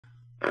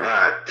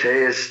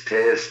Test,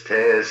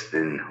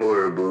 and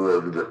horrible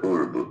of the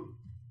horrible.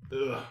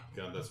 Ugh,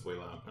 God, that's way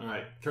loud. All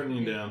right, turn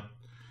you down.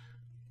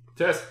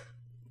 Test.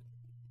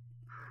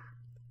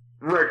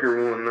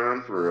 Record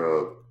 19 for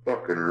a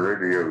fucking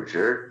radio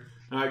check.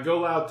 All right, go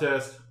loud,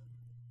 test.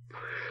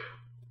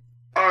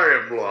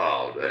 I am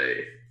loud,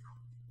 eh?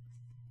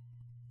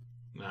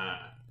 Nah.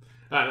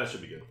 All right, that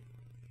should be good.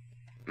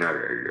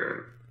 Okay,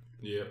 good.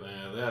 Yep,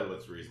 that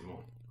looks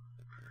reasonable.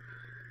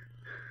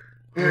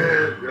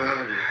 Yeah,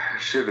 God, I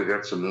should have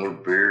got some more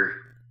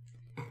beer.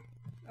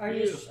 Are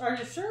you sure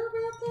about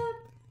that?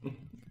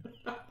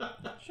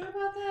 Sure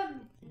about that?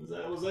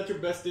 Was that your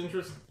best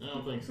interest? I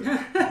don't think so.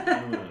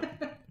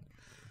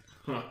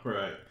 All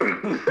right.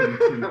 I'm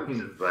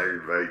just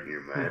aggravating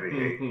you, man.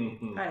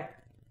 Hey.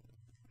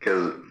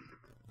 Because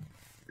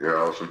you're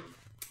awesome.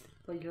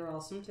 Well, you're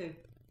awesome too.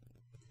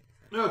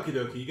 Okie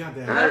dokie, you got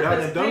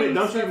that. Don't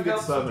even get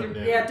Southern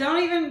down. Yeah,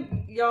 don't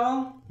even,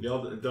 y'all.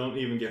 Y'all don't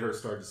even get her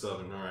started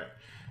Southern. All right.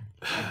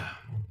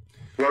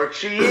 Well,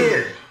 she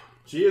is.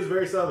 She is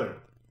very Southern,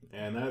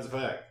 and that is a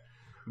fact.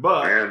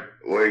 But And,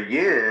 well,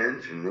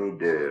 yes, you need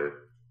to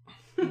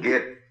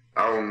get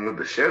on with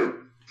the show.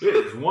 it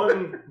is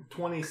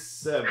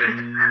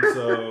 1:27,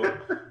 so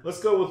let's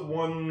go with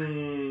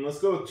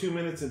 2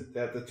 minutes.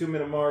 At the 2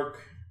 minute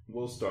mark,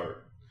 we'll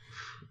start.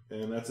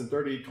 And that's in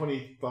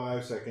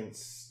 25 seconds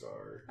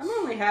start. I'm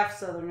only half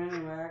Southern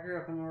anyway. I grew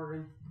up in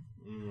Oregon.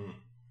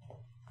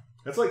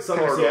 That's like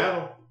Southern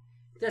Seattle.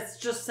 That's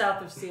just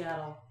south of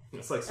Seattle.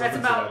 That's like That's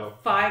Southern about Seattle.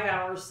 5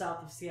 hours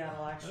south of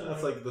Seattle, actually.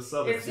 That's like the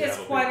Southern Seattle.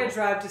 It's quite people. a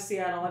drive to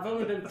Seattle. I've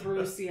only been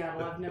through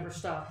Seattle. I've never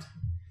stopped.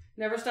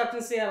 Never stopped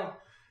in Seattle.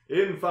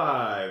 In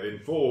 5, in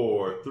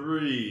 4,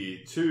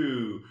 3,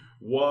 2,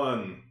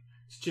 1.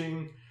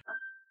 Ching.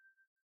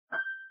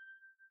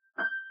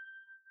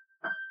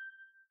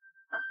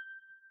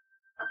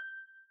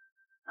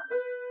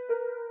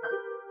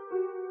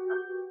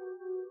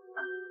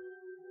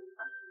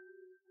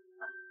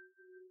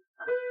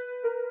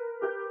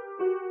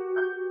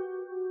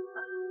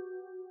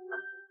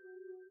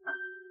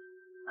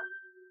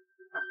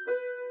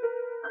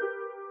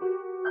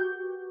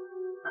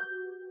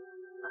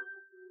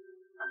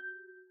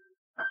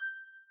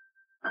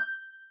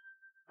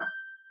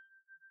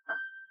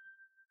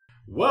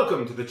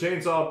 Welcome to the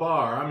Chainsaw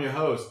Bar. I'm your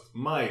host,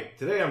 Mike.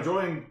 Today I'm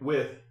joined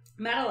with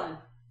Madeline.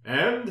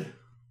 and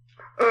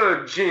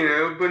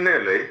Gino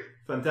Bonelli.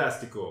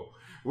 Fantastico.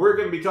 We're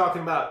going to be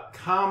talking about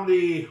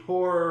comedy,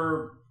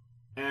 horror,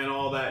 and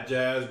all that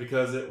jazz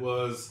because it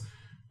was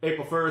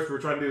April 1st. We were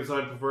trying to do this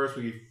on April 1st.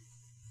 We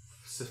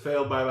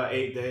failed by about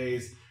 8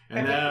 days.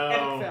 And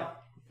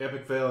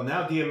Epic fail. And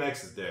now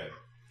DMX is dead.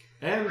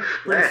 And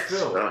Prince That's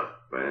Phil.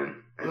 up,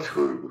 man. That's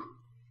horrible.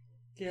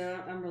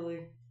 Yeah, I'm really,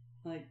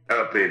 like...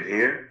 Up in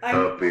here.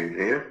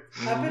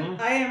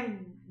 I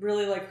am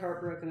really, like,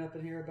 heartbroken up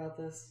in here about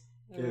this.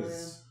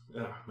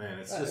 Oh, man,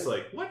 it's just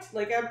like, what?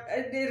 Like,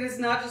 it is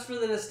not just for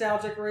the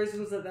nostalgic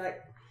reasons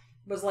that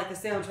was like a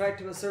soundtrack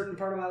to a certain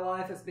part of my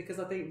life. It's because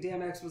I think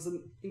DMX was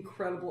an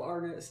incredible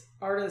artist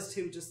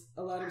who just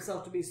allowed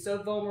himself to be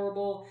so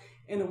vulnerable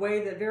in a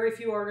way that very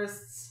few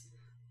artists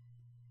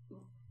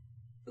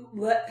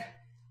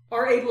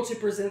are able to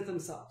present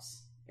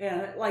themselves.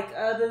 And like,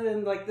 other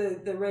than like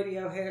the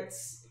radio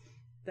hits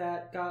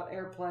that got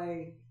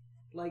airplay,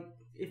 like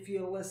if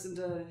you listen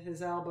to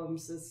his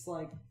albums, it's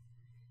like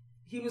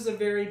he was a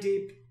very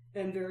deep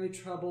and very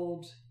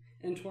troubled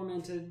and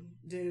tormented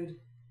dude.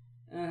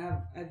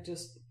 And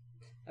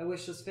I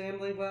wish his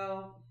family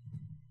well.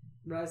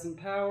 Rise in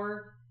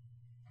power.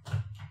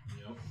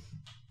 Yep.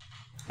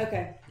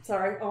 Okay,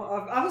 sorry.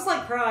 I was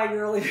like crying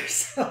earlier,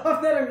 so I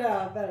better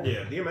now.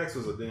 Yeah, DMX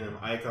was a damn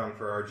icon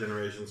for our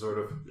generation, sort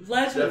of.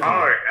 Legend.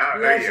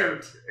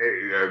 Legend.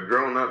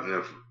 Growing up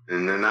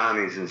in the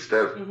 90s and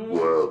stuff,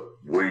 well,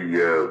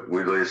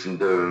 we listened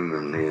to him,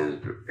 and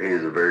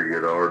he's a very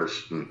good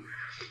artist. And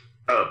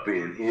up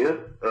in here.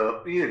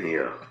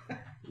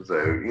 So,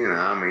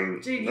 I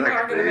mean... Gee, you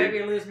are going to make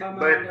me lose my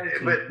mind.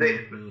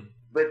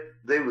 But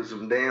there was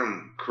some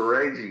damn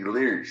crazy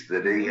lyrics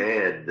that he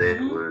had that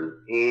was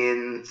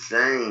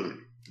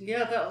insane.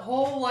 Yeah, that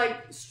whole,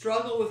 like,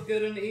 struggle with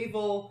good and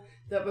evil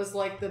that was,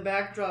 like, the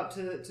backdrop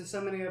to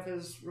so many of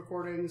his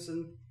recordings.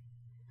 And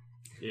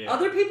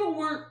other people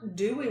weren't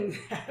doing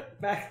that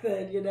back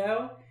then,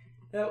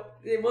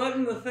 It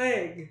wasn't the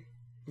thing.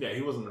 Yeah,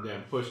 he wasn't a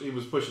damn push. He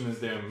was pushing his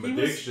damn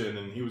addiction,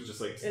 and he was just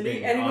like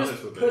being honest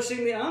with it. He was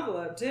pushing the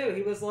envelope too.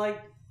 He was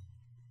like,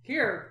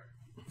 "Here,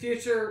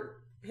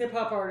 future hip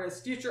hop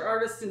artists, future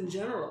artists in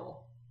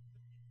general."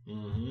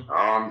 Mm-hmm. Oh,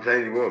 I'm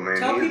telling you what, man.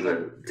 Tell people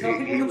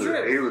the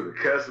truth. He was a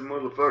cussing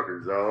motherfucker.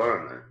 Is all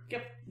I know.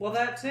 Yep. Well,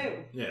 that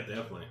too. Yeah,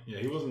 definitely. Yeah,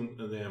 he wasn't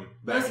a damn.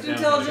 Most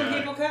intelligent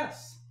people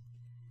cuss.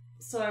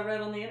 So I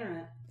read on the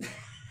internet.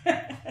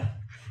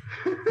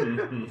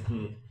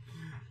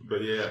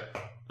 But yeah.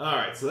 All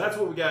right, so that's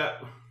what we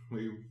got.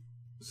 We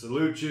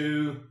salute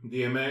you,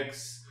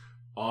 DMX,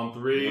 on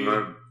 3.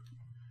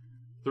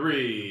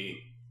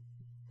 3,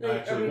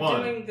 Actually,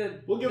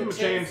 one. We'll give him a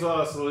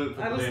chainsaw salute.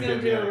 I was going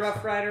to do a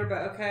Rough Rider,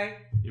 but okay.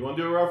 You want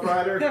to do a Rough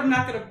Rider? I'm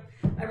not going to.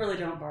 I really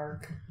don't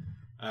bark.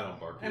 I don't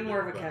bark. I'm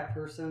more of a cat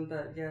person,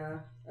 but yeah.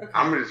 Okay.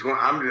 I'm just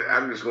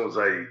going to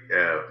say,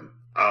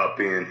 up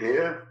in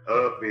here,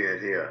 up in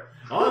here.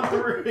 On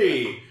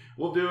 3,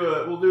 we'll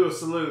do a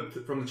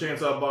salute from the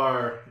Chainsaw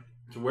Bar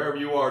to wherever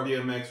you are,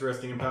 DMX,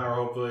 resting in power,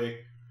 hopefully.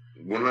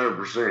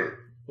 100%.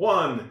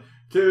 1,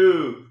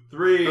 2,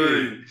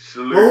 3.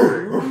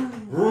 Salute.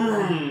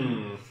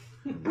 Broom,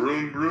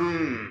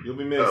 broom. You'll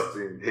be missed. Up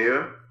in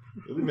here.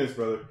 You'll be missed,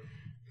 brother.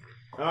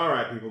 All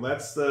right, people.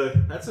 That's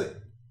a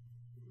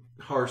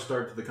harsh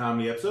start to the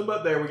comedy episode,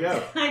 but there we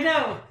go. I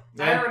know.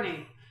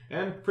 Irony.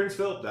 And Prince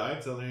Philip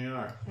died, so there you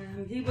are.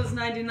 And he was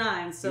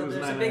 99, so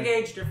there's 99. A big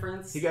age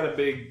difference. He got a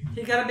big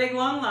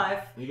long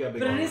life. But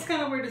it is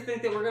kind of weird to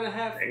think that we're going to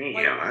have,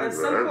 at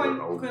some point,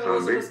 Queen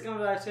Elizabeth's going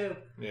to die too.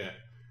 Yeah.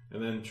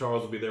 And then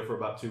Charles will be there for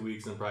about 2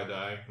 weeks and probably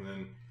die.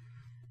 And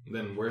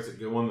then where's it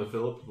go? One of the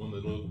Philip, one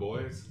of the little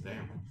boys?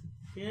 Damn.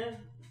 Yeah.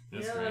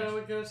 That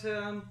would go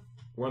to...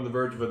 We're on the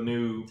verge of a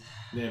new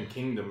damn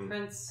kingdom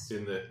Prince.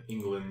 In the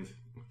England.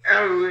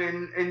 Oh,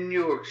 in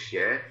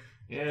Yorkshire.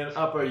 In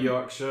Upper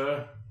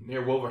Yorkshire,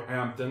 near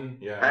Wolverhampton.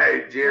 Yeah.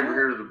 Hey, did you ever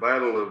hear the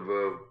Battle of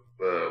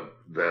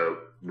the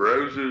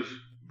Roses?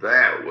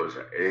 That was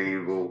an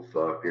evil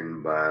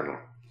fucking battle.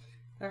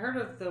 I heard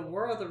of the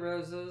War of the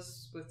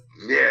Roses with.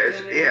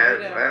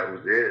 That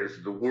was it. It's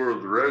the War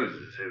of the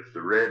Roses. It's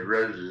the red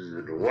roses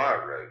and the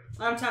white roses.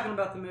 I'm talking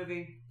about the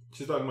movie.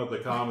 She's talking about the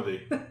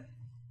comedy.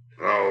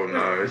 Oh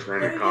no, it's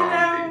not a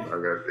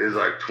comedy. It's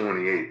like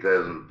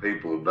 28,000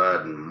 people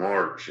died in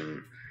March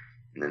in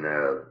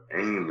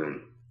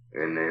England,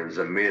 and it was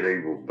a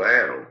medieval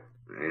battle,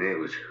 and it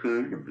was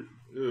horrible.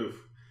 Oof.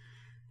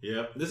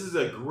 Yep, this is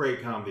a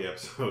great comedy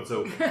episode.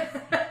 So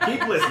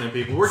keep listening,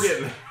 people. We're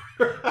getting.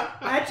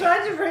 I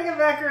tried to bring it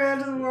back around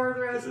to the War of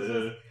the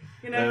Roses.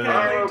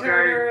 Kathleen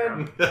Turner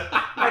and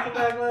Michael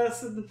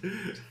Douglas and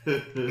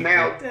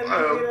now,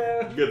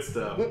 good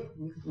stuff.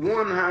 100%.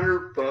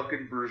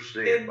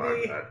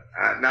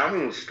 Now I'm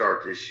gonna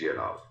start this shit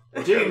off.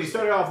 Gene, you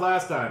started off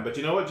last time, but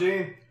you know what,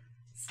 Gene?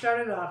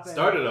 Started off.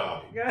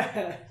 Go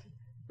ahead.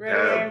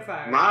 Ready and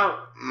fire.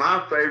 My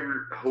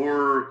favorite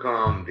horror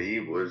comedy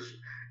was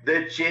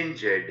The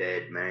Ginger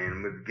Dead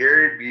Man with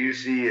Gary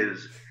Busey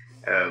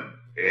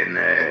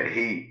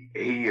he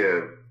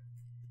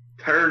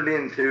turned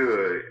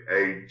into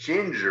a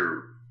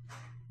ginger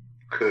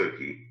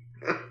cookie.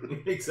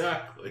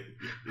 Exactly.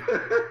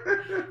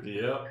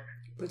 Yep.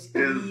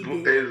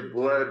 His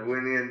blood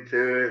went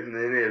into it, and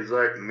then it was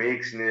like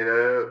mixing it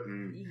up,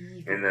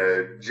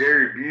 and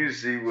Jerry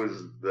Busey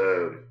was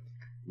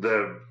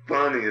the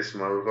funniest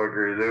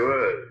motherfucker there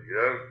was, you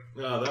know?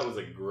 Oh, that was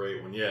a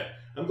great one. Yeah,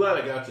 I'm glad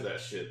I got you that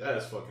shit. That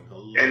is fucking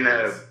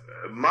hilarious.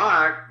 And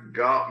Mike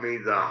got me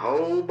the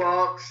whole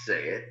box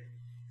set.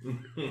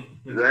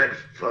 That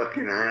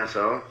fucking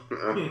asshole.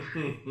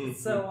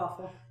 It's so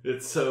awful.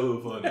 It's so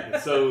funny.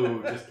 It's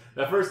so just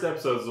that first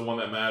episode is the one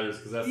that matters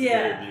because that's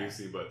Gary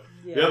Busey, but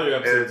the other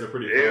episodes are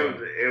pretty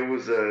fun. It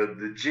was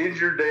the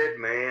Ginger Dead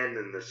Man,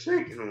 and the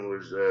second one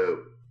was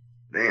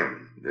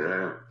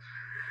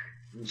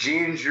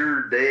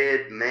Ginger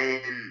Dead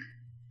Man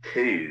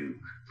 2,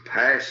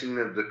 Passion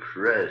of the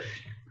Crust.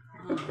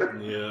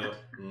 Yeah.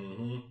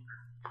 Mm-hmm.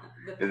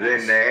 And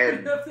then they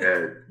had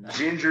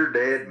Ginger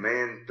Dead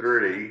Man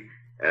 3,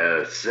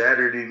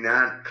 Saturday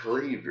Night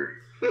Cleaver.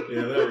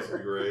 Yeah, that was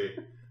great.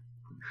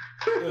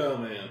 Oh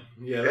man,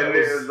 yeah, it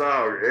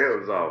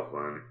was all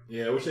fun.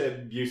 Yeah, I wish I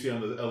had Busey on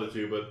the other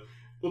two, but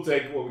we'll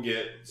take what we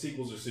get.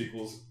 Sequels are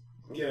sequels.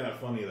 Yeah,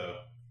 funny though.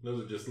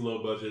 Those are just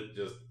low budget,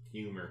 just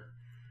humor.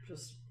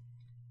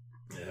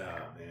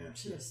 Yeah, man.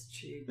 Just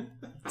cheap.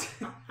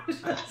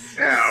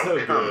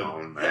 So come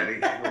on,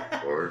 man.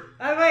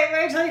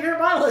 Wait till you hear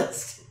my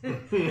list.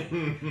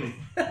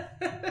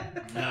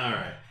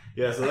 Alright.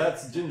 Yeah, so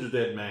that's Ginger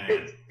Dead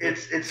Man.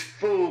 It's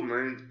full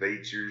moon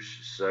features,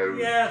 so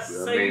yes,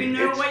 you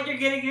know what you're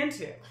getting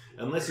into.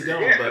 Unless you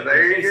don't, but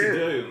in case you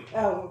do.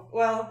 Oh,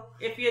 well,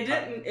 if you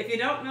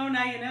don't know,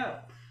 now you know.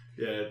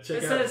 Yeah,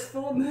 check it out. Says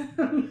full moon.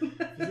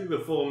 You see the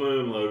full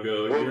moon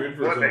logo. You're in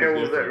for what the hell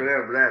was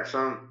different. that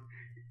song?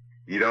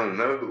 You don't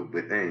know,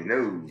 but then you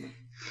know.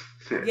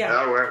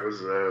 Yeah. Oh, that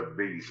was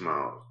Biggie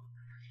Smalls.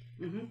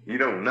 Mm-hmm. You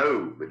don't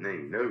know, but then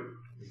you know.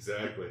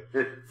 Exactly.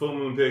 Full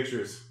Moon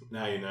Pictures.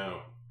 Now you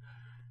know.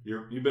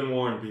 You've been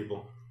warned,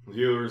 people.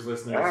 Viewers,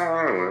 listeners. Oh,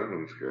 well,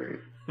 that's great.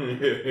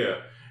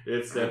 Yeah,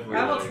 it's definitely.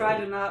 I will try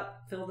to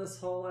not fill this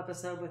whole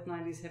episode with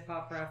 90s hip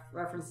hop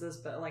references,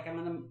 but like I'm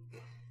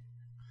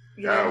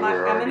in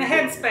a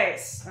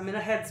headspace. I'm in a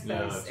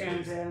headspace,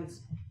 and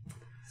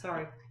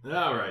sorry.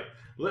 All right,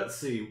 let's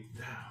see.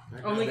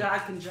 Only God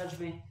can judge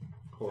me.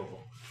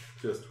 Horrible,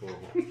 just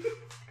horrible.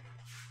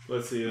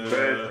 Let's see.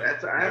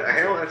 That's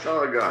all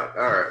I got.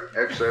 All right,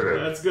 episode.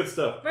 That's good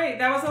stuff. Wait,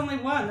 that was only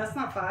one. That's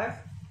not 5.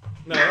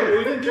 No,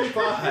 we didn't do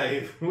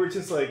 5. We're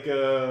just like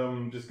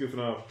just goofing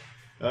off.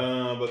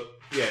 But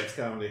yeah, it's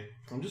comedy.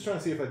 I'm just trying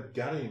to see if I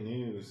got any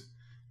news.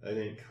 I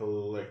didn't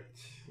collect.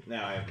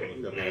 Now I have to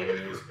look up the other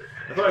news.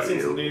 I thought I'd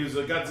seen some news.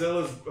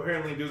 Godzilla's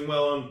apparently doing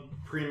well on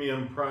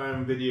Premium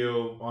Prime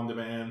Video on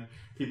demand.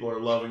 People are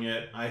loving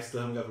it. I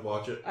still haven't got to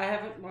watch it. I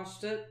haven't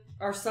watched it.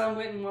 Our son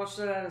went and watched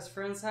it at his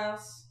friend's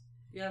house.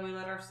 Yeah, we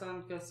let our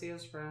son go see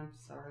his friend.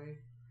 Sorry.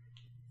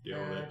 Yeah,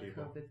 all that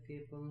people. COVID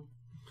people.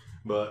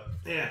 But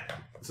yeah,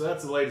 so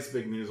that's the latest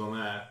big news on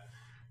that.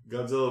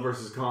 Godzilla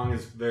vs. Kong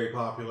is very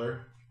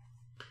popular.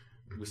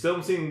 We still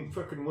haven't seen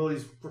frickin'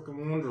 Willy's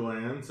frickin'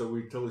 Wonderland, so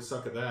we totally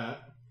suck at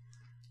that.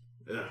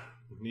 Ugh,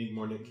 we need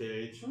more Nick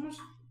Cage.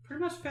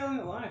 Pretty much failing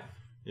at life.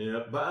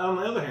 Yeah, but on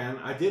the other hand,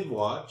 I did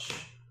watch.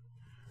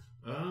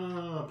 I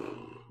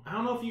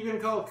don't know if you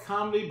can call it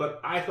comedy, but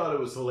I thought it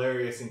was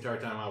hilarious the entire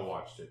time I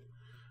watched it.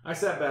 I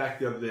sat back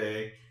the other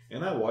day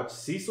and I watched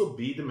Cecil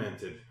B.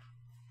 Demented,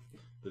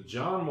 the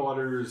John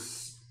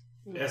Waters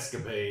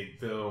escapade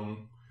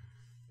film,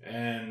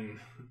 and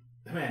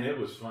man, it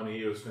was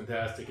funny. It was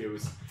fantastic. It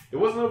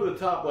wasn't over the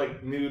top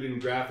like nude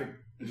and graphic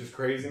just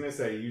craziness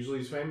that he usually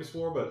is famous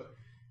for, but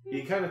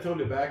he kind of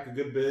toned it back a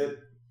good bit.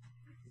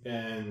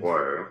 And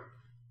wow.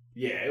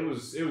 Yeah, it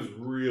was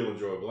real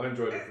enjoyable. I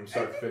enjoyed it from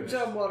start to finish.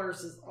 John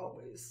Waters is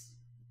always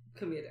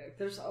comedic.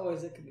 There's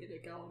always a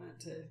comedic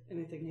element to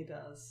anything he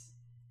does.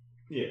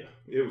 Yeah,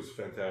 it was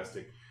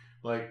fantastic.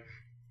 Like,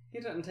 he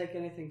doesn't take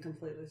anything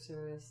completely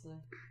seriously.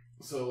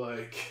 So,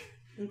 like,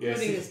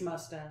 including his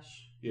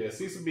mustache. Yeah,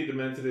 Cecil B.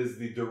 Demented is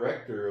the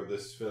director of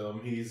this film.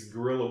 He's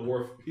guerrilla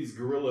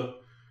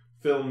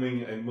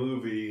filming a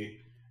movie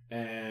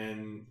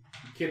and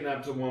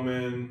kidnaps a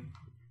woman,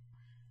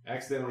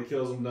 accidentally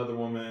kills another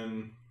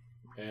woman,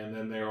 and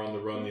then they're on the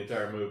run the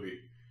entire movie.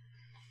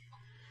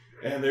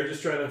 And they're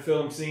just trying to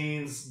film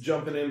scenes,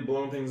 jumping in,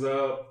 blowing things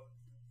up.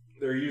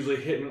 They're usually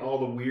hitting all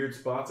the weird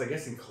spots, I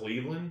guess in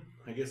Cleveland.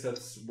 I guess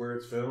that's where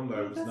it's filmed.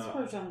 That's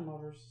where John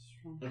Waters is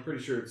from. I'm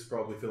pretty sure it's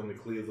probably filmed in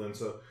Cleveland,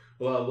 so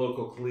a lot of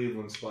local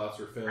Cleveland spots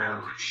were filmed.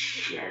 Oh,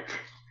 shit.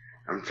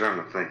 I'm trying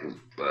to think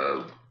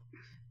of,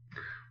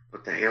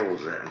 what the hell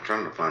was that? I'm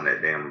trying to find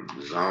that damn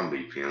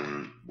zombie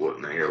film. What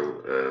in the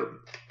hell?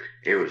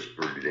 It was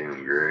pretty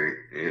damn great.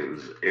 It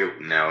was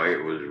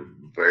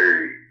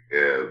very,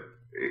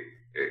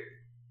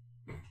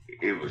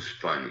 it was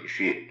funny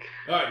shit.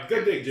 All right,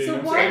 good dig, Jay. So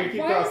why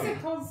is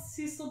it called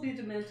Cecil B.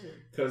 Demented?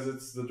 Because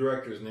it's the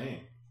director's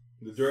name.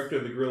 The director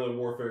of the guerrilla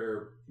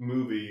warfare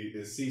movie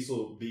is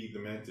Cecil B.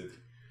 Demented.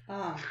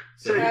 Ah.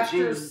 So after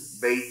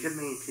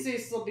Demented.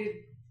 Cecil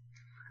B.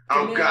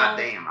 Oh,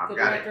 goddamn. I've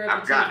got it. All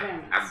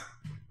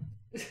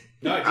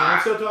right, I'm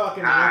still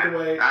talking.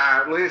 Away.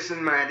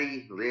 Listen,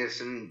 Maddie.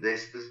 Listen.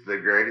 This is the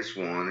greatest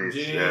one. It's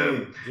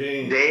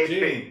Gene.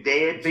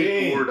 Dead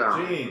Before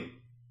Dawn. Gene.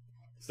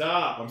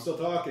 Stop. I'm still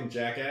talking,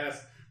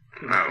 jackass.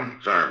 Oh,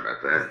 sorry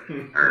about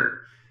that.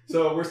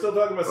 So we're still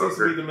talking about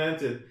Cecil B.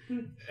 Demented,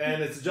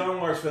 and it's a John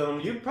Waters film.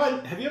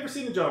 Have you ever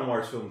seen a John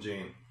Waters film,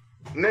 Gene?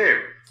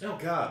 Never. Oh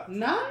God.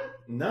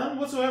 None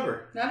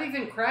whatsoever. Not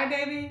even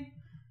Crybaby.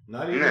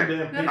 Not even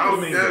damn. No.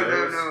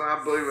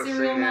 I believe I've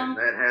seen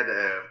that had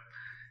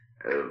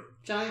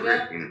Johnny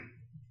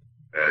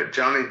Depp.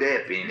 Johnny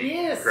Depp in it.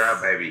 Yes.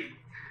 Crybaby.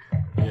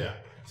 Yeah.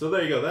 So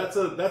there you go. That's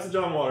a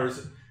John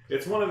Waters.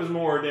 It's one of his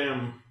more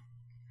damn.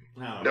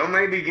 Don't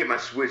make me get my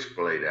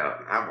switchblade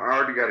out. I've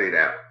already got it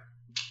out.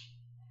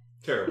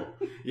 Terrible.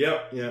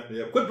 Yep.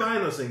 Quit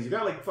buying those things. You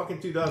got like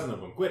fucking 2 dozen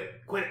of them. Quit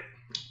it.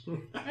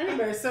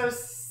 Anyway, so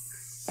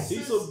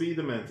Cecil B.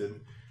 Demented.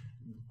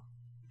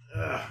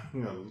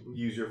 I'm gonna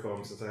use your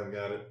phone since I haven't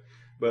got it.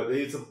 But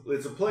it's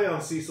a play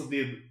on Cecil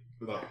B.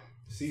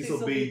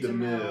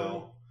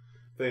 DeMille,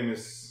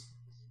 famous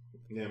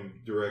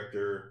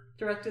director.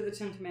 Directed the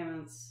 10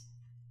 Commandments.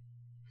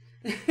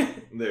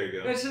 There you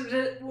go.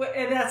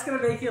 And that's going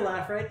to make you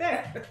laugh right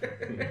there.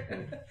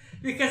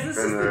 Because this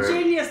is the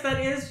genius that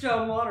is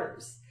John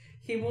Waters.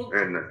 He will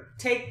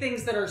take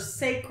things that are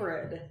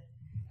sacred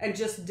and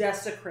just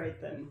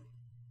desecrate them.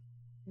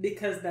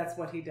 Because that's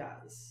what he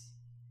does.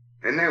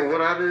 And then what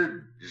I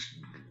do, just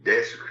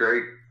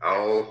desecrate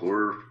all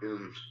horror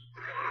films.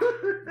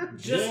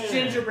 Just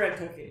gingerbread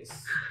cookies.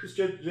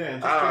 Yeah,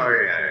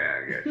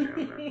 I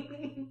got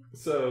you.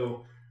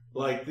 So,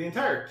 like,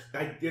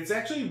 it's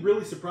actually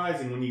really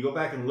surprising when you go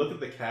back and look at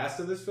the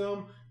cast of this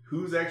film,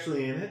 who's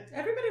actually in it.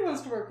 Everybody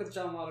wants to work with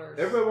John Waters.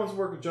 Everybody wants to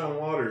work with John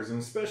Waters, and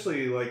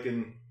especially, like,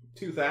 in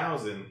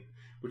 2000,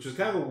 which was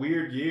kind of a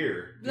weird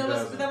year. That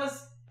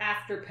was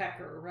after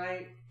Pecker,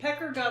 right?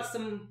 Pecker got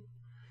some...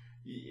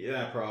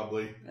 Yeah,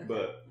 probably. Okay.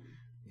 But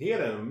he had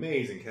an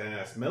amazing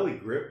cast. Melanie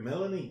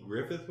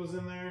Griffith was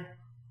in there.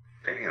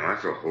 Damn,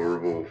 that's a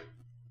horrible...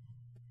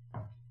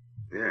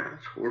 Yeah,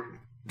 that's horrible.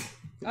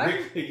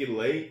 Ricky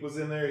Lake was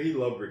in there. He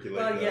loved Ricky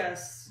Lake.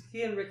 Yes.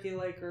 He and Ricky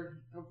Lake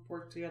have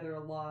worked together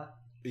a lot.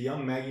 The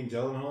young Maggie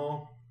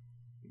Gyllenhaal,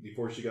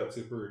 before she got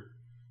super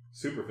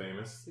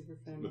famous.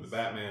 With the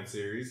Batman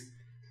series.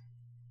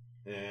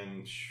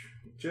 And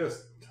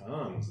just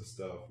tons of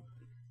stuff.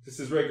 This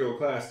is regular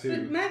class, too.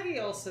 But Maggie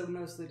also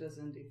mostly does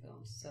indie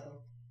films,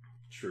 so...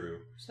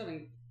 True.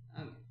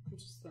 I'm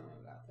just throwing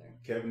it out there.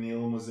 Kevin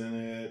Nealon was in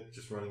it.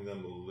 Just running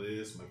down the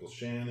list. Michael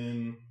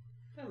Shannon.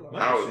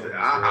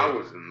 I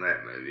was in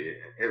that movie.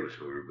 It was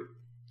horrible.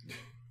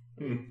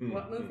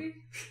 What movie?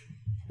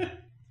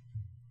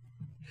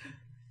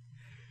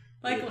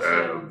 Michael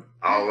Shannon.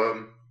 All of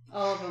them.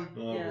 All of them.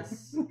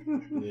 Yes.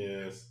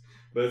 Yes.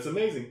 But it's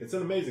amazing. It's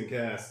an amazing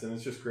cast, and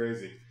it's just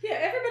crazy. Yeah,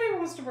 everybody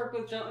wants to work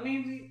with John. I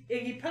mean,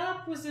 Iggy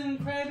Pop was in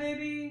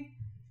Crybaby.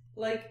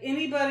 Like,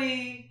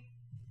 anybody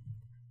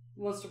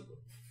wants to...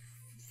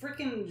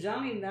 Freaking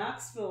Johnny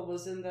Knoxville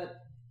was in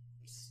that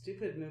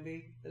stupid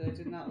movie that I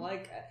did not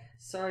like.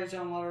 Sorry,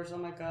 John Waters. Oh,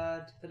 my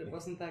God. But it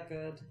wasn't that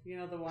good. You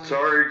know the one.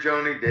 Sorry,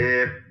 Johnny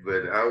Depp,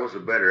 but I was a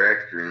better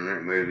actor in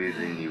that movie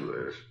than you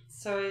was.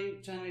 Sorry,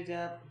 Johnny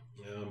Depp.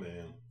 Oh,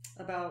 man.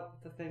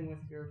 About the thing with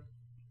your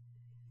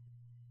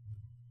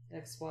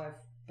ex-wife.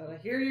 But I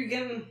hear you're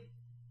getting...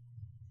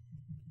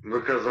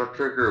 Because I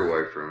took her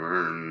away from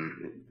her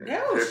and...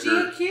 No, she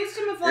accused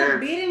him of,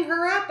 like, beating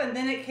her up, and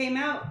then it came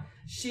out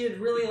she had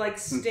really, like,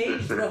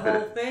 staged the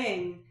whole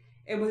thing.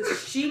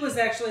 She was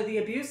actually the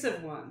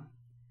abusive one.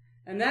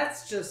 And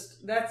that's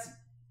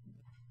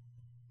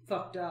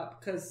fucked up,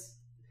 because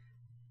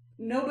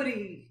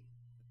nobody...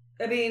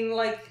 I mean,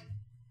 like...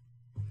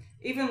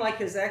 Even like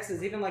his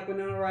exes, even like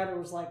Winona Ryder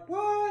was like,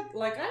 what?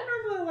 Like,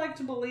 I normally like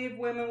to believe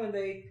women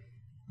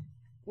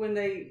when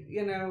they,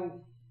 you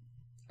know,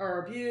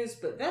 are abused,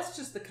 but that's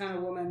just the kind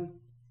of woman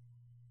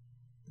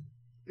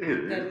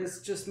that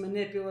is just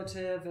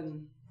manipulative.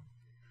 And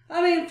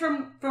I mean,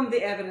 from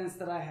the evidence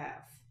that I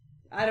have,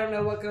 I don't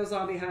know what goes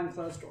on behind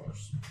closed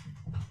doors.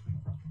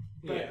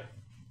 But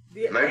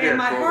and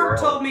my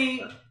heart told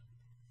me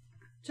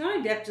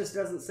Johnny Depp just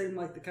doesn't seem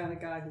like the kind of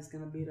guy who's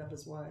going to beat up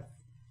his wife.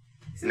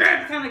 He's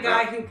like the kind of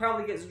guy who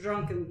probably gets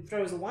drunk and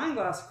throws a wine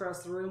glass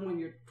across the room when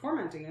you're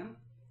tormenting him.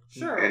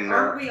 Sure. And,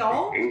 aren't we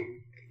all?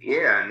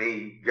 Yeah, and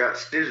he got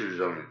scissors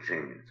on his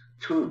hands.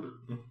 Too.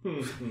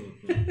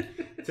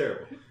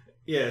 Terrible.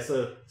 Yeah,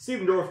 so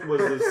Stephen Dorff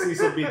was the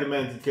Cecil B.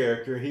 Demented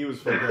character. He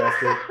was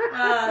fantastic.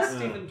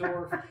 Stephen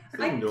Dorff.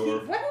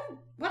 Dorff.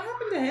 What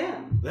happened to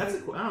him?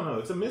 I don't know.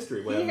 It's a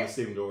mystery what happened to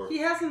Stephen Dorff. He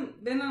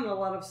hasn't been on a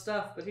lot of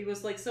stuff, but he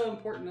was like so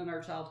important in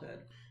our childhood.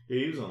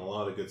 Yeah, he was on a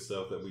lot of good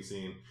stuff that we've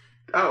seen.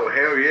 Oh,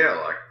 hell yeah,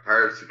 like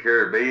Pirates of the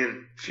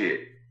Caribbean,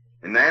 shit.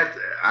 And that's,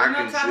 We're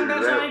not talking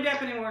about Johnny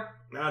Depp anymore.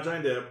 No,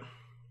 Johnny Depp.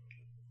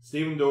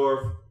 Stephen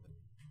Dorff.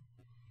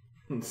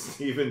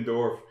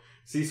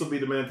 Cecil B.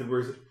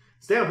 Demented.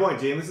 Stay on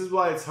point, Gene. This is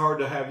why it's hard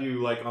to have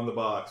you, like, on the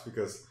box,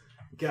 because,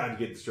 God, you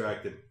get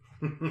distracted.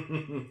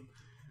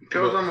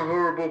 Because I'm a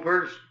horrible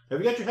person. Have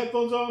you got your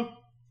headphones on?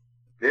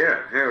 Yeah,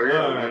 hell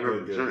yeah. All right,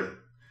 good.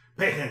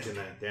 Pay attention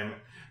then, damn it.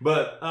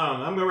 But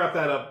I'm going to wrap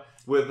that up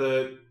with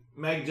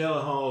Meg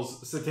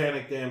Gyllenhaal's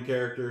satanic damn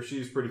character.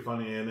 She's pretty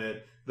funny in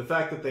it. The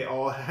fact that they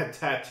all had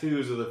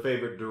tattoos of their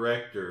favorite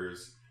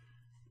directors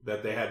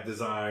that they had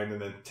designed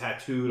and then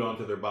tattooed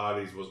onto their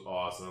bodies was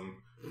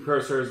awesome. Of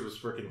course, hers was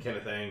freaking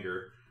Kenneth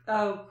Anger.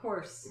 Oh, of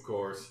course. Of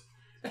course.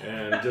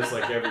 And just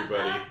like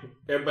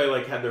everybody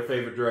like had their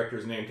favorite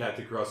director's name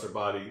tattooed across their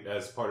body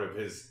as part of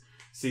his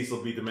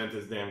Cecil B.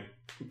 Demented's damn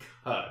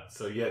cut.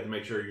 So you had to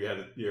make sure you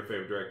had your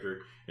favorite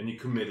director and you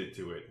committed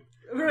to it.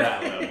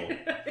 That level.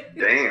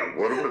 Damn,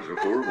 what a bunch of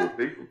horrible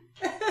people.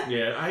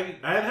 Yeah,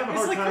 I'd have a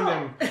hard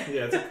time.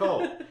 Yeah, it's a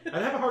cult.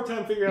 I'd have a hard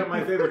time figuring out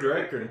my favorite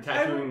director and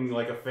tattooing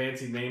like a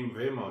fancy name of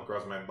him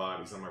across my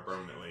body somewhere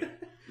permanently.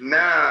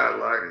 Nah,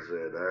 like I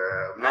said,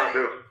 I'm not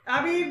doing it.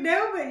 I mean,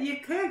 no, but you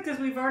could, because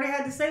we've already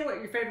had to say what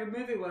your favorite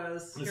movie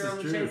was. This here on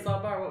the true.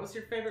 Chainsaw Bar. What was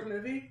your favorite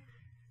movie?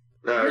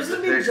 Yours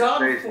would be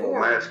John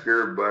Ford.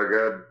 Massacre by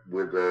God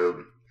with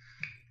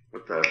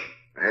what the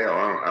hell?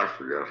 I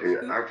forgot.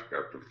 I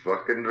forgot the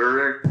fucking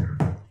director.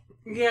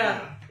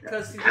 Yeah,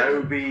 because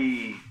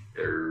Toby.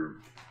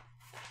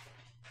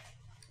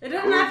 It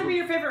doesn't have to be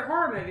your favorite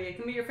horror movie. It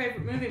can be your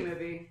favorite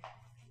movie.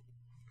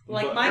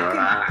 Like Mike,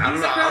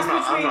 I'm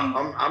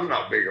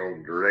not big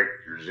on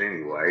directors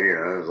anyway. You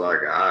know, it's like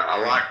I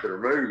like their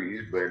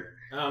movies, but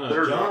I don't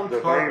know. John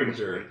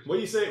Carpenter. What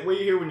do you say? What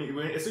do you hear when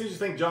as soon as you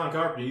think John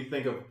Carpenter, you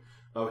think of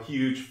a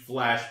huge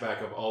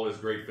flashback of all his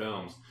great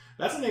films.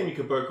 That's a name you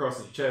could put across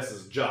his chest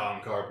as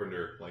John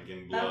Carpenter, like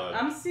in blood.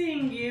 I'm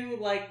seeing you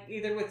like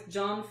either with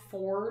John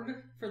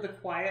Ford for The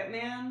Quiet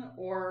Man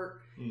or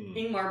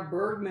Ingmar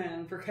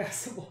Bergman for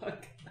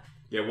Casablanca.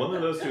 Yeah, one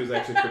of those two is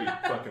actually pretty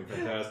fucking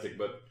fantastic,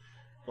 but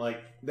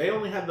like they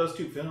only had those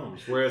two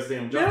films, whereas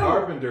John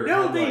Carpenter.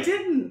 No, they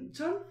didn't.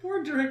 John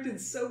Ford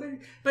directed so many,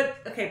 but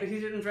he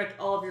didn't direct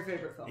all of your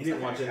favorite films. He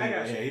didn't watch any.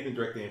 Yeah, he didn't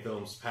direct any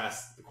films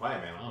past The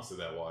Quiet Man. Honestly,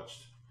 that I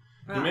watched.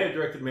 Wow. He may have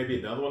directed maybe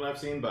another one I've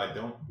seen, but I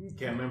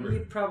can't remember.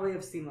 You probably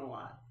have seen a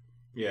lot.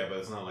 Yeah, but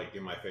it's not like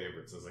in my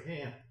favorites. It's like,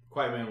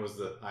 Quiet Man was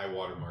the high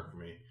watermark for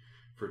me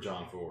for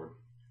John Ford.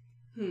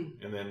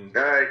 And then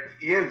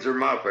Jens are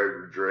my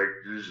favorite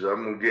directors.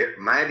 I'm gonna get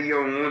Matty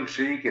on one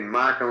cheek and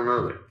Mike on the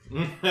other.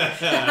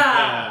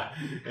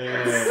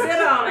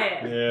 Sit on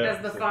it, as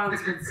the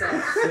Fonz would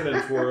say. Sit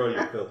and twirl,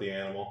 you filthy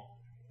animal.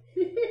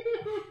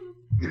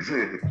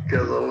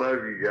 Because I love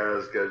you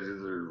guys, because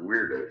you're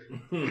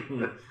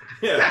weirdos.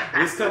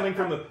 Yeah, he's coming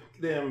from the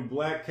damn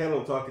black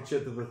kettle talking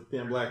shit to the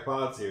damn black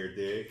pots here,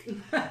 Dick.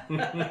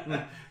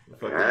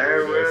 Well,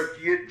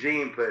 if you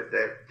Gene put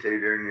that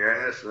potato in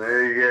your ass,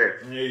 there you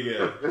go. There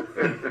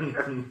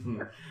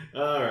you go.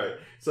 All right.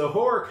 So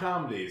horror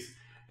comedies.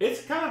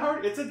 It's kind of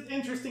hard. It's an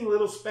interesting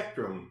little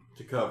spectrum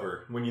to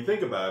cover when you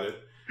think about it.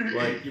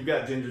 Like, you've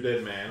got Ginger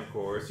Dead Man, of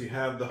course. You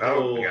have the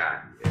whole... Oh,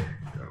 God.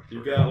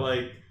 You've got,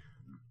 like...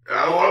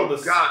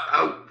 God.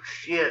 Oh,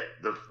 shit.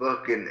 The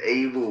fucking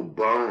Evil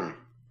Bone.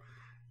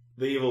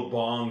 The Evil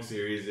Bong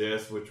series,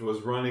 yes, which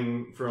was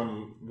running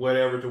from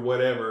whatever to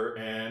whatever,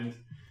 and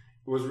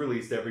was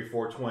released every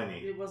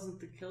 420. It wasn't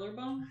the Killer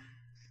Bone?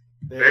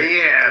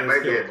 Yeah,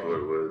 maybe that's what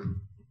it was.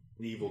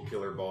 The Evil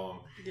Killer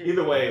Bong. Yeah.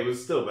 Either way, it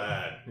was still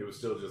bad. It was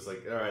still just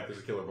like, all right, there's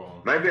a killer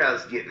bong. Maybe I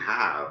was getting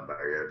high by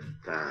that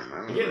time. I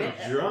don't know.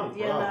 Getting drunk,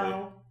 You probably.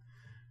 know.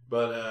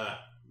 But,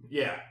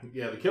 yeah,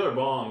 the killer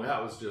bong,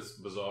 that was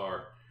just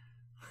bizarre.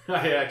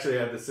 I actually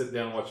had to sit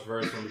down and watch the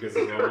first one because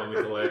it's on one of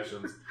the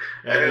collections.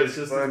 And it's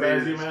just as bad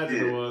as you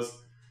imagine it was.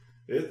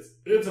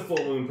 It's a Full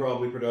Moon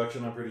probably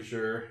production, I'm pretty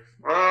sure.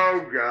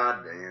 Oh,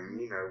 goddamn.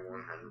 You know,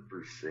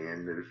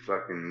 100% that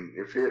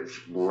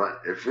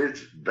if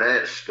it's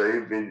that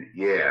stupid,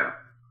 yeah.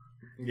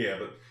 Yeah,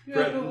 but...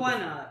 But why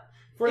not?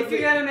 If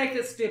you're gonna make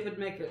it stupid,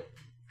 make it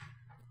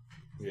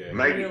Yeah.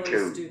 Make really it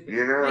cool. stupid.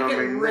 You know what Make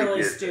I it mean? really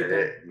Make it stupid.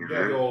 that, you You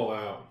gotta know? go all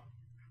out.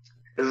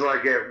 It's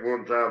like at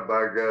one time,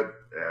 by God,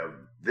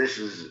 this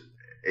is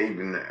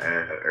even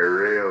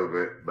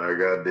irrelevant, by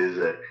God, there's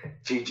a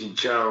Cheech and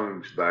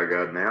Chong's, by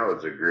God, now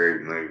it's a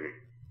great movie.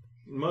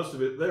 Most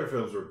of it, their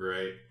films were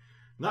great.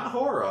 Not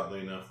horror, oddly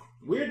enough.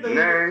 Weird they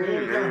No,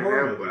 any kind of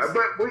horror movies.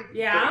 but we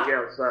Yeah. think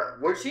outside.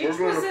 We're Cheech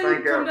going was to in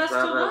think From Dusk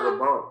outside Till of the Dawn.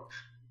 box.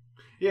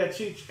 Yeah,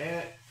 Cheech.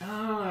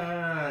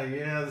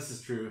 Yeah, this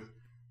is true.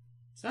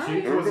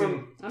 Sorry. Cheech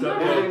wasn't. I'm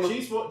not-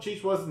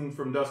 Cheech wasn't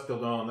From Dusk Till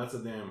Dawn. That's a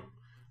damn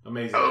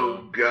amazing Oh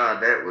film.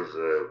 God, that was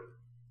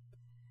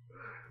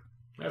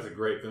That's a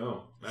great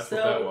film. That's So-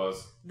 what that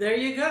was. There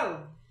you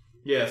go.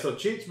 Yeah, so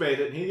Cheech made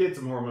it. And he did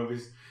some horror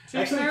movies. Cheech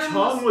Actually, Marin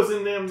Chong was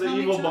in them. The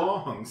Tommy Evil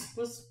Chong? Bongs.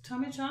 Was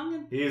Tommy Chong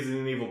in He is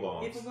in Evil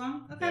Bongs. Evil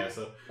Bone? Okay. Yeah,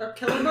 so Or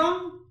Killer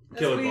Bone? As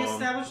Killer we Bone.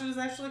 established it is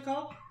actually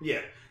called?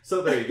 yeah,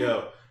 so there you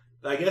go.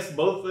 I guess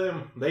both of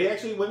them they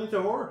actually went into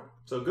horror.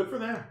 So good for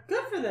them.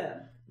 Good for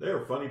them. They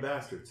were funny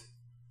bastards.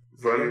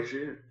 funny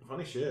shit.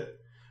 Funny shit.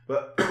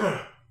 But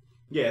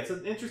yeah, it's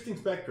an interesting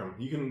spectrum.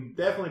 You can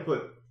definitely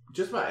put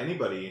just about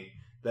anybody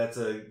that's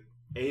a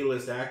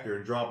A-list actor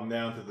and drop them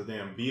down to the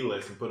damn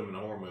B-list and put them in a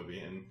horror movie,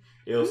 and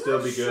it'll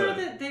still be good. I'm not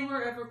sure that they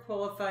were ever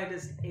qualified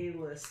as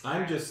A-list.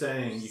 I'm just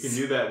saying you can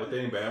do that with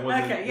anybody. I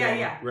wasn't Okay,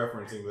 yeah.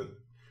 referencing the.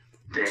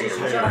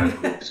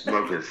 Damn,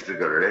 smoking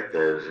cigarette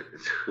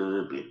is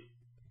hubby.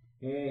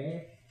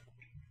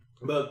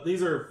 But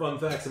these are fun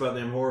facts about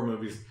them horror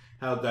movies.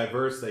 How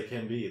diverse they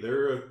can be.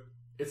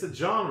 It's a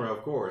genre,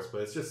 of course,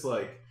 but it's just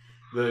like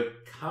the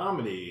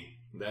comedy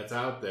that's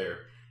out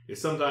there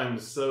is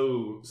sometimes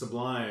so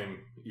sublime.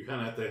 You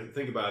kind of have to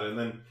think about it, and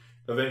then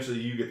eventually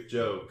you get the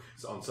joke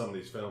on some of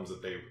these films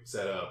that they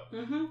set up,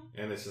 Mm-hmm.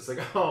 and it's just like,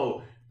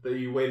 oh, that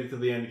you waited till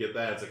the end to get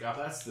that. It's like, oh,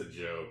 that's the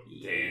joke.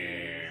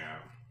 Damn.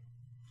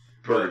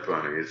 Pretty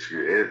funny.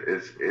 It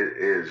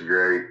is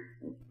great.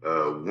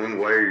 One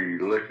way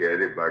you look at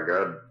it, by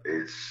God,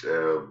 it's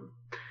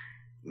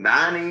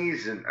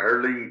 90s and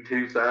early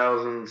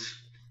 2000s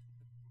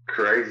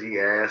crazy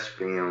ass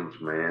films,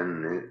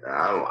 man.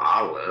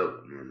 I love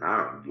them, and I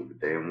don't give a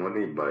damn what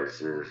anybody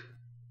says.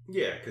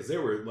 Yeah, because they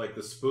were like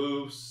the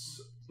spoofs,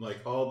 like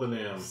all the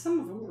damn. Some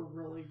of them were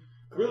really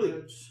Really?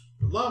 garbage.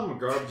 A lot of them are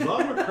garbage, a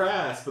lot of them are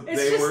crass, but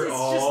It's they just, were it's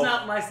all. just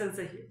not my sense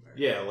of humor.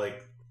 Yeah,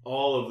 like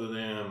all of the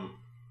damn.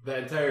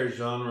 That entire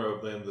genre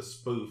of them, the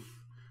spoof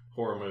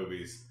horror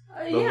movies.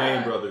 The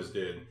Wayne brothers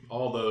did.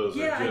 All those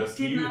Yeah, are I just.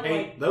 did You not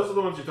hate. like- Those are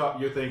the ones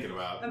you're thinking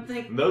about. I'm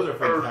thinking And those are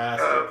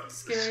fantastic.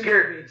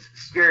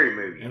 scary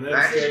movie. And then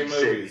scary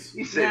movies.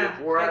 You said it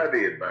before I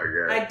did, by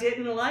God. I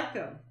didn't like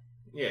them.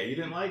 Yeah, you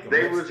didn't like them.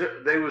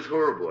 They was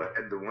horrible. I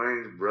had the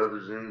Wayne's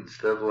brothers and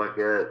stuff like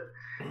that.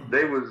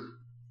 They was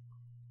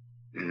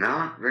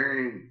not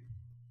very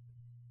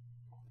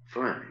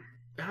funny.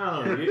 I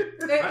don't know.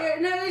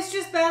 No, it's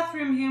just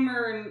bathroom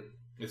humor and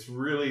It's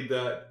really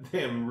that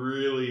damn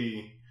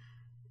really,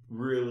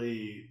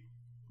 really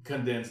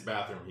condensed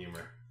bathroom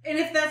humor. and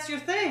if that's your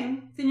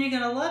thing, then you're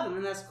gonna love them,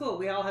 and that's cool.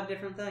 We all have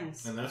different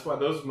things. And that's why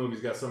those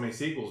movies got so many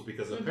sequels,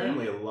 because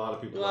apparently a lot of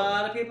A people love them.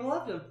 lot of people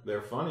loved them.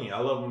 They're funny. I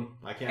love them.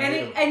 I can't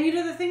hate them. And you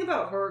know the thing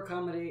about horror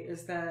comedy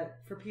is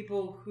that for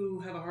people who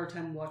have a hard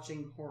time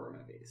watching horror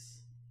movies,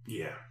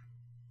 Yeah.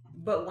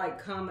 but like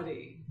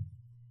comedy,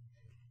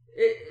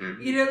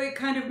 it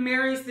kind of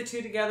marries the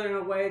two together in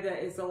a way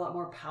that is a lot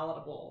more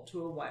palatable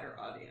to a wider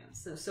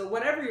audience. So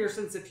whatever your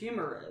sense of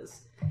humor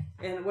is,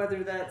 and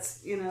whether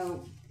that's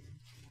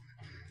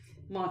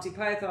Monty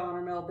Python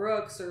or Mel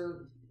Brooks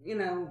or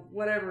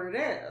whatever it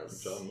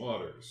is, John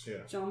Waters, yeah.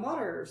 John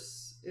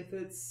Waters, if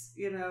it's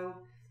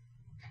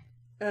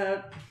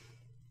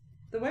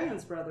the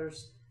Wayans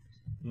brothers.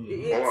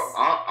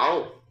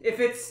 Or If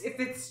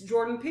it's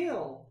Jordan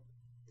Peele.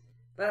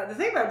 But the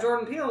thing about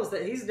Jordan Peele is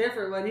that he's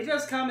different. When he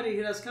does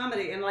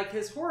comedy, and like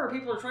his horror,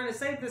 people are trying to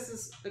say this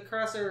is a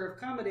crossover of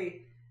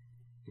comedy.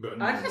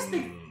 But, I just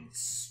think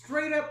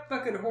straight up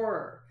fucking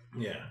horror.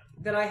 Yeah.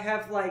 That I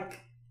have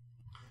like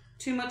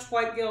too much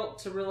white guilt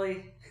to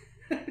really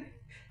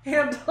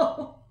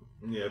handle.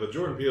 Yeah, but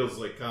Jordan Peele's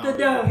like comedy.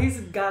 No, he's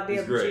a goddamn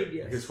He's great.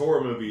 genius. His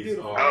horror movies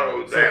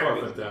are so far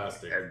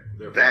fantastic.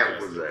 That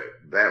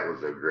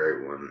was a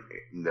great one.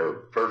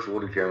 The first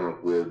one he came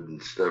up with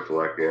and stuff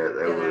like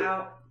that. Get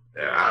Out.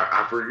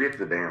 I forget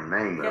the damn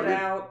name of it.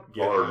 Get Out.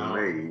 Pardon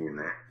me. You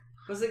know.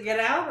 Was it Get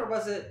Out or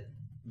was it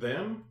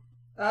Them?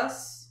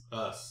 Us?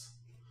 Us.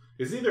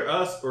 It's either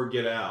Us or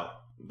Get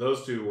Out.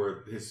 Those two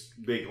were his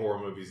big horror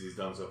movies he's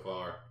done so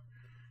far.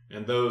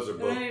 And those are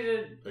both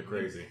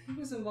crazy. He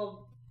was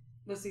involved.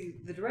 Was he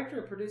the director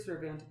or producer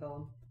of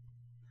Antebellum?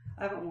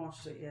 I haven't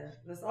watched it yet.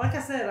 Like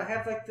I said, I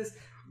have like this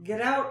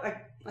Get Out.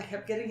 I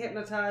kept getting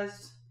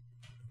hypnotized.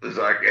 It's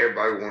like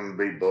everybody wanted to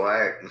be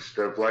black and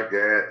stuff like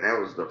that. And that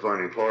was the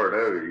funny part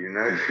of it, you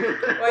know?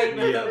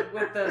 Wait,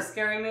 with the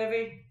scary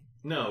movie?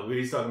 No,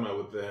 he's talking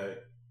about with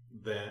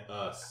the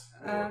Us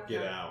or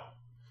Get Out.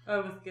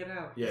 Oh, with Get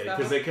Out. Yeah,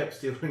 because they kept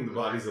stealing the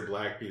bodies of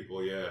black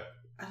people. Yeah.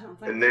 I don't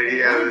think. And then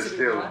it's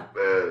still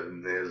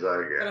there's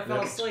like but I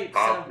fell asleep.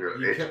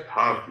 It's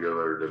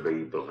popular to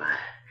be black.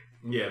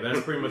 Yeah,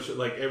 that's pretty much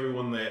like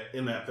everyone that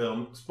in that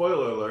film.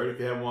 Spoiler alert! If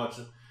you haven't watched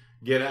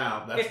Get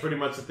Out, that's pretty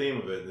much the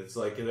theme of it. It's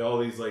like all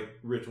these like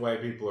rich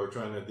white people are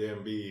trying to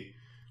damn be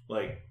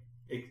like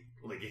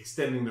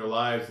extending their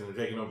lives and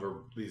they're taking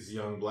over these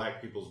young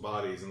black people's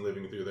bodies and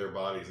living through their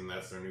bodies, and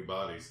that's their new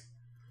bodies.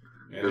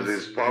 Because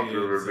it's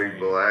popular to be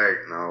black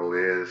and all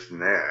this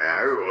and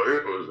that.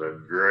 It was a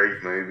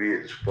great movie.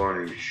 It's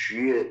funny as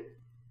shit.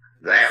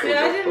 I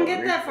didn't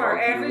get that far.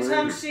 Every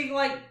time she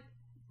like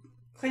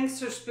clinks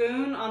her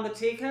spoon on the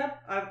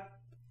teacup,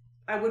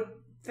 I would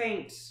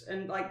faint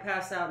and like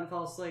pass out and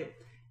fall asleep.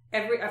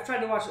 I've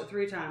tried to watch it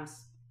 3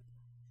 times.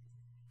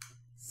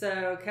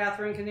 So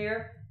Catherine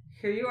Kinnear,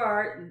 here you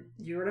are.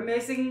 You're an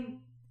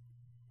amazing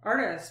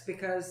artist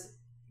because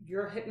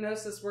your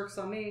hypnosis works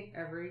on me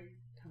every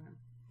time.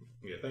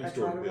 Yeah, thanks. I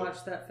try to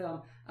watch that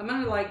film. I'm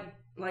gonna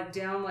like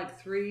down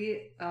like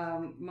 3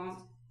 of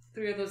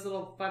those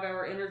little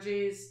 5-hour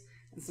energies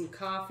and some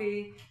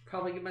coffee.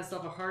 Probably give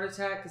myself a heart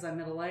attack because I'm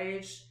middle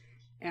aged,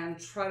 and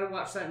try to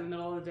watch that in the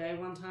middle of the day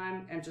one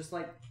time and just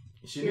like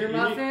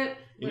earmuff it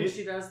when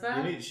she does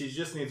that. She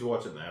just needs to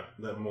watch it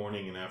that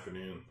morning and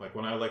afternoon. Like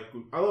when I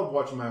love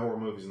watching my horror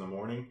movies in the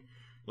morning.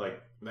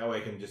 Like that way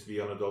I can just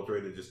be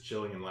unadulterated, just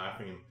chilling and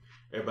laughing, and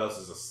everybody else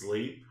is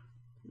asleep.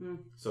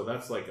 So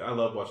that's like, I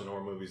love watching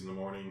horror movies in the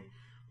morning.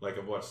 Like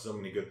I've watched so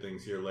many good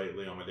things here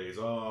lately on my days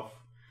off.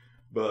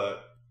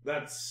 But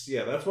that's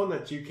one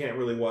that you can't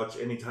really watch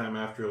anytime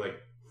after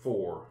like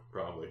 4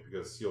 probably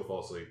because you'll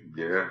fall asleep.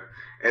 Yeah.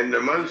 And the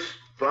most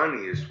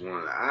funniest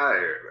one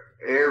I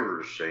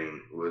ever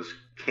seen was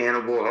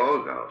Cannibal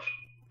Holocaust.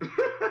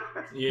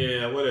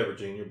 Yeah, whatever,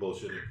 Gene, you're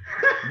bullshitting.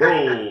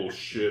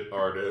 Bullshit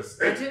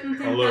artist. I didn't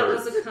think that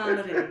was a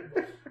comedy.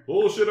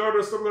 Bullshit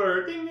artist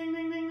alert. Ding, ding,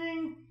 ding, ding,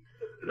 ding.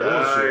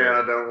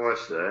 Yeah, I don't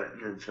watch that.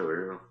 It's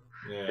horrible.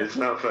 Yeah. It's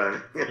not funny.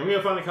 I'm going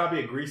to find a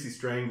copy of Greasy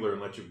Strangler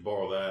and let you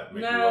borrow that.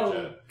 Make you watch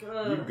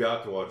that. You've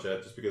got to watch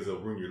that just because it'll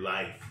ruin your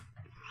life.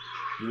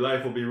 Your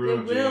life will be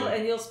ruined, It will, Gene.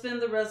 and you'll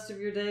spend the rest of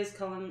your days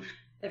calling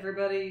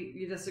everybody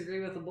you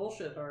disagree with a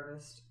bullshit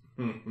artist.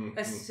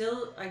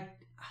 I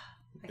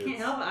can't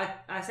help it.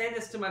 I say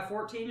this to my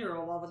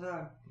 14-year-old all the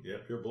time.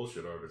 Yep, you're a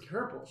bullshit artist.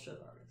 You're a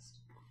bullshit artist.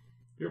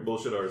 You're a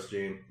bullshit artist,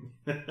 Gene.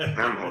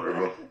 I'm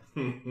horrible.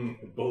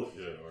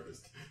 Bullshit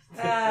artist.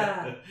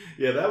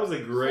 Yeah, that was a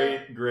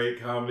great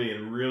comedy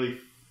and really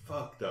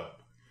fucked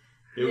up.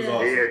 It was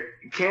awesome.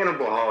 Yeah,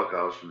 Cannibal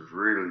Holocaust was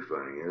really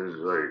funny. It was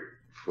like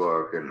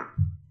fucking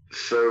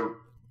so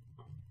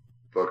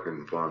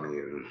fucking funny.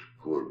 It was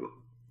horrible.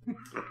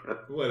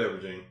 Whatever,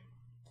 Gene.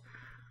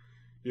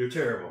 You're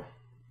terrible.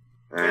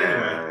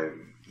 Anyway.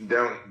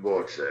 Don't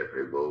watch that,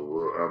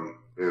 people.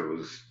 It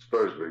was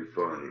supposed to be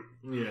funny.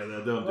 Yeah,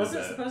 don't do that. Was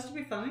it supposed to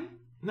be funny?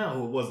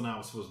 No, it was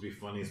not supposed to be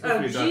funny. It's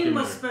supposed to be a Gene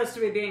was supposed to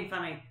be being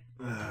funny.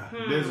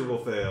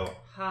 Miserable fail.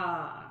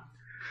 Ha.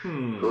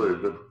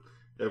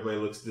 Everybody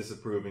looks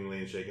disapprovingly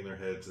and shaking their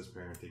heads as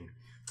parenting.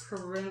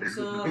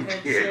 Parental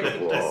head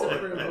shaking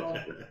disapproval.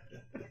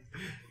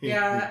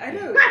 Yeah,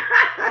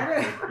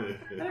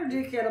 I don't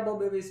do cannibal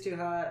movies too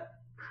hot.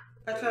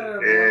 I try to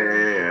avoid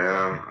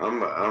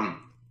them.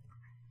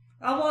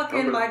 I'll walk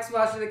in, Mike's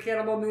watching a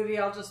cannibal movie,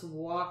 I'll just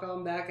walk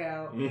on back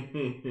out.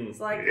 It's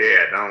like...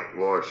 Yeah, don't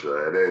watch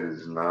that. It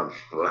is not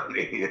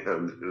funny.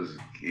 I'm just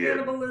kidding.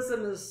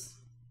 Cannibalism is...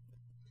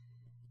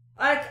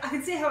 I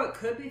can see how it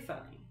could be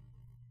funny.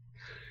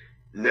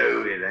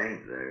 No, it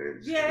ain't though.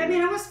 I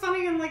mean, it was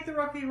funny in like the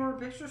Rocky Horror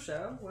Picture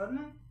Show,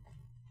 wasn't it?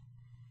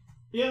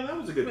 Yeah, that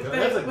was a good with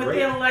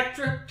the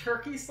electric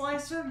turkey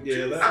slicer.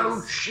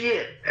 Yeah,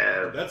 shit.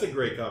 That's a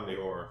great comedy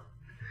horror.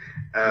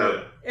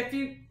 If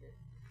you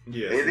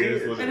Yes, it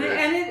is. And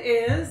it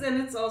is,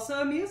 and it's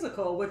also a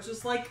musical, which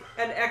is like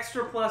an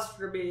extra plus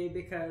for me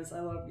because I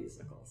love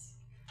musicals.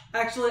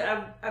 Actually,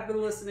 I've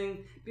been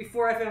listening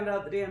before I found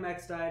out that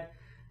DMX died.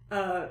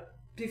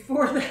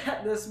 Before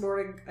that, this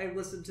morning, I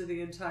listened to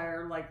the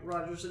entire like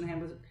Rodgers and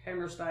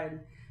Hammerstein,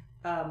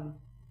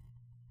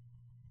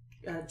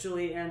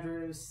 Julie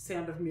Andrews'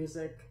 Sound of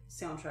Music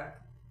soundtrack,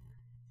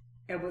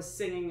 and was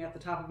singing at the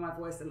top of my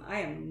voice. And I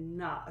am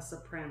not a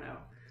soprano,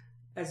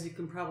 as you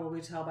can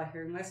probably tell by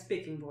hearing my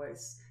speaking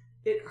voice.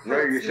 It hurts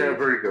No, you sound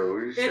pretty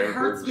good. It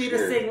hurts me to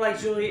sing like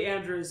Julie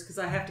Andrews because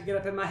I have to get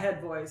up in my head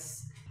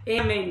voice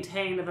and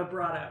maintain a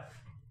vibrato.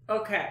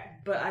 Okay,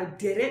 but I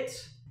did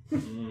it.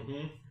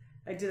 Mm-hmm.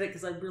 I did it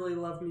because I really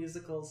love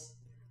musicals.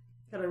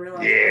 And I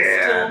realized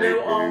I still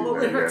knew all the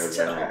lyrics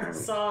to all the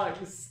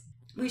songs.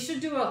 We should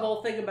do a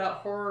whole thing about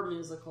horror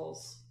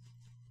musicals.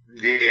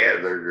 Yeah,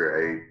 they're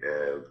great.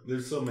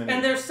 There's so many.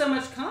 And there's so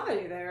much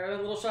comedy there.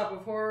 Little Shop of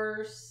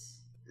Horrors.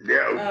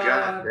 Yeah, oh,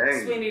 God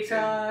dang. Sweeney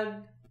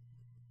Todd.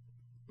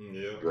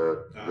 Yeah.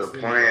 The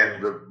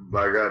plant,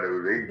 by God, it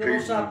was eat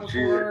Little Shop of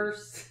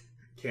Horrors.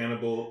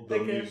 Cannibal the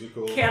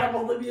Musical.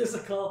 Cannibal the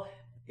Musical.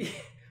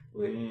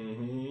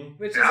 Mm-hmm.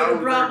 Which is a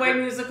Broadway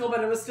musical,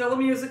 but it was still a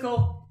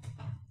musical.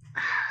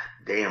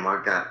 Damn,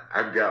 I've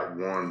got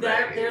one.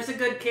 There's a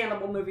good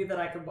cannibal movie that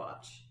I could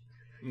watch.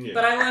 Yeah.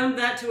 But I loaned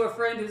that to a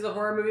friend who's a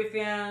horror movie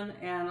fan,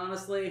 and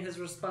honestly, his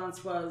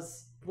response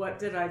was, "What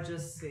did I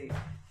just see?"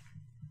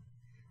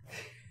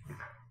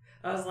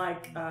 I was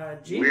like,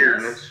 "Genius."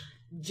 Weirdness.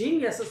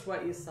 Genius is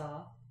what you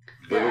saw.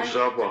 Little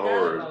Shop of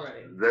Horrors.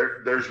 Already.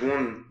 There's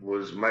one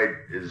was made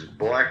is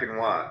black and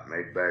white,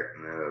 made back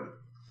in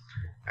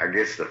I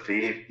guess the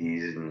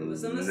 50s. And It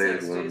was in the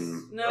there's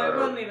 60s. No, it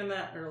wasn't even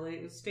that early.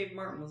 It was Steve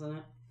Martin was in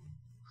it.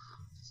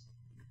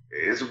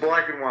 It's a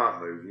black and white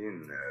movie,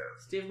 and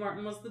Steve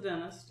Martin was the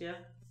dentist, yeah.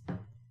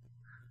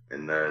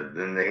 And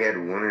then they had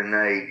one in the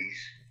 80s.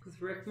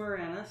 With Rick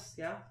Moranis,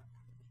 yeah.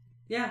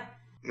 Yeah.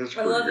 That's I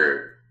pretty love good.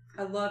 it.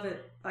 I love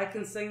it. I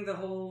can sing the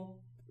whole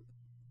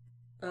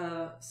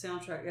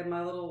soundtrack. In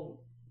my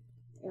little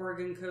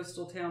Oregon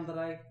coastal town that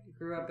I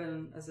grew up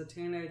in as a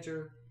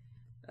teenager,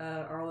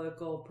 our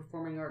local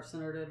performing arts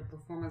center did a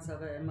performance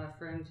of it, and my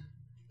friend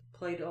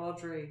played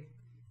Audrey.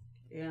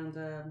 And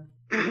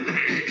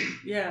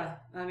yeah,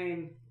 I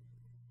mean,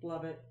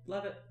 love it.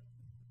 Love it.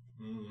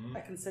 Mm-hmm. I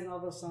can sing all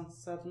those songs.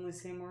 Suddenly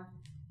Seymour.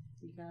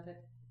 You got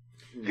it.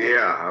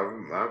 Yeah,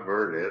 I've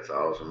heard it. That's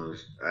awesome.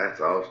 That's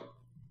awesome.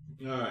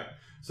 All right.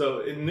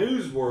 So in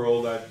news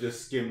world, I've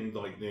just skimmed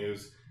like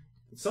news.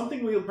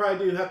 Something we'll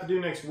probably have to do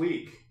next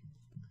week.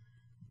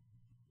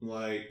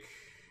 Like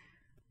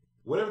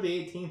whatever the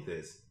 18th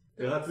is.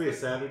 It'll have to be a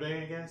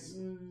Saturday, I guess.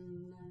 9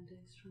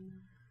 days from now.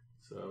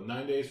 So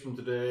 9 days from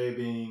today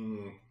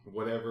being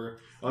whatever.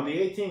 On the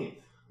 18th,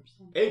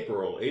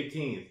 April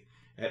 18th,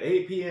 at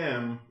 8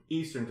 p.m.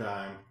 Eastern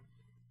Time,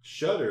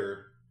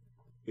 Shudder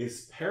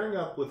is pairing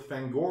up with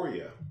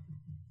Fangoria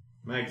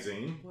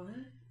magazine. What?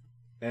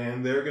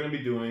 And they're going to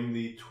be doing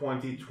the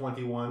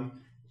 2021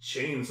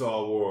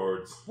 Chainsaw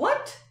Awards.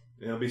 What?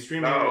 And it'll be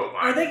streaming. Oh,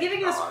 Are they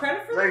giving us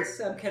credit for this?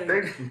 I'm kidding. they-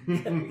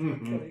 I'm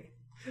kidding.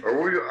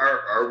 Are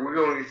we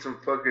going to get some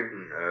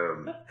fucking?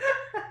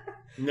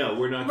 No,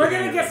 we're not. We're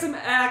gonna get some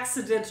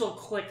accidental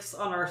clicks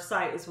on our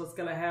site. Is what's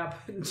gonna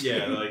happen.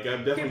 Yeah, like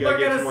I've definitely People got to are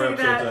get some more gonna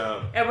see episodes that,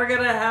 out. and we're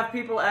gonna have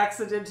people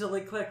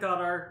accidentally click on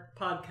our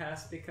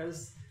podcast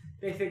because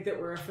they think that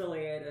we're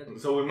affiliated.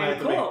 So we might And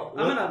have to cool.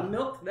 make. I'm gonna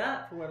milk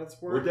that for what it's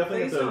worth. We're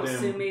definitely Please at the don't damn-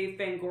 sue me,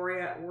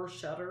 Fangoria or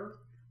Shudder.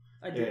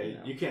 I do Yeah,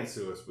 know. you can't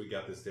sue us. We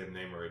got this damn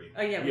name already.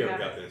 Oh yeah, we Yeah, have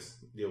we got it. this.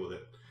 Deal with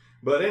it.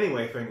 But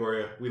anyway,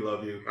 Fangoria, we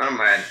love you. I'm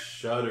mad.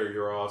 Shudder,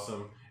 you're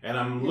awesome. And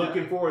I'm Yeah.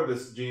 looking forward to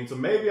this, Gene. So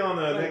maybe on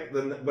the,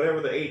 Right.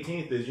 whatever the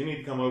 18th is, you need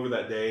to come over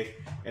that day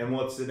and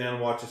we'll sit down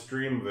and watch a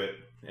stream of it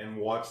and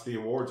watch the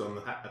awards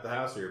at the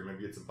house here. Maybe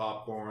get some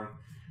popcorn,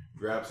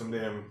 grab some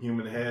damn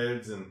human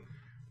heads, and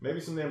maybe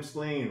some damn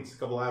spleens, a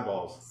couple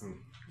eyeballs, and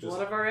just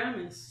One of our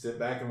enemies. sit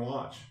back and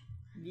watch.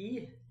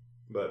 Yeah.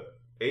 But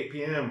 8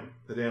 p.m.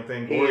 the damn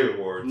Fangoria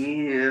Awards.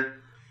 Yeah.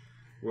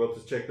 We'll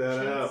have to check that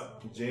Chainsaw.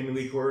 out. Jamie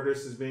Lee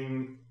Curtis is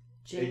being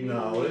Jamie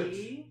Acknowledged.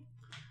 Lee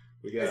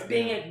we got is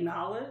being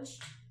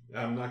acknowledged.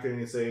 I'm not going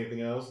to say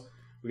anything else.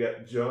 We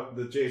got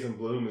the Jason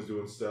Blum is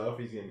doing stuff.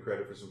 He's getting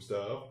credit for some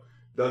stuff.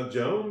 Doug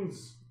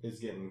Jones is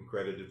getting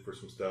credited for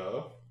some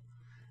stuff.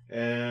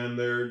 And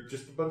there are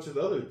just a bunch of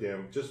other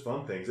damn just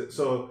fun things.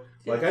 So,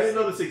 like, I didn't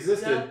know this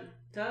existed.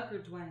 Doug or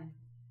Dwayne?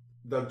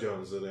 Doug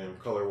Jones, the damn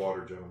Color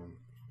Water gentleman.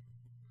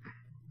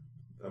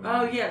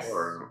 Oh yes.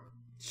 Or-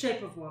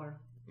 Shape of Water.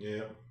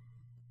 Yeah.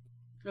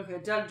 Okay,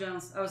 Doug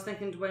Jones. I was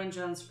thinking Dwayne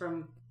Jones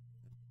from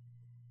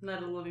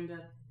Night of the Living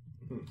Dead.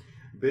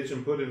 Bitch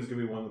and Pudding's going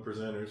to be one of the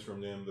presenters from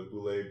them, the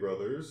Boulay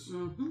brothers.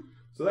 Mm-hmm.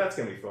 So that's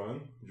going to be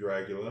fun.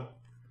 Dracula.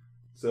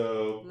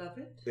 So Love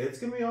it. it's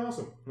going to be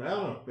awesome. I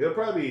don't know. It'll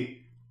probably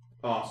be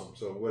awesome.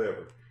 So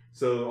whatever.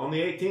 So on the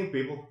 18th,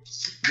 people,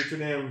 get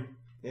your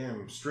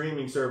damn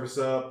streaming service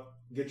up.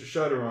 Get your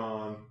Shudder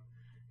on.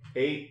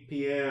 8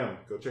 p.m.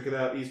 Go check it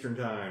out Eastern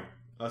Time.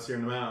 Us here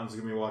in the mountains are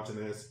going to be watching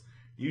this.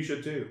 You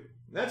should too.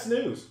 That's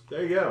news.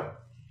 There you go.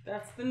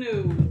 That's the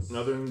news.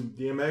 Another than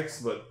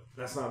DMX, but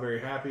that's not very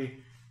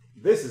happy.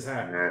 This is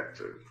happy.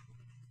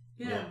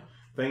 Yeah.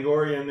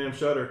 Fangoria and them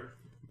Shudder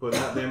putting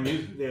out them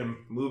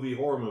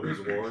horror movies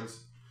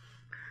awards.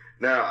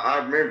 Now, I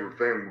remember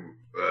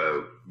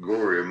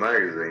Fangoria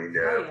magazine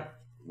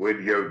with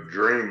your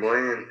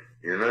Dreamland,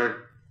 you know?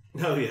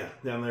 Oh, yeah.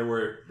 Down there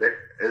where...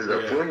 There's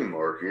a flea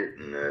market,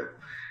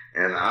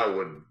 and I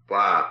would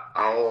buy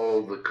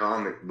all the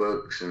comic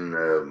books and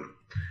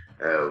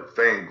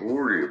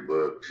Fangoria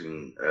books,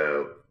 and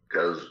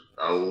because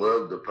I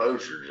love the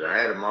posters. I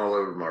had them all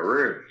over my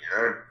room,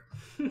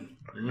 you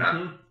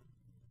know?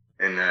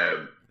 And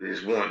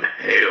this one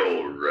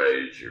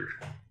Hellraiser.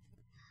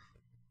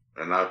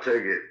 And I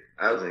took it,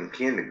 I was in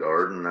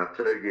kindergarten, and I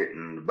took it,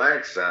 and the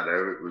backside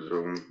of it was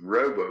on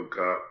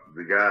RoboCop,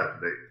 the guy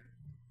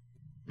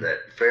that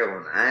fell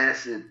in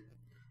acid.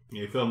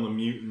 Yeah, he fell in the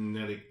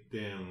mutagenetic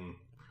damn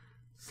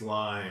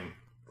slime.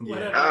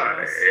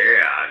 Whatever.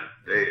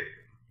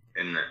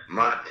 And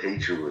my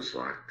teacher was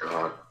like,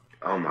 God,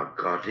 oh my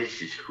God,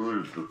 this is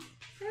horrible.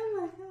 Oh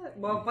my God.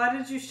 Well, why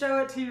did you show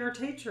it to your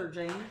teacher,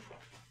 James?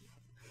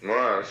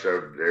 Well, I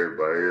showed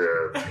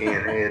everybody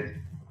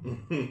Pinhead.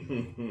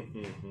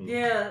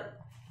 Yeah.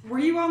 Were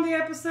you on the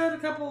episode a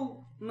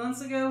couple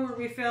months ago where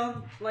we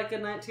found like a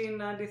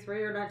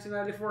 1993 or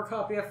 1994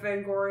 copy of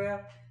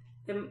Fangoria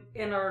in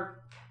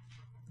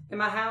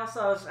my house?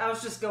 I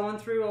was just going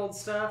through old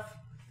stuff.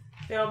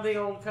 Found the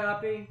old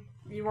copy.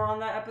 You were on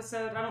that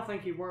episode? I don't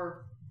think you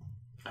were.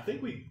 I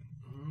think we...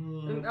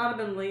 It might have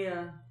been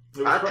Leah.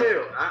 I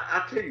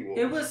tell you what.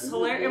 It was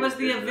hilarious. It was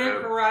the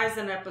Event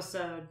Horizon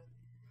episode.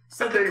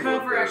 So the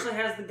cover actually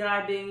has the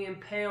guy being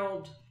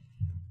impaled,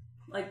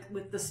 like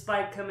with the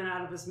spike coming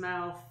out of his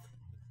mouth.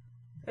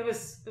 It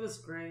was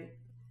great.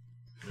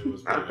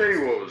 I'll tell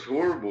you what was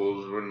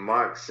horrible is when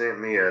Mike sent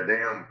me a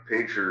damn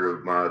picture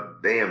of my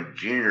damn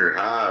junior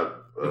high.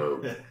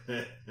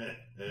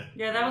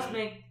 Yeah, that was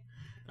me.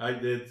 I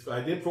did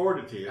forward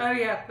it to you. Oh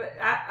yeah, but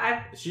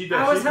I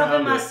was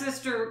helping my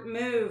sister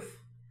move,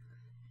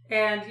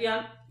 and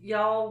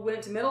y'all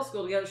went to middle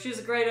school together. She was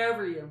a grade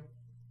over you.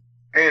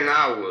 And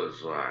I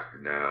was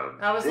like, no.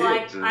 I was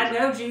like, I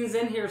know Gene's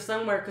in here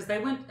somewhere because they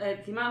went.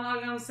 He might not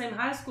have gone to the same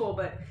high school,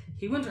 but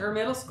he went to her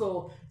middle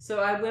school. So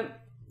I went.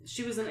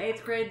 She was in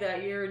 8th grade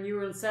that year, and you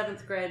were in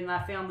 7th grade. And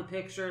I found the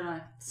picture and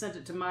I sent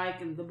it to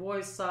Mike, and the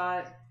boys saw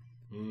it.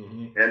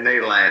 Mm-hmm. And they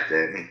laughed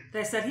at me.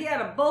 They said he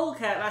had a bowl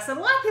cut. And I said a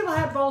lot of people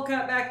had bowl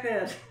cut back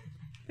then.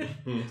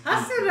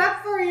 I stood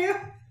up for you.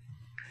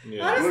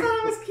 Yeah. I just thought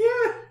it was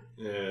cute.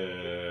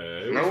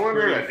 Yeah. No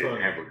wonder I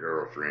didn't have a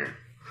girlfriend.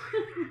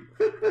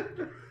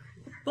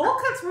 Bowl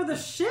cuts were the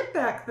shit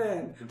back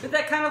then. With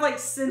that kind of like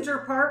center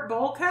part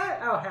bowl cut.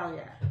 Oh hell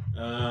yeah.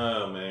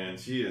 Oh man,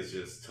 she is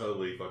just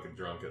totally fucking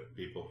drunk at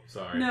people.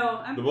 Sorry.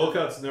 No, the bowl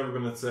cut's never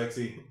been a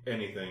sexy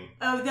anything.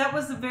 Oh, that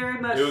was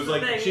very much. It was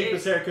like thing. The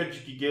cheapest haircut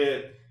you could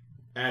get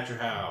at your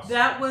house.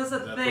 That was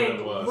a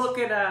thing. What it was. Look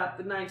it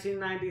up. In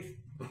 1990,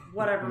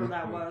 whatever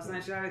that was,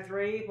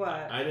 1993.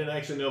 What? I didn't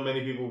actually know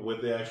many people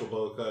with the actual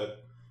bowl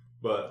cut,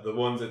 but the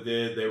ones that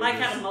did, they were like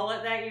just had a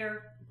mullet that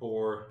year.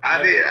 Poor.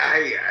 I did.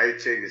 Hey,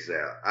 check this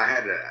out. I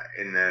had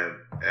in the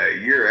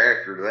year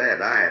after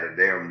that, I had a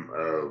damn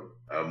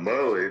a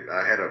mullet.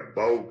 I had a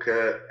bowl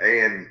cut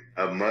and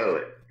a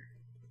mullet.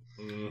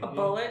 Mm-hmm. A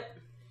bullet.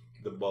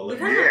 The bullet.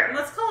 Yeah.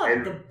 Let's call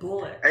it the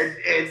bullet.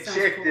 And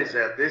check this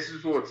out. This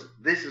is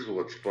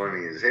what's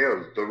funny as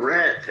hell. The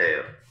rat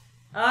tail.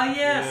 Oh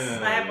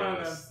yes, I had one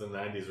of those. The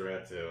 90s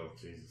rat tail.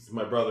 Jesus,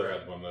 my brother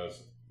had one of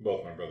those.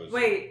 Both my brothers.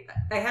 Wait,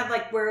 I had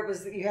like where it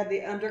was you had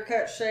the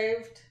undercut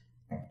shaved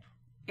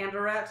and a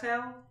rat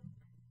tail.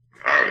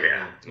 Oh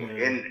yeah,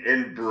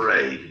 and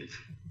braided.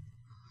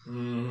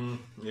 Mm-hmm.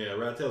 Yeah,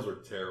 rat tails were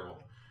terrible.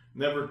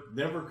 Never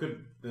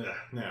could.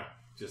 No,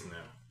 just no.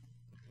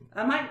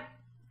 I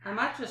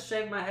might just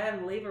shave my head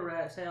and leave a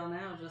rat tail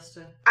now, just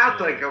to. I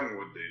think I'm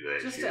gonna do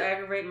that. Just to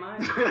aggravate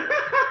mine.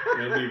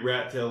 It'll be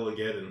rat tail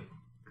again.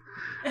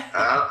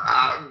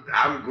 I'm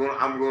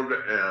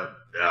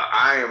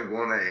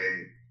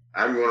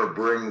gonna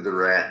bring the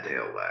rat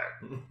tail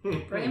back.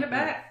 Bringing it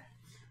back.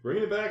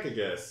 Bringing it back, I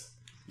guess.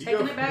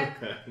 Taking it back.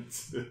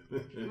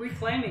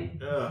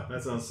 Reclaiming. Oh,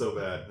 that sounds so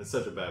bad. It's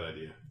such a bad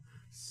idea.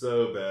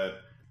 So bad.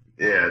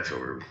 Yeah, it's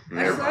horrible.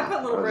 I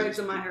put little braids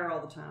in my hair all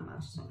the time. I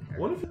just don't care.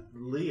 What if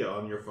Leah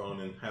on your phone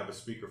and have a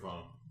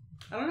speakerphone?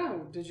 I don't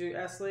know. Did you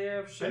ask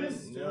Leah if she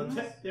was doing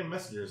this?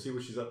 Messenger, see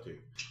what she's up to.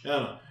 I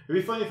don't know.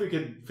 It'd be funny if we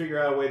could figure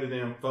out a way to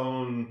damn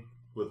phone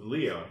with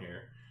Leah on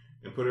here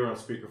and put her on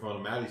speakerphone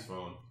on Maddie's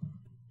phone.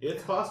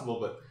 It's possible,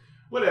 but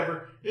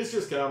whatever. It's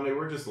just comedy.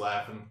 We're just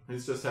laughing.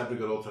 It's just having a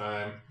good old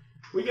time.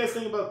 What do you guys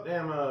think about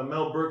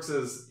Mel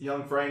Brooks'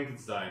 Young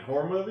Frankenstein?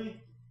 Horror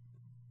movie?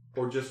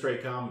 Or just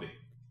straight comedy?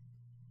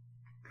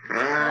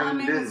 Well, I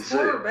mean, it's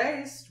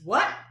horror-based.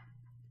 What?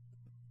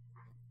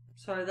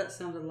 Sorry, that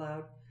sounded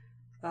loud.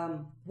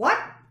 What?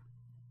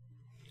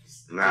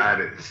 Nah, I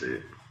didn't see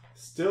it.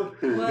 Still?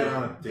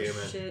 God damn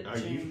it. Shit, Are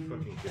you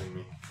fucking kidding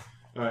me?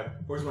 Alright,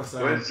 where's my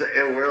sign?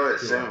 Well, it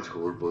sounds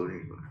horrible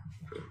anyway.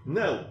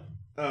 No.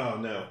 Oh,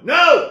 no.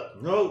 No!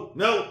 No,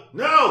 no,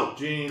 no,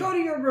 Gene. Go to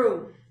your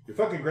room. You're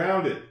fucking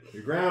grounded.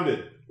 You're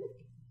grounded.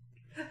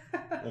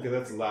 Okay,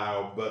 that's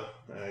loud, but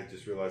I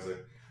just realized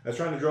that. I was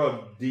trying to draw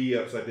a D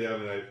upside down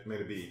and I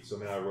made a B, so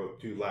now I wrote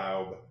too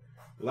loud.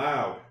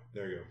 Loud.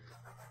 There you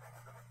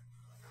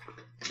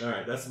go.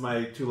 Alright, that's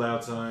my too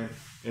loud sign.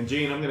 And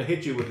Gene, I'm going to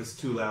hit you with this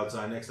too loud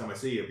sign next time I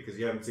see you because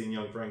you haven't seen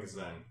Young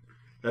Frankenstein.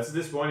 That's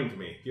disappointing to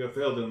me. You have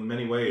failed in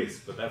many ways,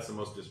 but that's the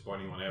most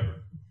disappointing one ever.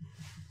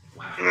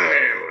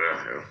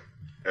 Wow.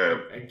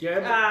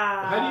 Again,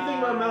 how do you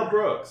think about Mel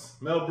Brooks?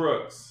 Mel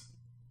Brooks.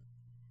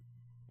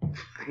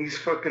 He's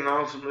fucking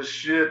awesome as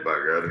shit, by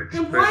God.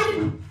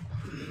 Especially.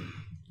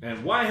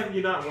 And why have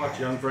you not watched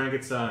Young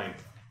Frankenstein?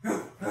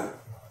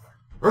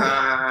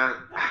 I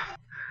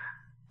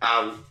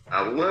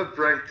love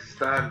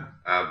Frankenstein.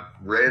 I've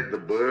read the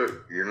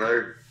book, you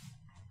know.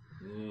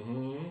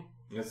 Mm-hmm.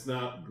 It's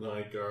not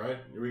like, all right,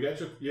 we got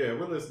you. Yeah,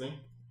 we're listening.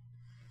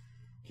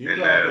 Keep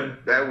and talking.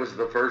 That was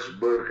the first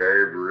book I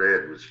ever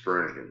read was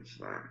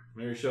Frankenstein.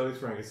 Mary Shelley's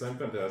Frankenstein,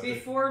 fantastic.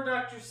 Before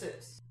Dr.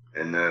 Seuss.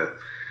 And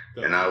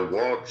I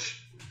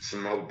watched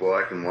some old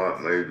black and white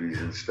movies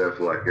and stuff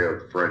like that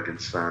with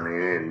Frankenstein in.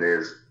 And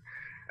there's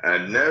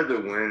another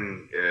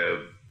one,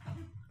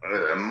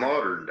 a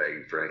modern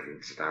day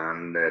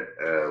Frankenstein that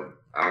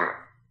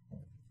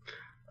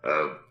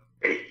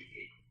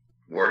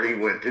where he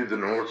went to the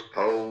North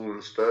Pole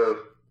and stuff.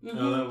 Mm-hmm.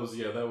 Oh, that was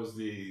the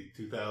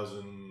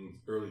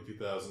early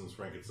 2000s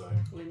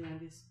Frankenstein. Late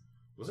 90s.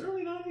 Was it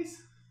early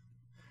 90s?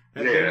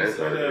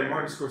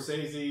 Martin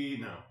Scorsese.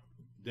 No,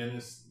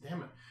 Dennis.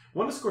 Damn it.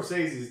 One of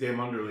Scorsese's damn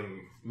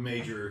underling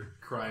major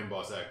crime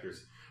boss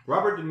actors.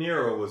 Robert De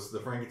Niro was the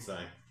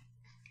Frankenstein.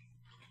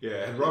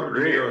 Yeah, and Robert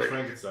De Niro was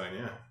Frankenstein.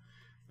 Yeah,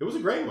 it was a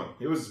great one.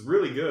 It was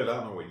really good. I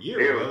don't know what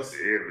year it was.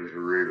 It was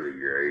really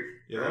great.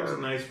 Yeah, that was a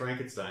nice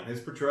Frankenstein.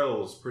 His portrayal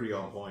was pretty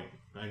on point.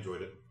 I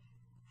enjoyed it.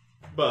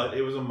 But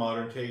it was a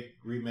modern take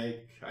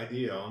remake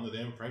idea on the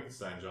damn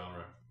Frankenstein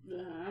genre.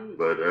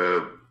 But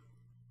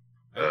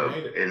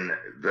in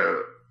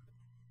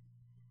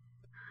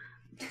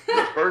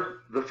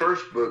the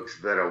first books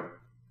that I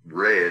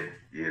read,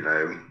 you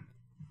know,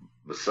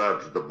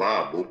 besides the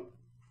Bible,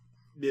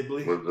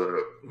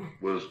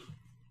 was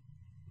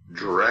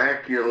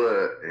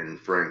Dracula and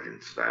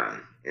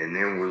Frankenstein, and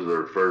then was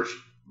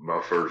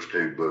my first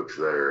two books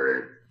that I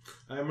read.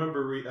 I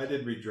remember I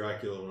did read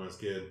Dracula when I was a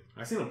kid.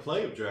 I seen a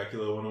play of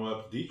Dracula when I went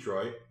up to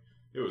Detroit.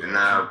 It was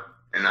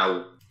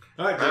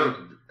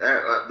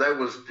that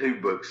was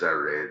two books I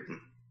read.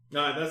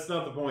 No, that's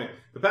not the point.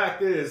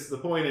 The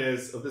point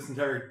is of this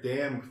entire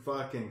damn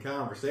fucking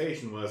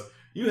conversation was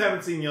you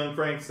haven't seen Young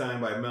Frankenstein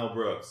by Mel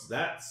Brooks.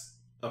 That's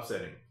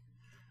upsetting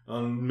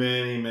on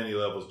many, many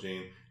levels,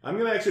 Gene. I'm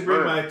gonna actually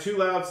bring my too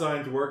loud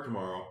sign to work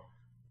tomorrow.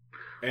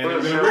 And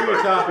I'm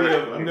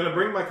gonna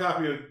bring my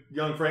copy of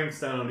Young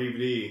Frankenstein on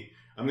DVD.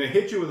 I'm gonna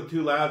hit you with a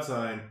too loud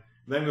sign.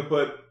 Then I'm gonna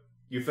put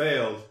you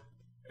failed,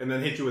 and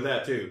then hit you with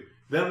that too.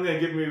 Then I'm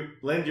gonna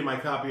lend you my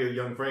copy of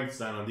Young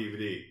Frankenstein on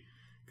DVD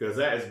because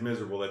that is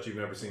miserable that you've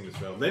never seen this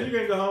film. Then you're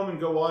gonna go home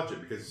and go watch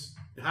it because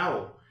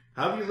how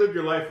have you lived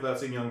your life without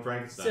seeing Young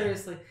Frankenstein?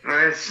 Seriously,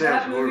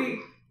 that movie,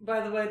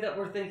 by the way, that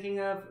we're thinking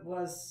of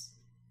was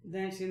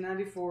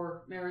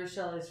 1994 Mary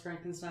Shelley's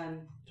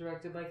Frankenstein,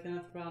 directed by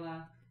Kenneth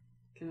Branagh.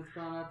 Kenneth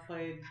Branagh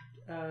played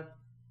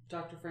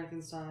Dr.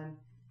 Frankenstein.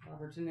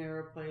 Robert De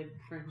Niro played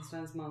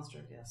Frankenstein's monster.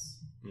 Yes.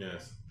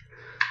 Yes.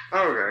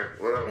 Okay.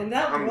 Well, and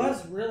that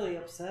was really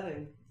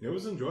upsetting. It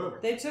was enjoyable.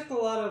 They took a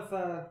lot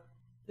of.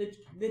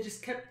 They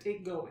just kept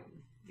it going.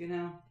 You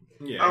know.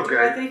 Yeah.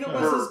 Okay. I think it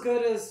was as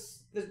good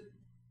as the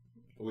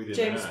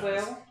James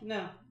Whale.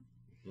 No.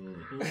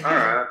 Mm-hmm. All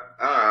right.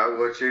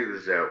 Well, check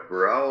this out.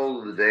 For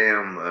all the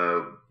damn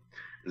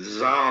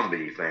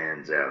zombie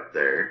fans out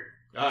there.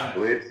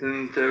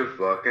 Listen to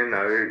fucking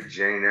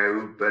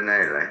Gino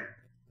Benelli.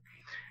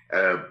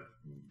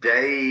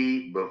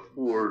 Day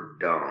Before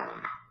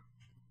Dawn.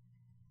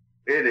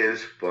 It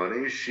is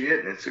funny as shit,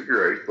 and it's a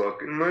great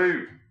fucking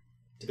movie.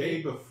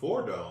 Day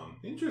Before Dawn.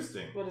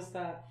 Interesting. What is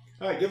that?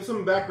 All right, give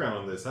some background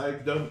on this.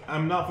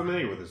 I'm not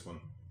familiar with this one.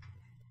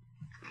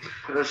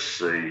 Let's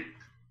see.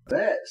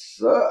 That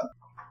sucks.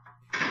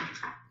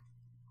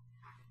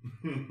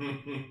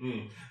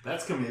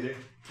 That's comedic.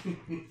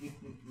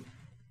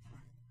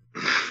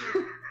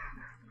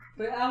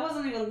 But I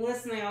wasn't even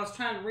listening. I was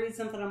trying to read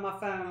something on my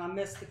phone and I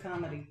missed the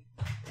comedy.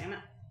 Damn it.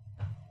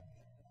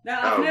 No,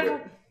 I've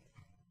never.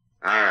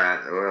 Alright,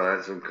 well,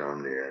 that's some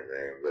comedy right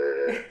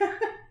there. But,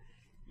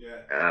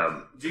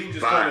 yeah.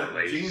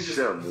 Gene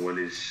someone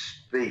is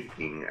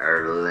speaking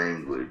our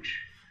language.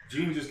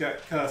 Gene just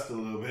got cussed a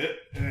little bit,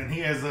 and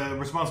he has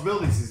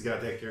responsibilities he's got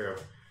to take care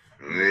of.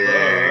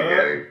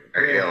 Yeah, I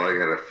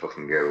gotta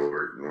fucking go to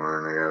work tomorrow,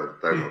 and I gotta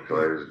throw my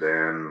clothes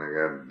down, and I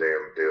gotta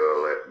do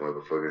all that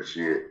motherfucking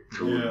shit.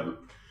 Yeah.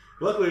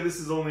 Luckily, this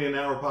is only an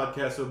hour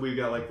podcast, so we've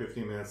got like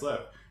 15 minutes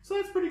left. So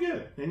that's pretty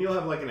good. And you'll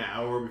have like an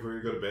hour before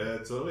you go to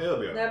bed, so it'll be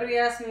all right. Nobody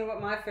asked me what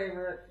my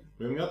favorite.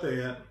 We haven't got there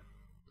yet.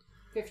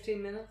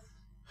 15 minutes?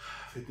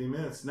 15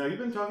 minutes. Now, you've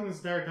been talking this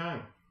entire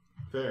time.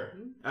 Fair.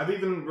 I've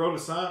even wrote a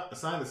sign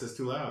that says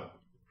too loud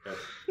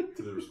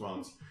to the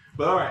response.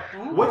 But all right,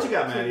 what you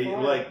got, Maddie?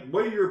 Like,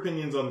 what are your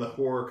opinions on the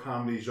horror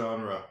comedy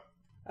genre?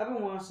 I've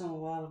been watching a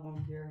lot of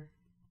them here,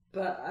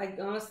 but I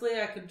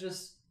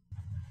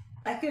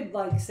could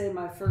like say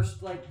my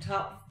first like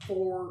top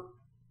 4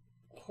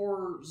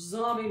 horror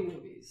zombie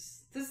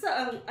movies.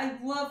 I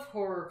love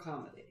horror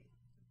comedy.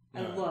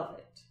 I love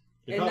it,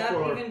 and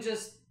not even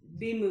just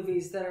B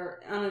movies that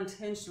are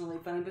unintentionally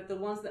funny, but the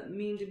ones that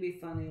mean to be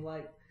funny,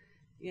 like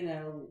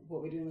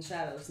What We Do in the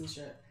Shadows and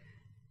shit.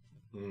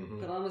 Mm-hmm.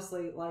 But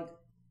honestly, like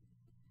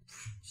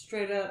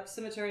straight up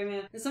Cemetery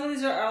Man, and some of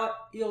these are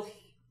you'll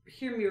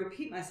hear me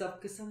repeat myself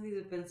because some of these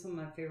have been some of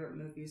my favorite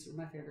movies or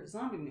my favorite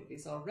zombie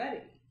movies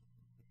already.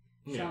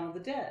 Shaun of the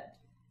Dead.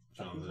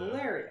 Fucking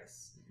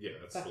hilarious. Yeah,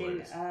 that's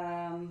fucking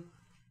hilarious.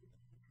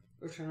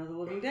 Return of the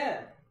Living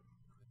Dead.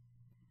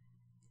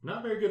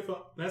 Not very good fun.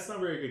 That's not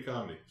very good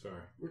comedy. Sorry.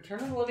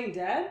 Return of the Living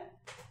Dead?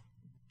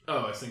 Oh,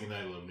 I was thinking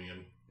Night of the Living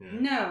Dead. Yeah.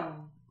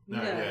 No.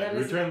 Yeah.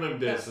 Return of the Living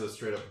Dead is a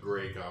straight up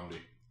great comedy.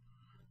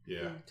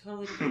 Yeah.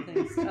 Totally different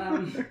things.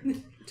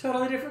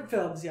 Totally different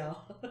films,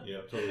 y'all.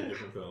 Yeah, totally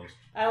different films.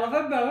 I love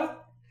them both.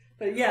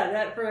 But yeah,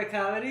 that for a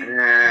comedy.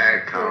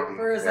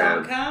 For a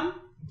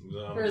zom-com.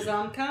 For a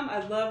zom-com,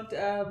 I loved.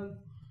 I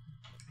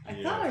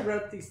thought I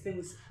wrote these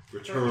things.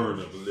 Return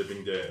of the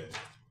Living Dead.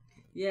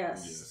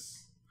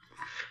 Yes.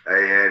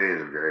 Hey, that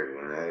is a great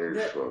one. That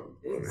is fucking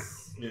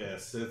funny.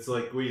 Yes, it's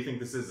like, what do you think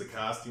this is, a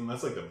costume?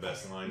 That's like the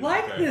best line.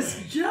 Like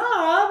this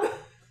job.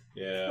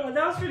 Yeah. Oh,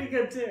 that was pretty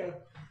good too.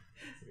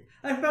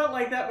 I felt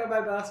like that when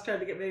my boss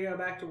tried to get me to go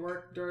back to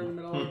work during the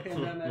middle of the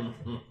pandemic.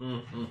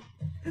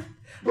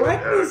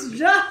 Like this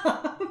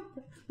job.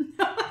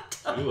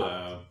 Too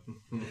loud.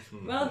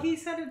 Well, he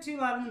said it too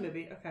loud in the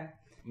movie. Okay.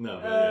 No,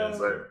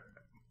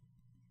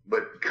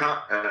 but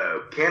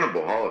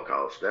Cannibal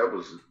Holocaust, that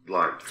was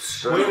like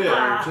so. Quit it.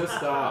 Just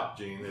stop,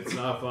 Gene. It's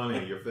not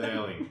funny. You're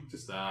failing.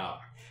 Just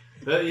stop.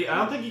 I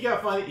don't think you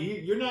got funny.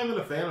 You're not even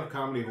a fan of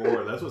comedy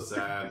horror. That's what's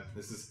sad.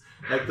 This is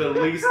like the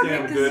least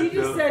damn good. Because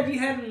you just said you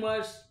hadn't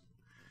watched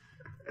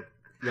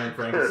Young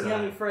Frankenstein.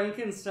 Young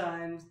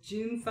Frankenstein with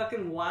June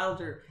fucking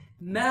Wilder.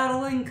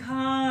 Madeline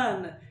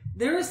Kahn.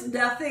 There is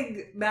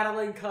nothing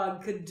Madeline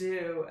Kahn could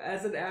do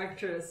as an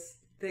actress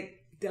that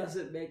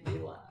doesn't make me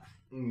laugh.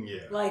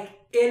 Yeah. Like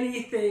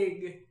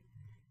anything.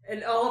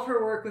 And all of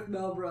her work with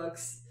Mel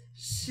Brooks,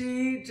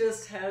 she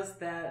just has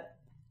that.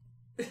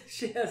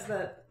 She has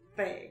that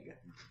thing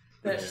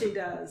that she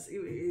does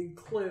in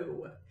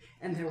Clue.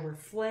 And there were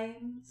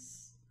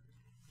flames.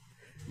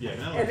 Yeah,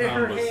 and in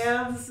her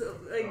hands,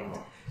 like,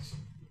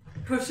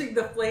 pushing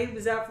the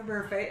flames out from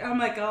her face. Oh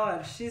my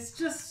god, she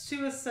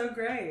was so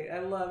great. I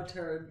loved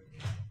her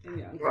in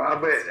Young. Well, I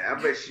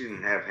bet she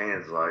didn't have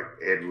hands like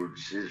Edward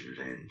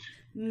Scissorhands.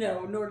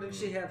 No, nor did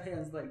she have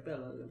hands like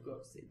Bela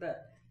Lugosi,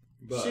 but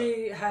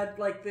she had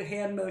like the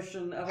hand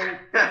motion of a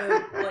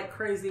like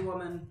crazy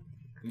woman.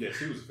 Yeah,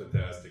 she was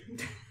fantastic.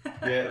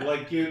 Yeah,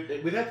 like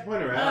we'd have to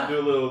point her out and do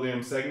a little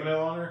damn segment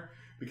on her.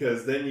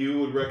 Because then you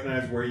would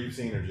recognize where you've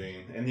seen her,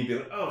 Gene. And you'd be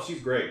like, oh, she's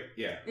great.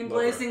 Yeah. In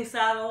Blazing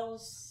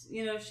Saddles,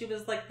 she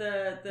was like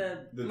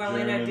the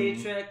Marlene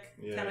Dietrich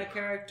kind of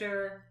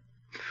character.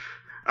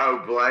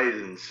 Oh,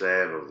 Blazing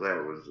Saddles.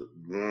 That was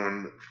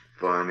one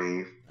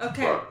funny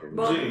fucking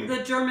Gene.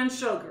 The German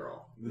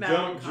showgirl.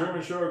 The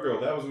German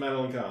showgirl. That was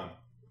Madeline Kahn.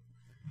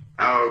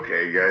 Oh,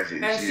 okay, guys.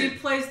 And she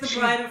plays the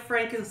bride of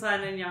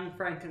Frankenstein in Young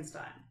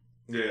Frankenstein.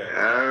 Yeah.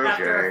 Okay.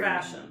 After a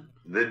fashion.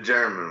 The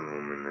German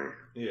woman there.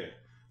 Yeah.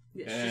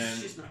 Yeah,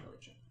 she's not really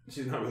German.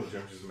 She's not really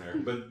German, she's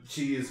American. But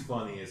she is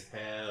funny as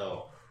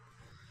hell.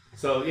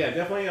 So, yeah,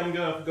 definitely I'm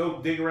going to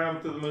go dig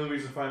around through the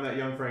movies and find that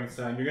Young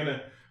Frankenstein. You're going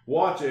to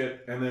watch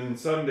it, and then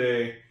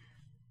Sunday,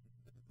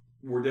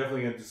 we're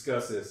definitely going to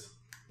discuss this.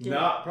 Yeah.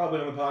 Not probably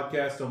on the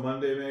podcast till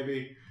Monday,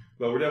 maybe,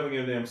 but we're definitely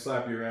going to damn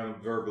slap you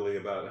around verbally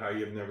about how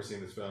you've never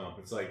seen this film.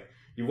 It's like,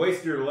 you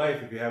wasted your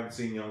life if you haven't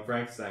seen Young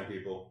Frankenstein,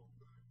 people.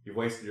 You've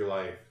wasted your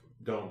life.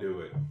 Don't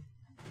do it.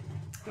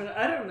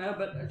 I don't know,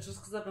 but just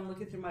because I've been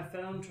looking through my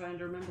phone trying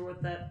to remember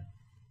what that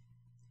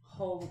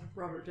whole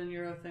Robert De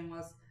Niro thing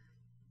was,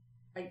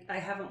 I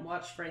haven't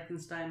watched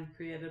Frankenstein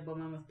Created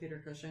Woman with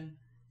Peter Cushing,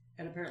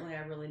 and apparently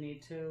I really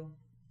need to.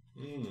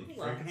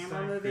 Love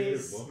Hammer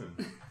movies.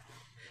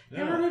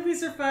 Hammer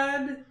movies are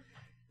fun.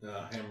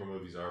 Hammer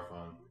movies are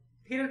fun.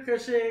 Peter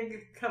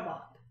Cushing, come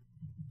on.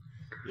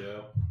 Yeah.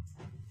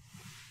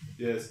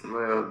 Yes.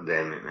 Well,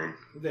 damn it, man.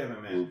 Damn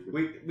it, man.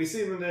 We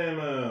seen the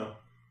damn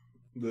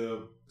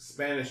the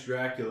Spanish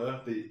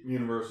Dracula that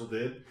Universal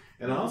did,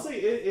 and honestly,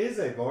 it is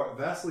a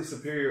vastly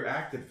superior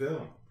acted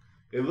film.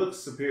 It looks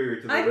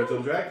superior to the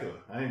original Dracula.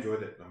 I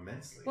enjoyed it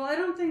immensely. Well, I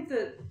don't think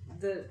that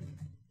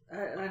I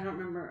don't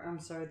remember. I'm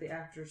sorry, the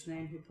actor's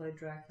name who played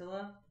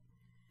Dracula.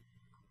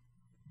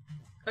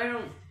 I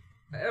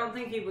don't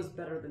think he was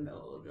better than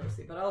Bela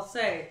Lugosi, but I'll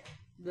say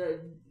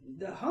the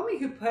homie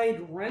who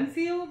played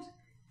Renfield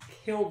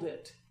killed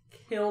it.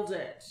 Killed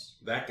it.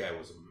 That guy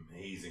was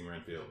amazing,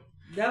 Renfield.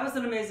 That was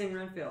an amazing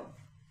Renfield.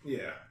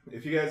 Yeah.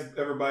 If you guys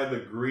ever buy the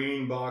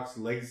Green Box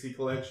Legacy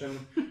Collection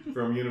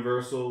from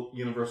Universal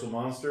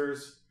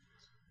Monsters,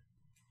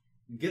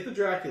 get the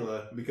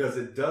Dracula because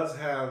it does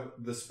have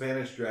the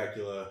Spanish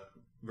Dracula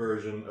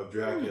version of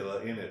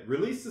Dracula in it.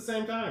 Released at the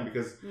same time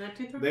because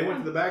they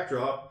went to the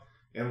backdrop,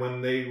 and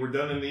when they were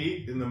done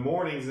in the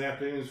mornings and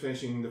afternoons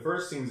finishing the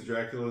first scenes of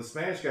Dracula, the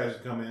Spanish guys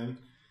would come in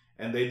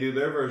and they do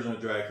their version of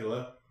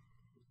Dracula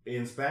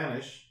in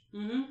Spanish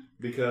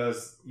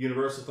because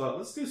Universal thought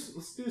let's do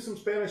some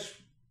Spanish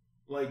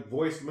like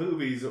voiced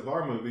movies of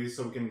our movies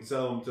so we can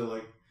sell them to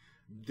like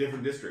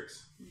different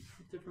districts,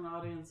 different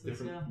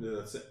audiences,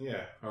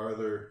 our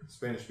other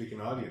Spanish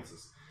speaking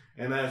audiences.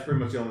 And that's pretty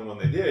much the only one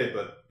they did,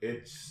 but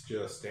it's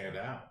just stand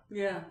out.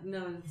 Yeah,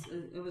 no,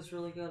 it was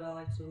really good. I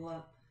liked it a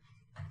lot.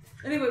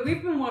 Anyway,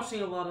 we've been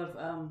watching a lot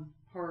of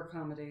horror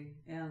comedy,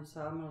 and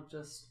so I'm gonna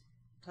just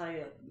tell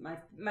you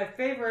my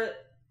favorite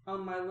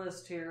on my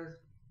list here.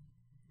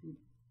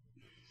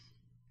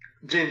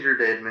 Ginger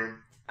Dead Man.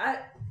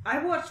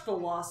 I watched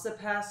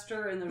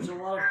Velocipaster, and there's a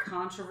lot of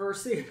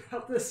controversy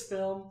about this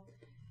film.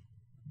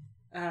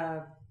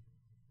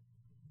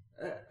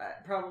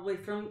 Probably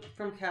from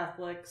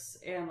Catholics,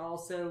 and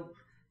also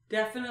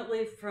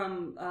definitely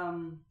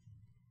from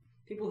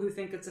people who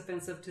think it's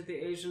offensive to the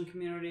Asian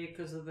community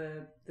because of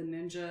the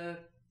ninja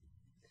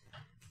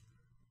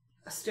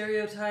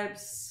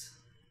stereotypes.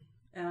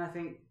 And I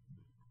think,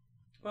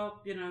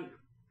 well,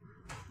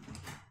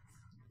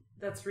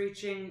 that's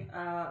reaching.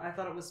 I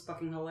thought it was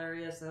fucking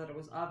hilarious. I thought it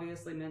was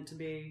obviously meant to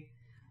be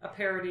a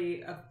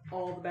parody of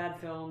all the bad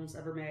films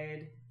ever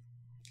made.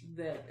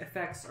 The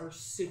effects are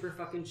super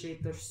fucking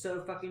cheap. They're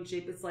so fucking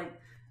cheap. It's like,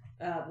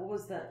 what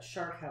was that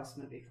Shark House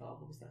movie called?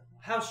 What was that?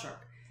 House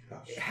Shark.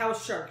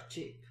 House Shark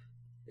cheap.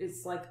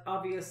 It's like,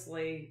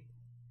 obviously,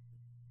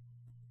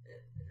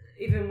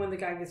 even when the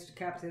guy gets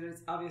decapitated,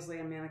 it's obviously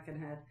a mannequin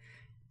head.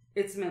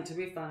 It's meant to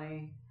be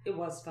funny. It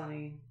was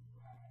funny.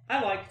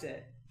 I liked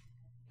it.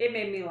 It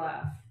made me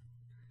laugh.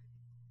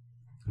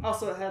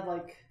 Also, it had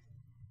like,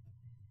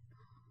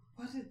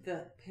 what did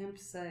the pimp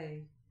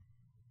say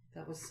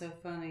that was so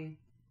funny?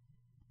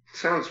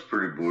 Sounds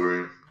pretty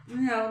boring.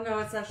 No,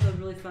 it's actually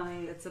really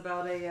funny. It's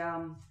about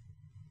a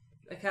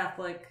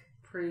Catholic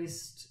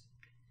priest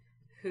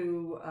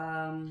who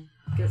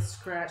gets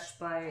scratched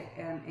by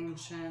an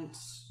ancient,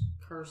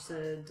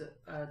 cursed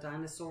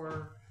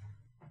dinosaur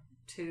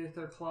tooth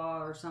or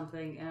claw or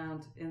something,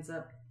 and ends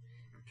up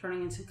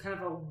turning into kind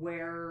of a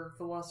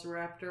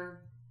velociraptor,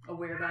 a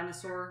were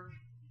dinosaur,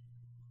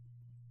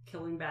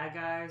 killing bad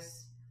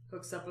guys,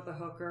 hooks up with a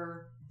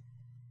hooker.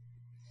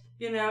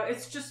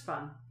 It's just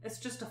fun. It's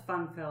just a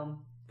fun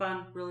film.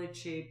 Fun, really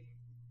cheap.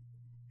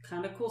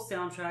 Kind of cool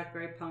soundtrack,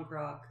 very punk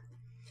rock.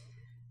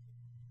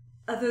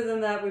 Other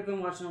than that, we've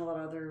been watching a lot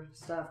of other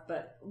stuff,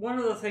 but one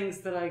of the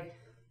things that I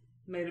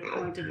made a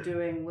point of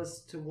doing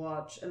was to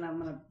watch, and I'm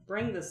going to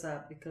bring this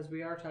up because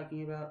we are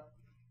talking about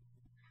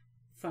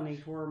funny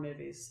horror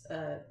movies.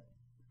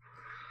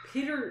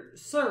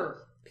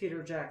 Sir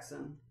Peter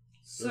Jackson,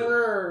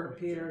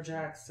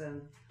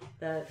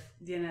 that,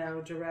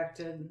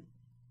 directed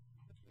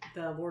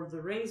the Lord of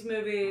the Rings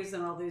movies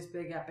and all these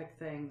big epic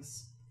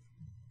things.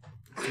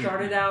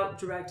 Started out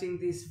directing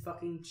these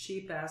fucking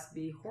cheap-ass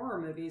B horror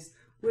movies,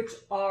 which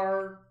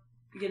are,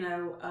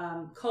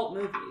 cult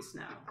movies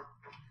now.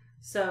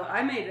 So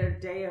I made a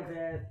day of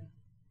it,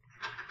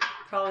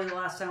 probably the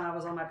last time I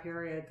was on my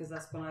period, because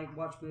that's when I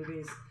watch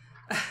movies.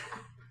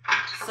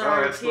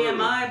 Sorry,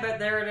 TMI, but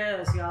there it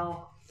is,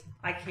 y'all.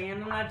 I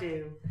can and I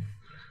do.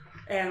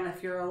 And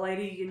if you're a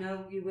lady,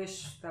 you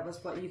wish that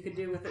was what you could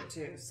do with it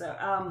too. So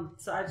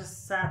I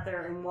just sat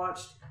there and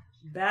watched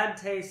Bad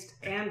Taste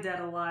and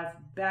Dead Alive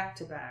back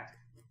to back.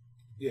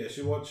 Yeah,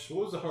 she watched.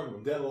 What was the hard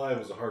one? Dead Alive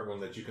was a hard one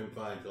that you couldn't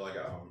find till I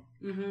got home.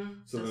 Mm-hmm.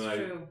 So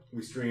then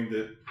we streamed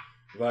it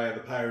via the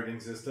pirating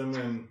system,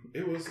 and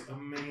it was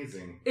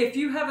amazing. If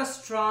you have a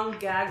strong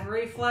gag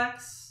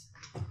reflex,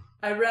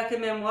 I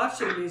recommend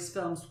watching these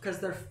films because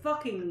they're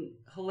fucking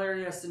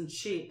hilarious and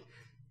cheap.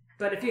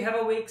 But if you have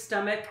a weak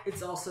stomach,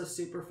 it's also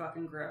super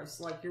fucking gross.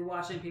 Like you're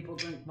watching people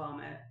drink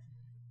vomit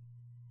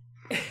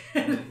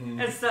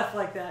and stuff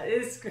like that.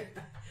 It's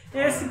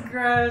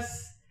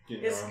gross.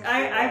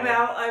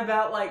 I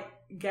about like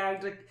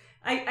gagged.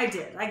 I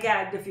did. I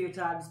gagged a few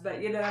times, but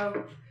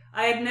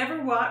I had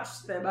never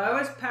watched them. I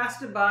always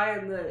passed it by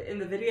in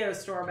the video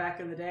store back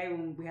in the day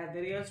when we had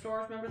video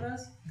stores. Remember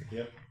this?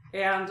 Yep.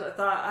 And I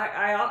thought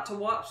I ought to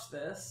watch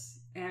this,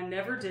 and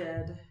never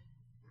did.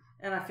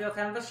 And I feel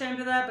kind of ashamed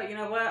of that, but you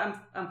know what?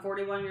 I'm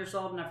 41 years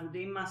old and I've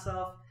redeemed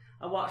myself.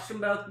 I watched them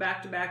both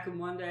back to back in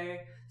one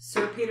day.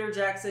 Sir Peter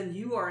Jackson,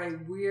 you are a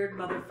weird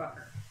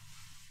motherfucker.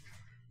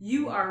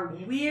 You are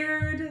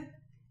weird,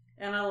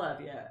 and I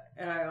love you.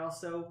 And I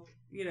also,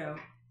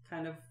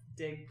 kind of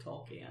dig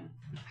Tolkien.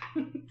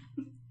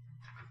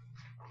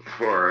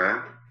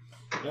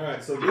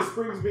 Alright, so this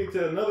brings me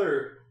to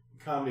another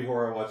comedy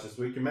horror I watched this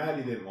week, and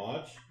Maddie didn't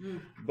watch,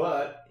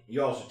 but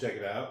y'all should check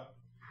it out.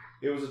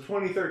 It was a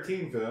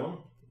 2013 film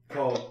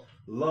called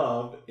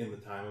Love in the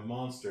Time of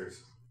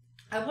Monsters.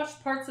 I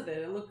watched parts of it.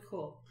 It looked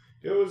cool.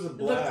 It was a It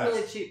blast. looked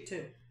really cheap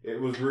too. It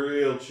was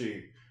real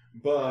cheap.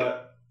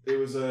 But it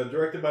was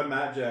directed by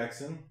Matt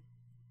Jackson.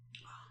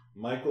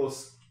 Michael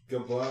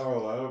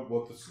Scavalla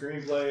with the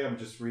screenplay. I'm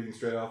just reading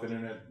straight off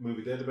Internet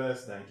Movie Database.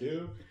 Thank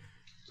you.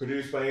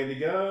 Produced by Andy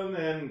Gunn,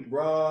 and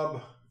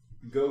Rob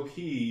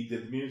Gokey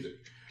did the music.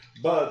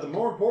 But the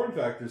more important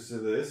factors to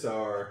this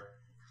are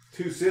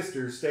two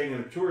sisters staying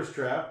in a tourist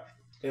trap,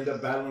 end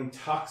up battling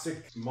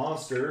toxic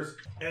monsters,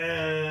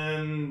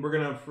 and we're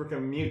gonna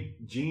freaking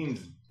mute Gene's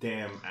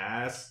damn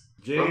ass.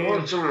 I'm Gene.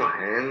 washing my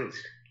hands.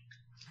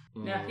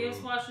 Yeah, he was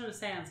washing his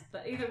hands.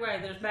 But either way,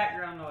 there's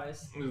background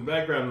noise. There's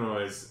background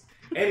noise.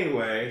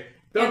 Anyway,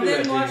 don't And do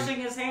then that, washing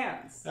Gene. his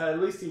hands.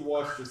 At least he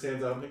washed his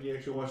hands. I don't think he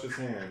actually washed his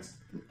hands.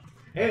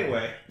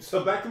 Anyway,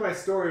 so back to my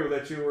story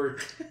that you were,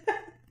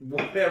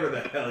 whatever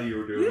the hell you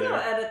were doing You there. don't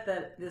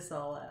edit this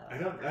all out.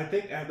 I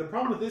think the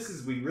problem with this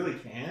is we really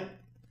can't,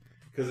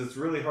 because it's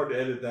really hard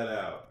to edit that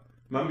out.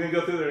 I'm going to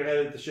go through there and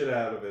edit the shit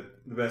out of it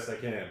the best I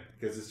can,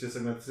 because it's just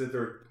I'm going to sit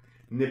there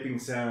nipping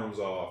sounds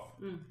off.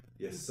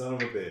 You son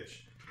of a bitch.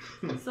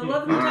 So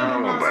Love in the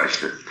Time of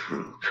Monsters.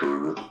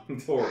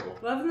 It's horrible.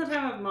 Love in the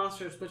Time of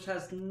Monsters, which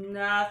has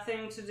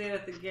nothing to do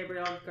with the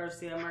Gabriel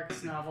Garcia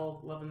Marquez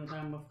novel, Love in the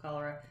Time of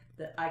Cholera,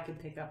 that I could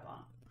pick up on.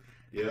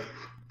 Yep.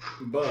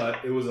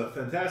 But it was a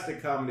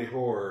fantastic comedy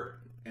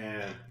horror,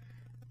 and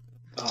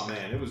oh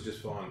man, it was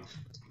just fun.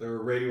 There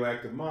were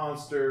radioactive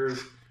monsters,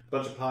 a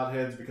bunch of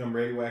potheads become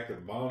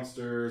radioactive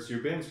monsters.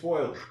 You're being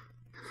spoiled.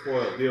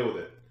 Spoiled, deal with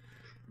it.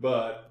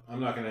 But I'm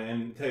not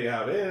going to tell you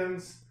how it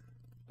ends,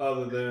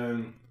 other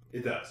than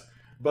it does.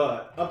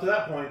 But up to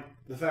that point,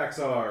 the facts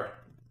are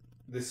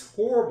this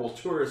horrible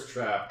tourist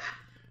trap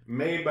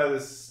made by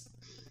this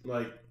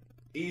like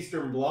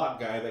Eastern Bloc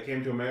guy that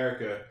came to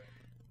America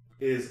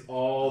is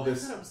all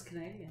this. I thought it was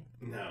Canadian.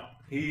 No,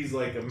 he's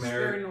like It's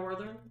American. very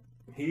northern.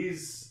 He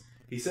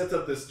sets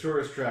up this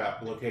tourist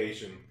trap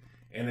location,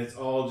 and it's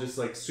all just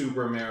like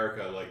super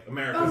America. Like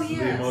America's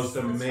the most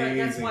amazing. That's right.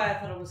 That's why I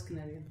thought it was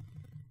Canadian.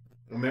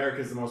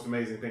 America's the most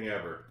amazing thing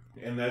ever,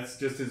 and that's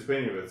just his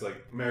opinion of it. It's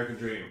like American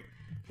Dream,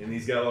 and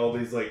he's got all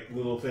these like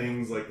little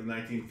things like the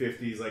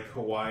 1950s like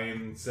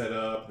Hawaiian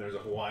setup. There's a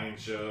Hawaiian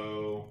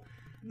show.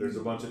 There's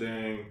a bunch of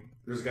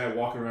There's a guy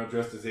walking around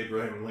dressed as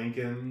Abraham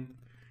Lincoln.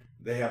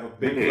 They have a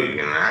big.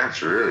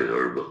 That's really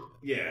horrible.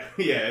 Yeah,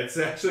 it's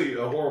actually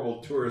a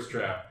horrible tourist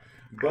trap,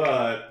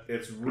 but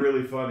it's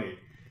really funny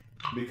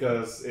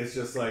because it's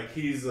just like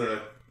he's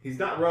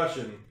not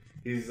Russian.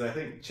 He's I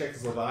think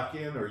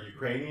Czechoslovakian or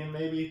Ukrainian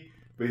maybe,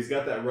 but he's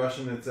got that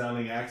Russian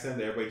sounding accent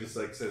that everybody just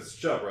like says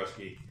 "Shut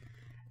Rusky,"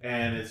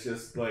 and it's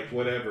just like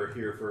whatever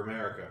here for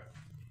America.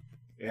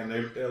 And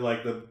they're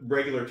like the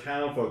regular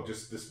town folk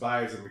just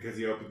despise him because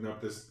he opened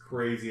up this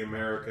crazy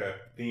America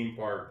theme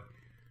park,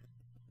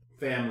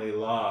 family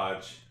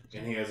lodge,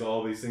 and he has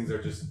all these things that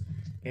are just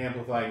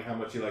amplifying how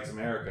much he likes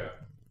America.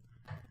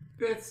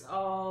 It's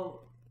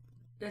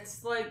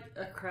like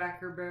a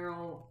Cracker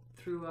Barrel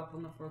threw up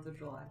on the 4th of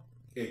July.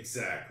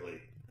 Exactly.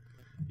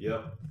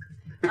 Yep.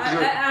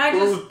 I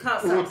just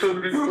cut What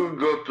you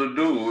got to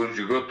do is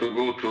you got to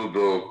go to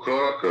the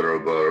Cracker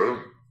Barrel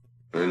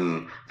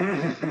and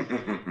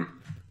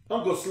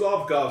Uncle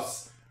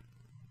Slavkov's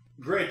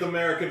Great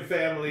American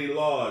Family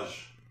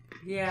Lodge.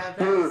 Yeah,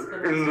 that's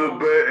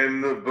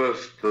and the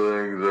best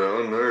thing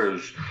down there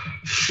is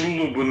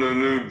slooping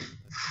in it.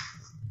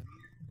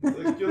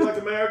 Like, you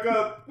like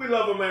America? We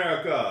love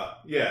America.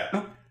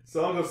 Yeah.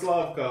 So Uncle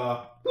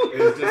Slavkov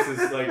is just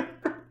this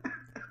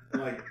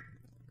like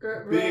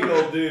big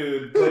old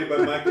dude played by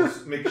Michael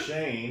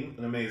McShane,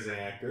 an amazing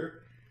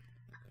actor,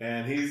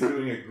 and he's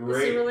doing a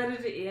great. Is he related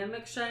to Ian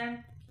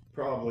McShane?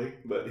 Probably,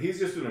 but he's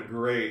just doing a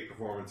great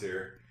performance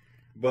here.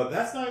 But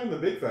that's not even the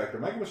big factor.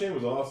 Michael McShane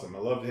was awesome. I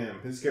loved him.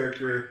 His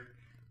character,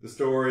 the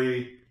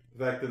story,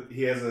 the fact that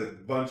he has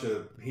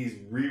he's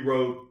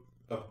rewrote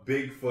a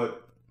Bigfoot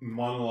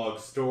monologue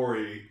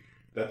story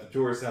that the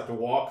tourists have to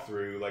walk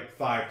through like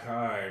 5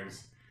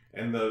 times.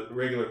 And the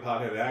regular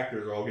pothead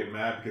actors are all getting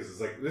mad because it's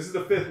like, this is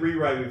the 5th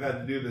rewrite we've had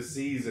to do this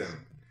season.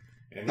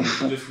 And he's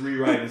just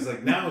rewriting. It's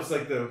like, now it's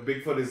like the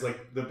Bigfoot is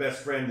like the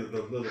best friend of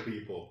the little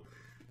people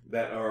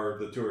that are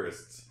the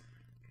tourists.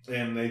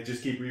 And they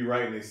just keep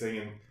rewriting these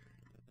things. And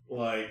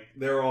like,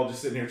 they're all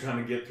just sitting here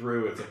trying to get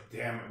through. It's like,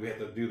 damn it, we have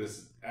to do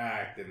this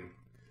act. And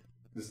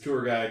this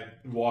tour guide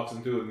walks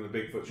into it and the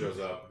Bigfoot shows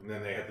up. And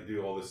then they have to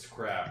do all this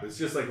crap. It's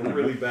just like a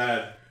really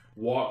bad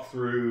walk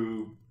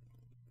through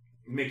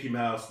Mickey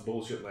Mouse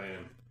bullshit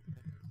land.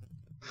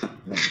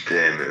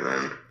 Damn it,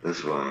 man. That's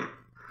fun.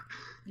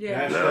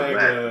 Yeah.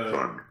 Hashtag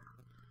Fun.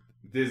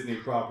 Disney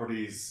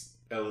Properties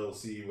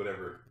LLC,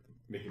 whatever.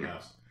 Mickey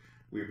Mouse.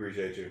 We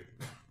appreciate you.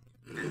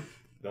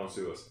 Don't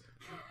sue us.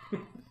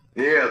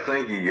 Yeah, I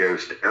think he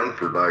goes down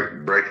for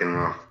like breaking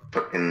my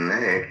fucking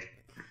neck.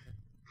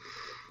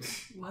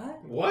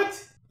 What?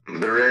 What?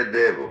 The Red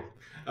Devil.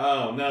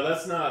 Oh, no,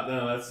 that's not.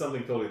 No, that's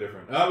something totally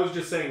different. I was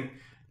just saying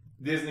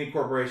Disney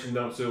Corporation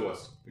don't sue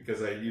us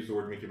because I used the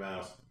word Mickey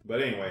Mouse.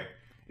 But anyway,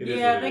 it is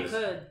what it is.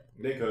 Could.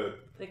 They could.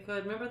 They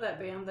could. Remember that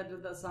band that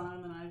did that song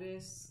in the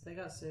 90s? They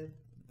got sued.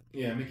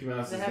 Yeah, Mickey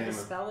Mouse They is have to damn.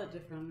 spell it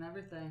different and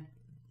everything.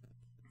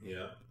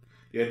 Yeah.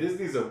 Yeah,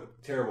 Disney's a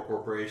terrible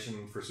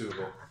corporation for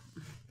Super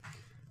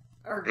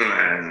Or,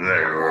 Man,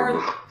 they're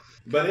horrible.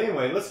 But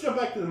anyway, let's jump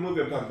back to the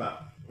movie I'm talking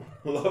about.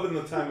 Love in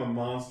the Time of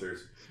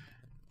Monsters.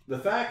 The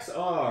facts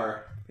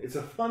are, it's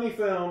a funny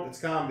film, it's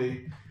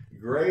comedy,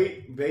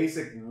 great,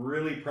 basic,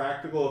 really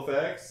practical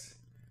effects,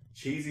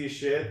 cheesy as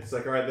shit. It's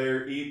like, alright,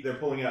 they're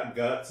pulling out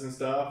guts and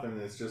stuff, and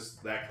it's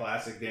just that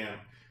classic damn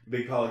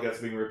big hollow guts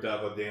being ripped out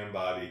of a damn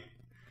body.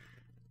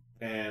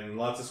 And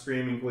lots of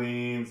screaming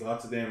queens,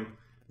 lots of damn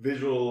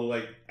visual,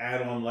 like,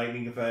 add-on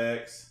lightning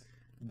effects.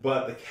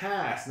 But the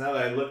cast, now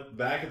that I look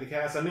back at the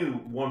cast, I knew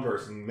one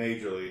person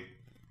majorly.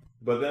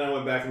 But then I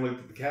went back and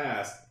looked at the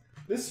cast.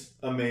 This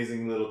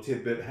amazing little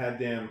tidbit had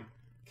damn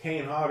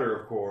Kane Hodder,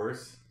 of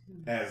course,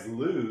 as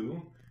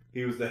Lou.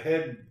 He was the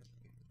head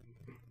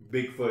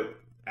Bigfoot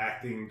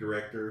acting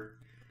director,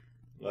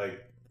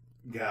 like,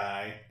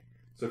 guy.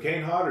 So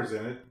Kane Hodder's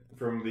in it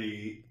from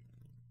the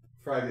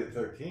Friday the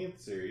 13th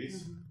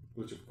series,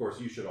 which of course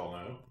you should all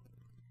know.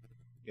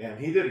 And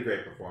he did a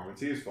great performance.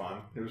 He was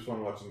fun. It was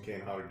fun watching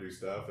Kane Hodder do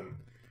stuff, and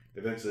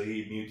eventually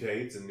he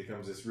mutates and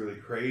becomes this really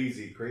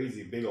crazy,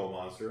 crazy big old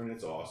monster, and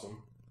it's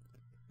awesome.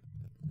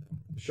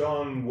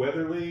 Sean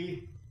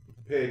Weatherly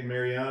played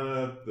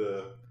Mariana,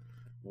 the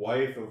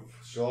wife of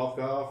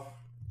Shlofkoff.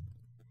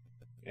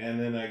 And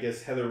then I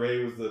guess Heather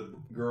Ray was the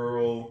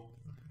girl.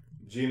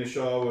 Gina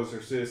Shaw was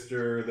her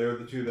sister. They're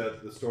the two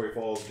that the story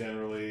follows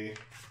generally.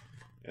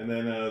 And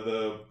then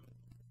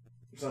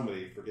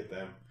somebody, forget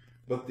them.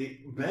 But the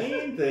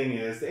main thing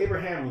is the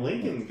Abraham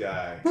Lincoln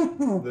guy.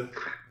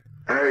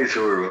 Hey,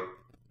 sort of.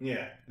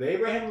 Yeah, the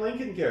Abraham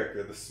Lincoln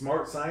character, the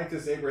smart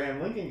scientist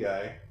Abraham Lincoln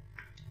guy,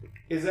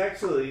 is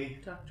actually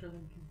Dr.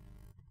 Lincoln.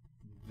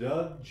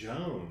 Doug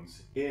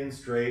Jones in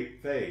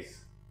straight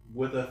face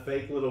with a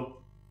fake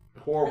little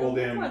horrible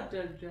damn, What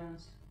Doug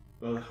Jones?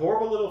 a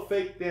horrible little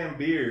fake damn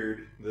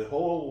beard, the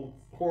whole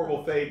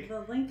horrible fake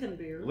The Lincoln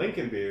beard.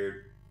 Lincoln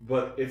beard,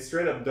 but it's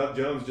straight up Doug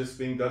Jones just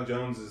being Doug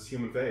Jones's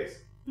human face,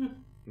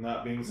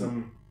 not being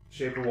some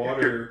Shape of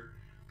Water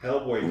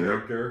Hellboy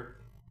character.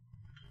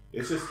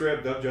 It's just straight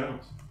up Doug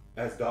Jones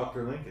as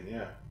Dr. Lincoln.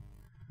 Yeah,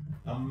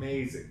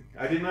 amazing.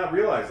 I did not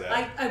realize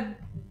that.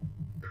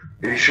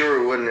 You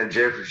sure it wasn't a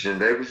Jefferson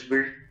Davis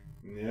beard?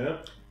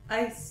 Yep.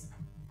 I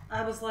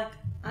was like,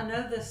 I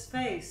know this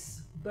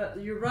face, but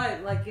you're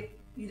right. Like, if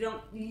you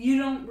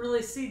don't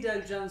really see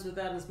Doug Jones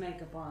without his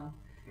makeup on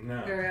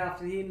No. very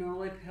often. He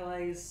normally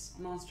plays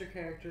monster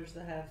characters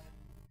that have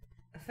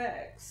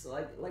effects,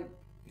 like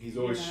He's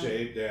always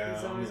shaved down.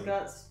 he's always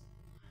got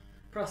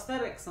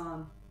prosthetics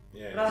on.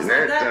 Yeah. But I was And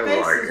like, that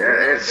face is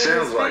really- it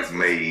sounds his like face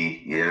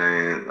me, you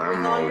know. I'm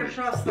With all your always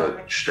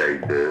prosthetics.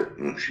 shaved up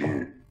and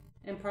shit.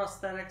 And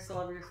prosthetics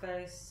all over your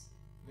face.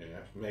 Yeah,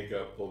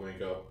 makeup, full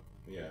makeup.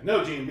 Yeah.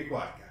 No, Gene, be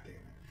quiet. God damn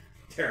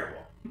it.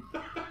 Terrible.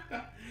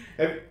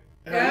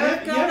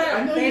 I've got I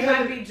that know They you Might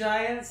haven't- Be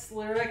Giants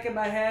lyric in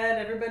my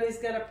head. Everybody's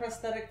got a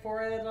prosthetic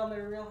forehead on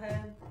their real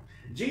head.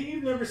 Gene,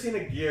 you've never seen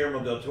a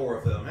Guillermo del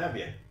Toro film, have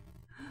you?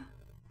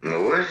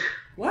 What?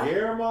 What?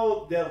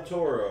 Guillermo del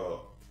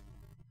Toro.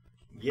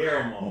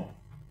 Guillermo.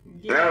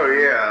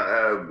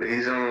 Oh, yeah.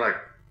 He's on, like,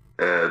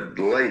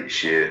 Late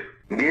Shift.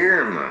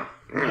 Guillermo.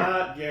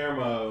 Not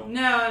Guillermo.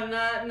 No,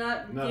 not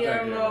Not that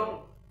Guillermo.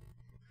 Guillermo.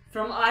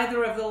 From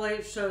either of the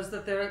late shows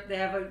that they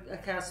have a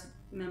cast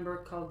member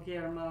called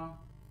Guillermo.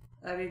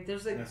 I mean,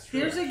 there's a That's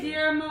true, a actually.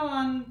 Guillermo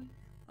on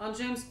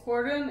James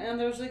Corden, and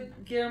there's a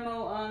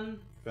Guillermo on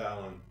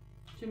Fallon.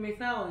 Jimmy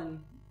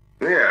Fallon.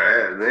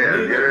 Yeah.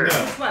 Neither-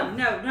 no. Which one?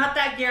 No, not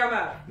that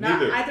Guillermo. Not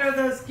Neither. either of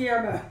those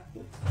Guillermo.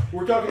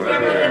 We're talking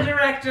Guillermo about the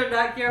director,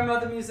 not Guillermo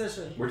the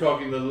musician. We're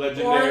talking the Or the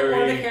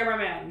legendary.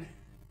 cameraman.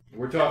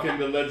 We're talking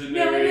the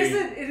legendary. No,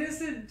 it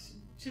isn't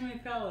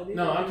Jimmy Fallon. either.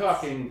 No, I'm It's-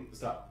 talking.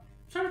 Stop.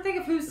 I'm trying to think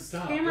of who's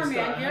Stop. cameraman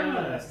Stop.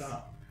 Guillermo is.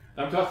 Stop.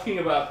 I'm talking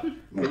about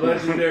the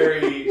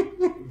legendary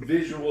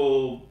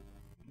visual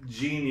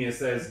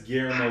genius as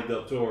Guillermo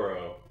del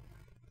Toro,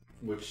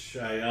 which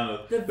I don't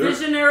know. The There's-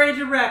 visionary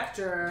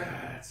director.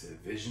 That's a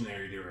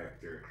visionary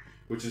director,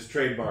 which is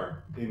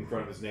trademarked in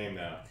front of his name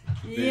now.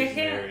 You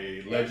Visionary,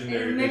 can't.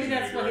 legendary. And maybe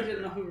visionary that's why he director.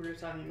 didn't know who we were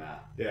talking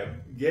about. Yeah,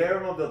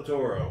 Guillermo del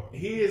Toro.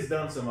 He has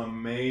done some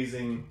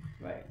amazing.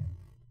 Right.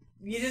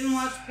 You didn't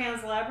watch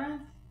Pan's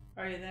Labyrinth?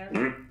 Are you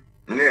there?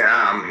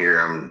 Yeah, I'm here.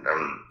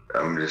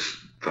 I'm just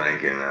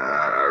thinking.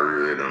 I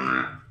really don't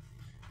know.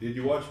 Did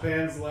you watch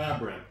Pan's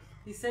Labyrinth?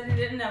 He said he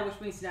didn't know, which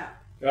means no.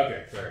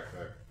 Okay, fair.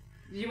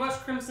 Did you watch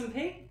Crimson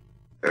Peak?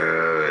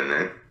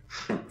 No.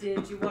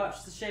 Did you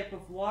watch The Shape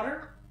of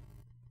Water?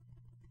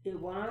 It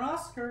won an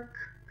Oscar.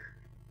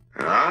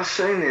 I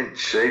seen it.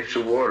 Shapes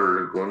of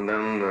water going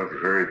down the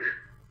creek.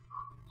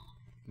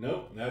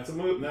 Nope, that's a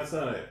move. That's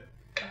not it.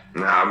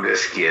 No, I'm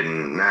just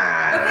kidding. Nah.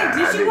 Okay,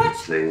 did I you didn't watch-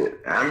 see it.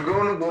 I'm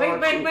going to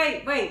watch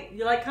it. Wait.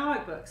 You like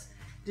comic books.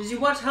 Did you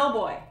watch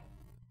Hellboy?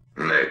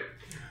 No.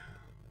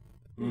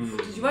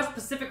 Did you watch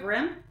Pacific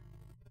Rim?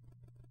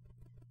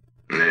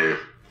 No.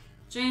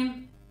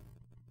 Gene,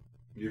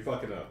 You're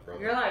fucking up,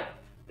 brother. you're like,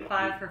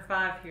 5 for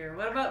 5 here.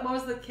 What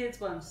was the kids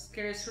one?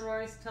 Scary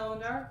Stories to Tell in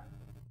the Dark?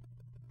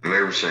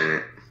 Never seen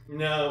it.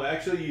 No,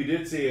 actually, you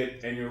did see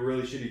it, and you were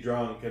really shitty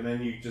drunk, and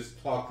then you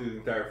just talked through the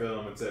entire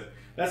film and said,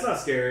 "That's not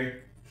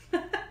scary."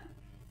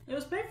 It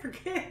was made for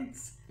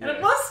kids, and Yeah.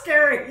 it was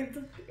scary.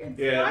 It's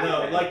Yeah, no,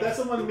 violent. like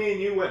that's the one me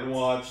and you went and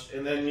watched,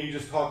 and then you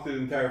just talked through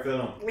the entire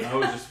film. I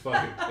was just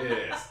fucking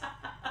pissed.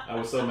 I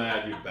was so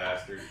mad, you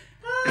bastard.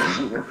 You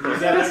said, It was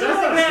 "That's really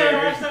not bad. I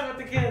scary." watched that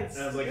with the kids.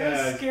 And I was like, it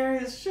was "Ah." scary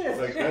as shit. It's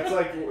like, that's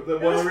like one of the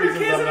was for reasons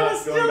kids, I'm and it not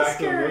was going still back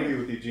scary. to a movie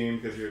with you, Gene,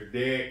 because you're a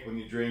dick when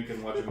you drink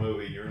and watch a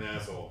movie. You're an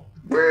asshole.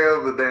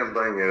 Well, the damn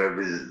thing of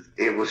it is,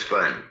 it was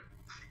funny.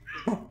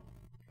 I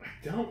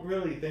don't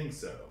really think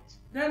so.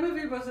 That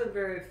movie wasn't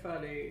very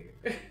funny.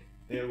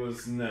 It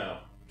was, no.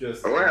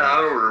 Just. Well,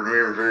 I don't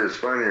remember if it was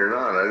funny or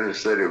not. I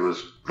just said it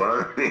was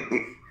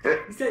funny.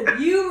 He said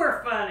you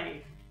were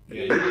funny.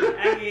 Yeah,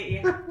 I get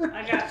you.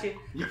 I got you.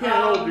 you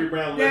can't hold your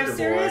brown liquor, Yeah,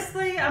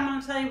 seriously, I'm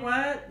gonna tell you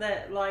what.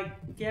 That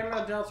like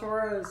Guillermo del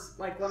Toro is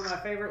like one of my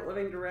favorite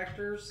living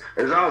directors.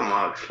 It's all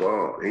Mike's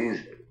fault.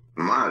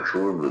 Mike's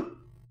horrible.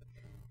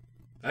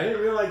 I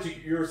didn't realize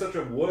you were such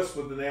a wuss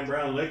with the damn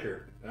brown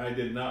liquor. I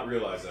did not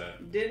realize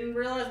that. Didn't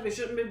realize we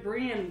shouldn't be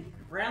bringing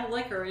brown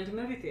liquor into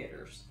movie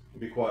theaters.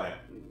 Be quiet.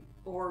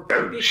 Or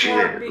Oh, before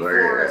shit,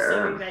 yeah.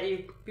 assuming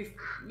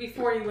that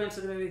before you went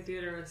to the movie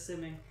theater,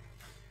 assuming.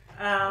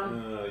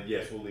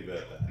 Yes, we'll leave it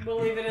at that.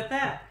 We'll leave it at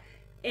that.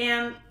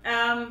 And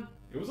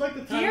It was like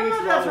the Guillermo tiniest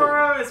del level.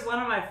 Toro is one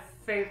of my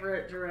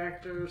favorite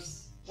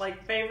directors.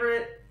 Like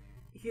favorite,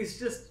 he's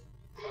just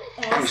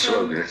I'm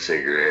smoking awesome. a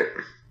cigarette.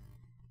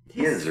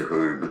 Yes, are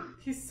horrible.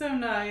 He's so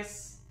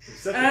nice.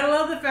 It's such And I a-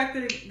 love the fact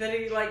that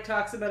he like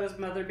talks about his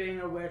mother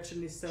being a witch,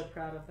 and he's so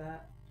proud of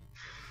that.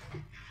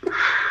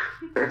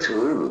 That's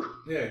horrible.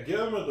 Yeah,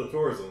 Guillermo del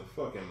Toro's a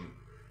fucking.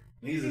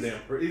 He's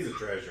a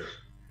treasure.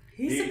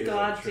 He's He a is a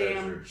goddamn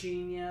treasure.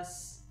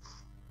 genius.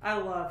 I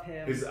love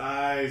him. His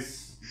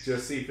eyes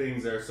just see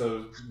things that are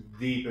so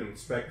deep and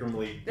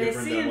spectrumly They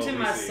different see than into what we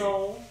my see.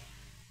 soul.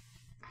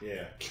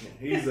 Yeah,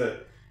 he's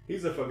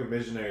a fucking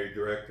visionary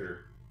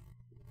director,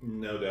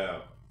 no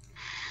doubt.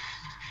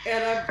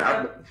 And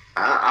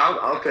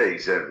I'll tell you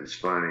something that's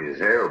funny as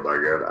hell, by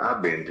God.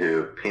 I've been to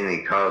a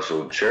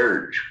Pentecostal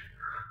church.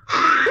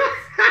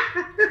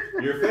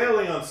 You're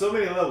failing on so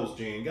many levels,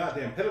 Gene.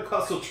 Goddamn,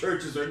 Pentecostal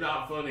churches are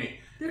not funny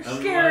they're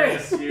scary.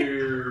 unless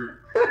you're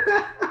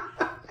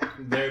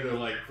there to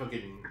like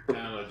fucking I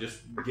don't know, just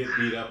get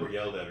beat up or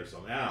yelled at or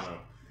something. I don't know.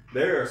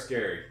 They are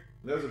scary.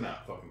 Those are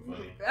not fucking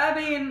funny. I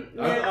mean,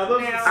 Are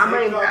those now, I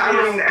mean,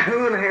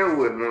 who in the hell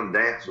would want to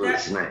dance with a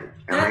That- snake?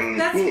 I mean,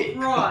 that's shit.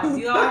 broad.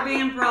 You are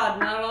being broad.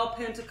 Not all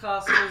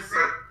Pentecostals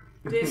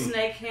do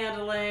snake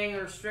handling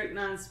or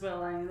strychnine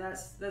spilling.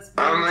 That's being,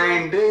 I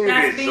mean, dude,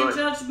 that's it's being like,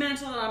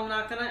 judgmental. And I'm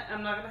not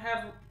gonna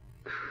have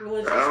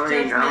religious I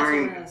mean,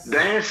 judgmentalness.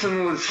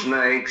 dancing with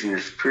snakes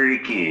is pretty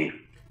cute.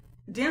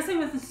 Dancing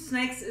with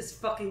snakes is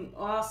fucking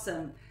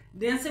awesome.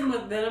 Dancing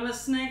with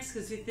venomous snakes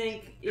because you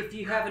think if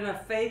you have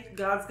enough faith,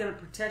 God's gonna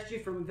protect you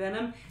from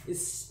venom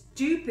is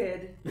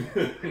stupid.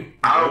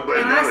 Oh, but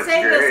And no, I it's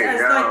say this great.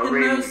 as, No, like, the I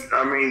mean, most-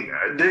 I mean,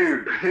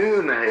 dude, who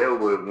in the hell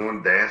would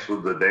want to dance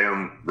with a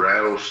damn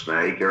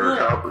rattlesnake or Look.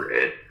 a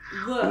copperhead?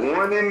 Look,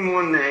 One in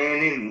one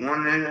hand and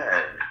one in the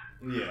other.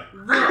 Yeah,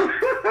 look.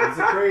 it's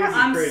a crazy,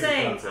 I'm crazy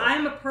saying concept.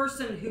 I'm a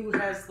person who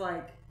has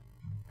like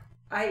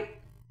I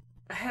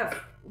have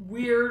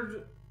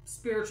weird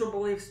spiritual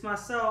beliefs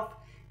myself,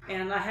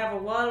 and I have a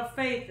lot of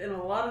faith in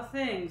a lot of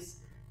things,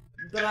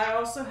 but I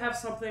also have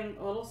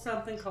a little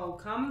something called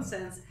common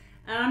sense,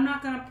 and I'm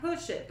not going to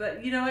push it.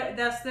 But you know what?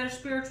 That's their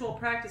spiritual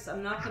practice.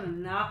 I'm not going to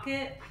knock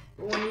it.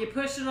 But when you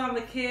push it on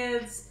the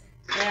kids,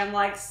 and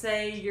like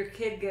say your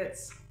kid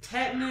gets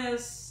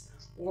tetanus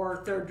or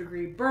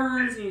third-degree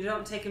burns, and you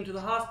don't take him to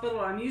the hospital.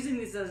 I'm using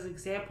these as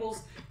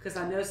examples because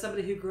I know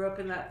somebody who grew up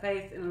in that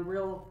faith in a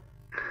real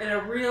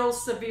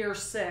severe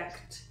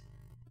sect.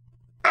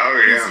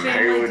 Oh, His yeah,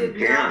 family Haywood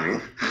did not.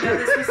 County. No,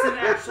 this was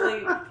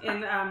actually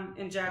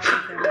in Jackson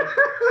County.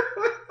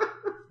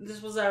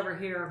 This was over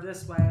here,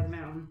 this way of the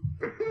mountain.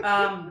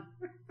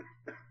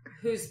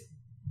 Whose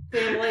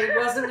family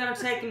wasn't going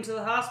to take him to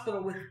the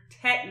hospital with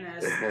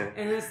tetanus,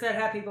 and instead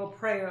have people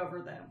pray over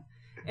them.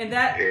 And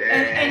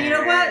and you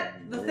know what?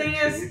 The thing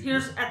is,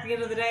 here's at the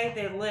end of the day,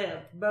 they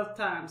lived both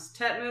times.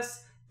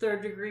 Tetanus,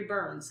 third-degree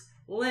burns,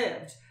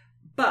 lived,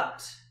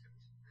 but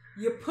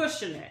you're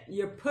pushing it,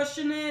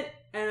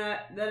 and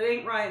that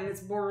ain't right, and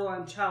it's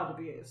borderline child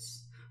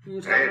abuse when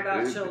you're talking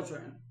about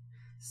children.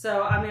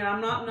 So, I mean,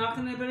 I'm not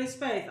knocking anybody's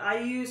faith. I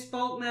use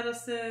folk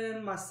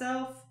medicine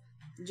myself.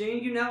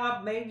 Gene, you know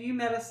I've made you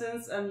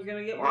medicines, and you're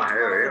going to get one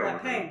tomorrow for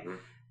that pain.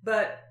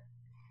 But,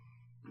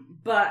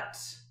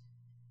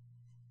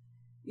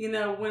 you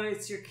know, when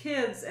it's your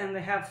kids and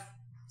they have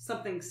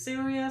something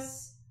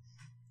serious,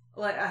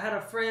 like I had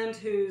a friend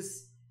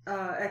whose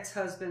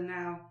ex-husband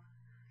now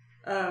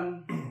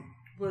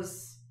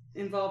was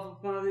involved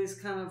with one of these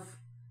kind of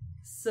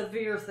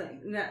severe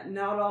things.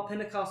 Not all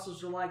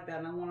Pentecostals are like that,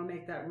 and I want to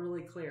make that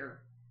really clear.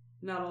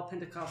 not all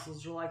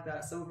Pentecostals are like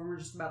that. Some of them are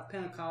just about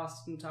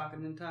Pentecost and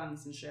talking in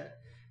tongues and shit.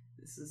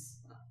 This is...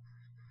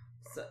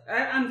 So,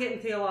 I'm getting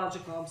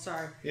theological, I'm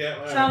sorry.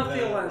 Yeah. Shout out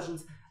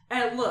theologians.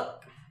 And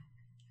look,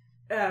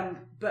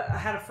 but I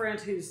had a friend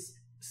whose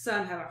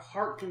son had a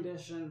heart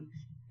condition,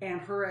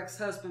 and her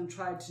ex-husband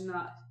tried to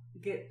not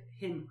get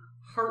him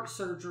heart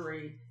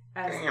surgery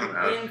as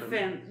an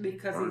infant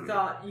because he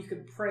thought you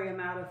could pray him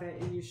out of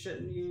it and you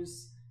shouldn't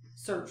use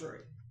surgery.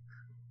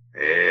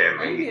 Yeah,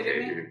 Are you me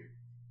kidding too.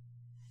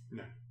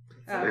 No.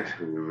 That's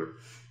cool.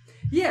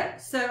 Yeah,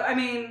 so I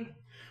mean,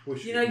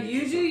 you know,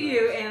 you do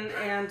you,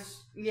 and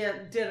yeah,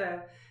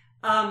 ditto.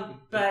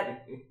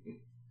 But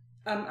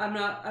I'm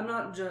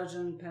not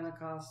judging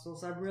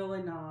Pentecostals. I'm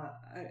really not.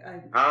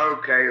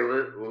 Okay,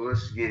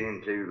 let's get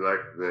into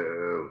like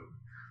the.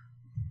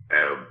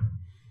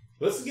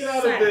 Let's get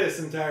out of this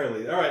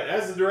entirely. All right,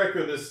 as the director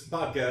of this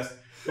podcast,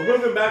 we're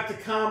moving back to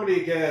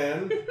comedy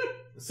again.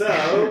 So,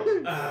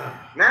 good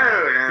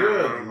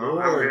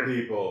Lord,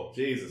 people,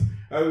 Jesus,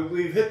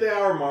 we've hit the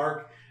hour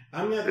mark.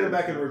 I'm gonna have to go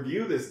back and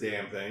review this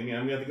damn thing.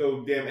 I'm gonna have to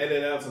go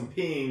edit out some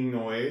peeing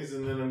noise,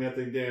 and then I'm gonna have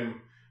to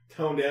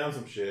tone down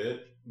some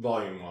shit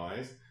volume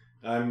wise.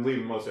 I'm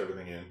leaving most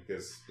everything in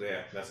because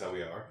that's how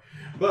we are.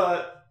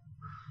 But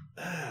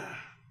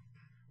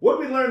what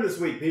did we learn this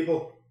week,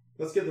 people?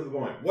 Let's get to the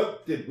point.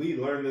 What did we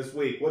learn this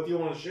week? What do you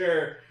want to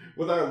share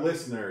with our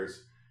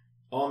listeners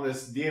on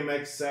this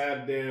DMX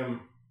sad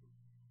damn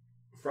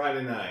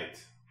Friday night?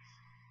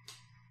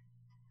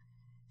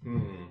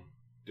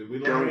 Did we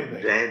learn anything?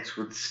 Don't dance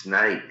with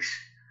snakes.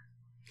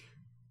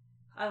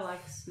 I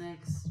like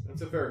snakes.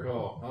 That's a fair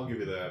call. I'll give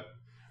you that.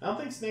 I don't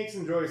think snakes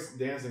enjoy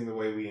dancing the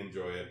way we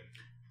enjoy it.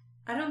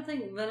 I don't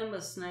think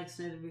venomous snakes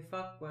need to be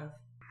fucked with.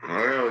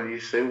 Well, you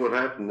see what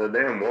happened to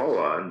damn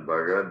walleye.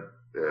 By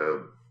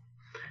God,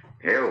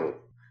 hell,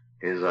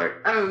 he's like,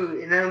 oh,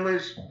 it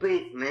almost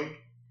bit me.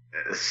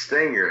 A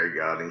stinger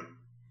got him.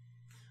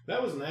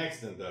 That was an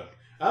accident, though.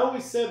 I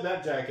always said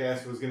that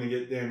jackass was going to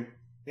get them.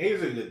 He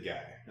was a good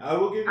guy. I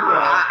will give you that.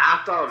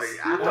 I thought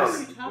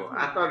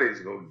he was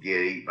going to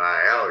get eaten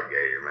by an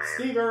alligator, man.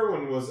 Steve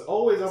Irwin was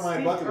always on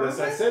my bucket list.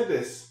 I said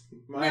this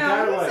my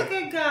entire life. He's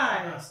a good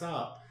guy. No,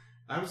 stop.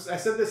 I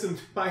said this in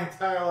my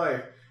entire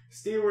life.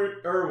 Steve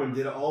Irwin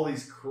did all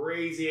these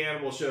crazy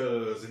animal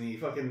shows, and he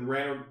fucking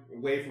ran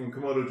away from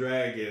Komodo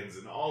dragons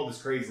and all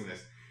this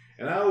craziness.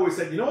 And I always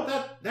said, you know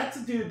what? That's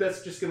a dude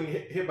that's just going to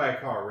get hit by a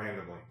car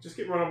randomly. Just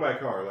get run over by a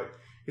car. Like,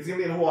 he's going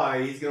to be in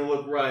Hawaii. He's going to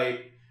look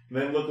right, and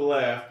then look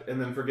left,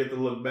 and then forget to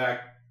look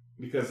back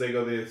because they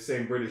go the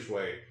same British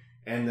way,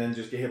 and then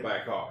just get hit by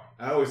a car.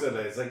 I always said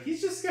that. It's like,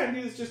 he's just the kind of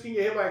dude that's just going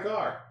to get hit by a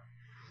car.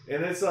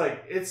 And it's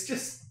like, it's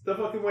just the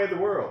fucking way of the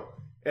world.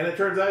 And it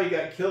turns out he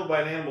got killed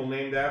by an animal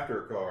named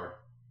after a car.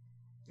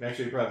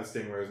 Actually, probably the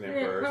stingray was named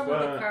first.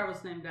 Probably the car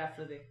was named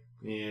after the...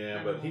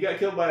 Yeah, but he got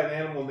killed by an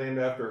animal named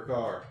after a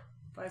car.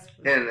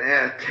 And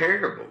a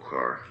terrible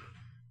car.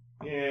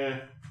 Yeah.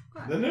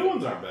 The new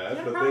ones aren't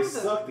bad, but they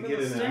suck to get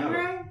in and out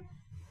of.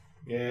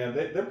 Yeah,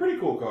 they're pretty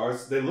cool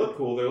cars. They look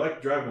cool. They're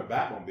like driving a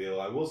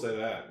Batmobile, I will say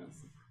that.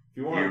 If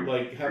you want to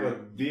like have a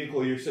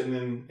vehicle you're sitting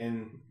in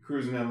and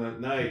cruising down the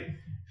night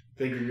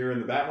thinking you're in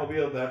the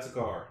Batmobile, that's a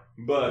car.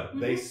 But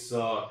they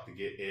suck to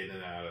get in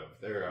and out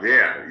of.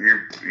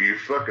 You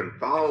fucking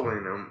fall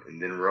in them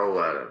and then roll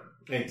out of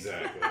them.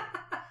 Exactly.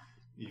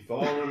 You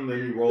fall in them, then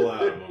you roll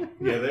out of them.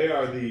 Yeah, they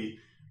are the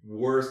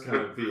worst kind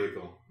of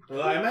vehicle.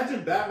 Well, I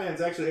imagine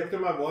Batman's actually, every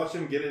time I've watched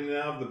him get in and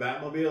out of the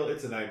Batmobile,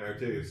 it's a nightmare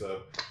too,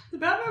 so. The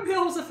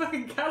Batmobile was a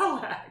fucking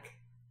Cadillac.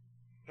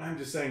 I'm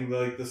just saying,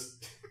 like, this.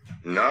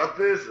 Not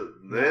this.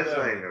 This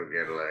ain't no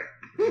Cadillac.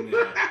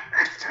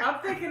 Yeah. I'm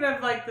thinking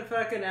of, like, the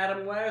fucking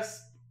Adam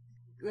West.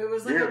 It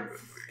was like a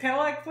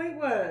Cadillac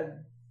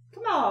Fleetwood.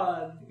 Come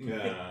on.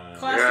 Yeah.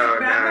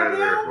 Classic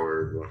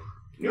Batmobile?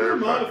 You're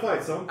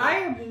modified something. I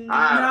am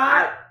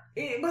not.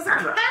 It was a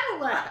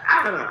Cadillac.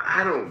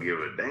 I don't give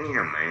a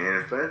damn,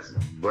 man. If that's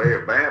the way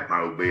a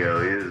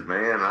Batmobile is,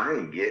 man, I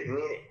ain't getting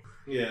it.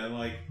 Yeah,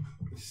 like,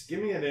 just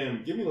give me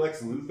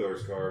Lex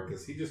Luthor's car,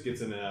 because he just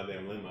gets in and out of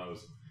damn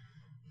limos.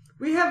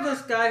 We have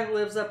this guy who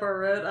lives up our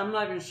road. I'm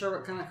not even sure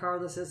what kind of car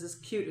this is. It's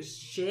cute as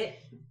shit.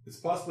 It's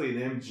possibly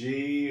an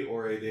MG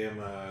or a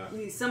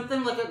damn...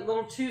 something like a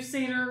little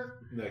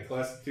two-seater. That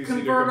classic two-seater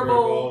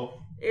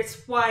convertible.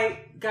 It's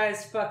white.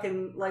 Guy's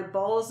fucking, like,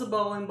 ball is a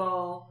bowling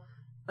ball.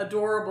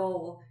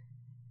 Adorable.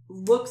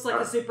 Looks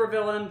like a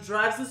supervillain.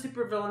 Drives a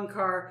supervillain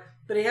car.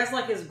 But he has,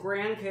 like, his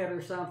grandkid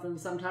or something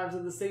sometimes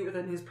in the seat with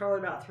him. He's probably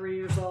about 3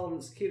 years old and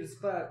it's cute as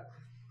fuck.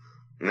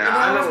 Now, and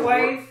I always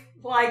wave.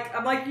 Like,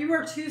 I'm like, you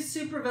are too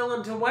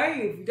supervillain to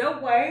wave. You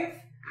don't wave.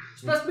 You're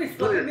supposed to be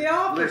flipping me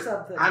off or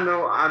something. I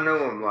know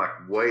I'm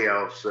like way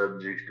off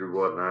subject or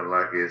whatnot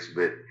like this,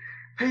 but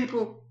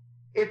people,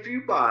 if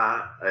you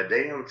buy a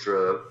damn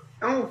truck,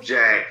 don't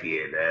jack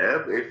it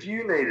up. If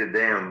you need a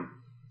damn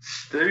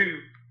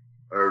stoop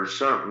or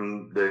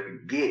something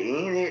to get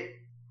in it.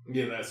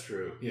 Yeah, that's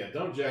true. Yeah,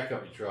 don't jack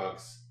up your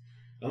trucks.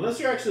 Unless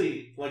you're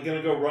actually like going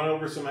to go run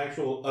over some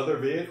actual other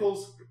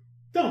vehicles,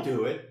 don't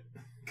do it.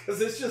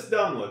 Because it's just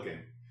dumb looking.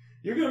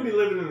 You're going to be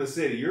living in the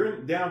city. You're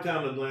in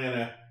downtown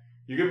Atlanta.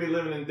 You're going to be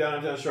living in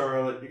downtown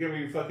Charlotte. You're going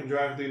to be fucking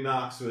driving through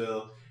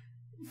Knoxville.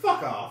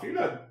 Fuck off. You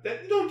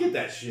don't get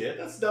that shit.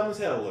 That's dumb as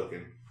hell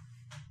looking.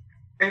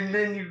 And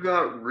then you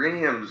got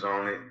rims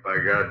on it. By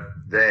God,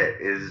 that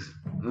is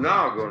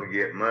not going to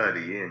get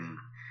muddy. And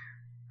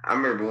I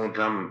remember one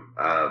time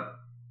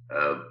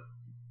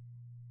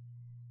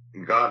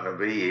got in a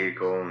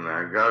vehicle and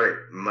I got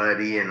it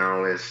muddy and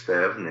all this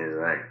stuff. And it's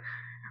like,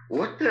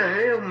 what the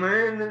hell,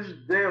 man? There's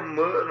damn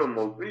mud on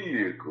my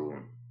vehicle.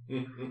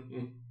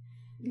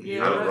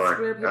 Yeah,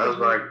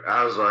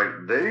 I was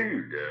like,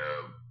 dude,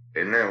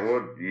 isn't that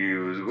what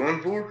you was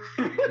going for?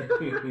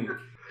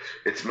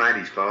 It's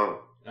Maddie's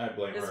fault. I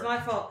blame her. It's my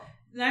fault.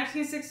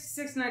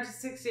 1966,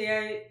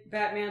 1968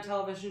 Batman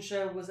television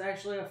show was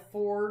actually a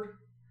Ford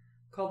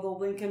called the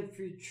Lincoln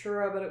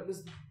Futura, but it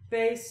was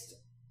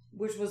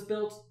which was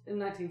built in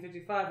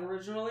 1955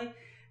 originally,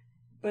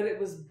 but it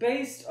was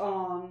based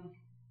on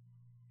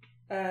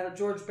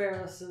George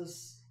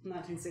Barris's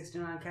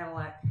 1969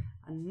 Cadillac.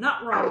 I'm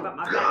not wrong about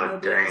my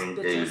God dang,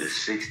 dude, the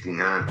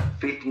 69,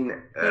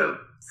 59,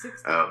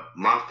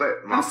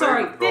 I'm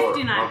sorry,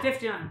 59,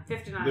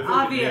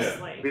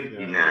 obviously.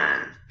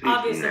 59.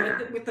 Obviously,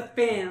 with the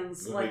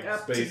fins, like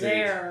up to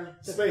there.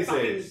 The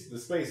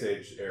space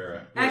age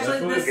era. Actually,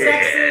 the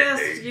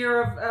sexiest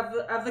year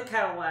of the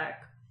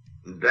Cadillac.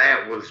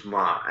 That's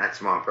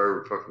my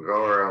favorite fucking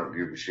car. I don't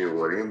give a shit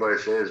what anybody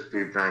says.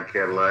 59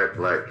 Cadillac,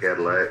 black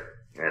Cadillac.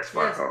 That's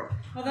my car.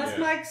 Well, that's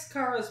Mike's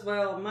car as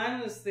well.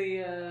 Mine is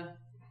the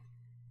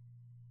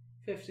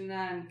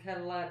 59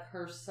 Cadillac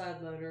hearse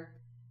side loader.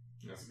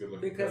 That's a good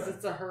looking because car.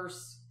 It's a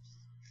hearse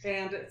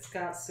and it's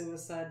got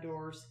suicide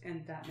doors,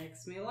 and that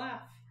makes me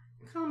laugh.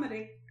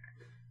 Comedy.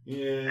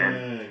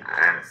 Yeah.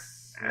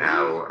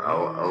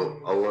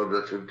 I love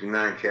the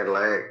 59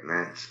 Cadillac, and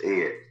that's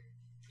it.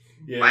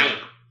 Yeah. Bam.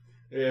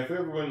 Yeah, if we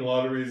ever win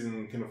lotteries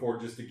and can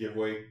afford just to give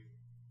away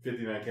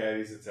 59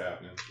 caddies, it's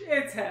happening.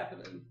 It's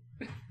happening.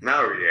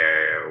 No,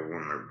 yeah,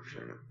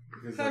 100%.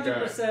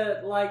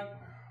 100%. Like,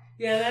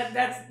 yeah,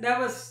 that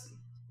was.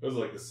 Those are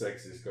like the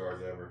sexiest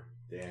cars ever.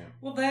 Damn.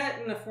 Well, that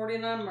and the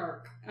 49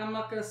 Merc. I'm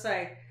not gonna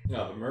say.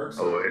 No, the Mercs.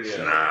 Oh, it's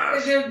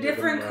nice. They're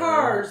different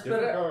cars,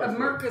 but a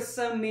Merc is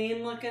so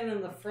mean looking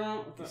in the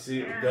front. With you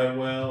see it done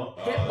well.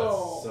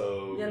 Pitbull.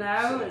 So you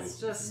know, so it's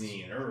just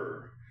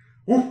meaner.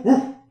 Woof,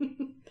 woof.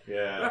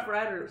 Yeah. Rough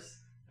Riders.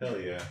 Hell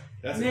yeah.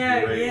 That's a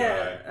great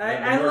ride.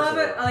 I love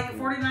it. I like a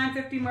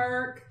 4950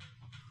 Merc,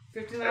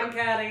 59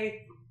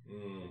 Caddy.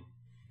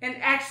 And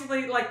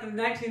actually, like the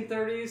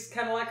 1930s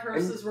Cadillac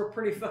hearses were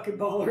pretty fucking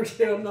baller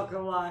too, I'm not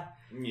gonna lie.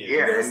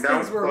 Yeah, and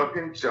don't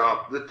fucking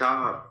chop the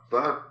top.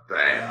 Fuck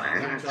that,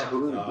 man. That's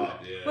cool.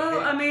 Well,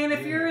 I mean,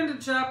 if you're into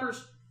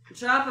choppers,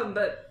 chop them,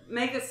 but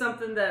make it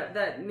something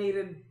that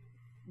needed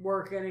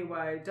work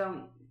anyway.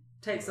 Don't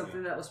take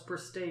something that was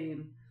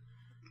pristine.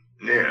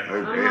 Yeah,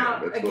 I'm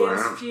not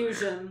against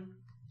fusion.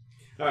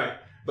 All right,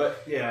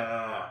 but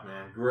yeah,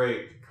 man,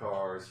 great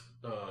cars,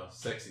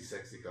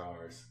 sexy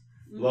cars.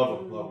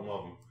 Love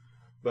them.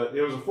 But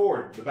it was a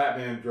Ford. The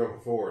Batman drove a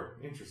Ford.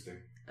 Interesting.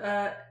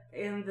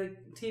 In the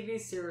TV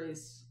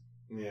series.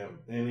 Yeah,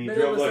 and he drove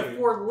it was a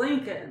Ford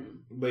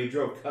Lincoln. But he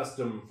drove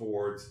custom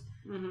Fords.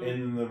 And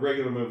in the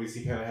regular movies,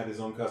 he kind of had his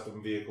own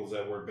custom vehicles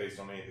that weren't based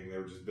on anything. They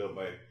were just built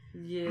by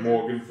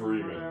Morgan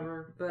Freeman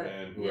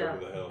and whoever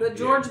the hell. But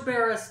George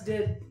Barris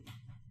did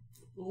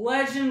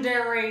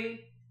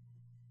legendary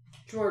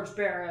George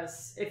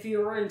Barris. If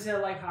you were into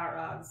like hot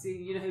rods,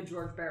 you know who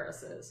George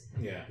Barris is.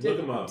 Yeah, look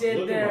him up.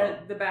 Did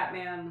the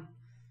Batman,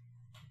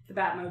 the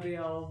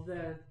Batmobile,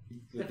 the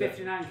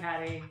 59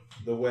 Caddy,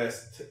 the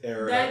West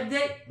era.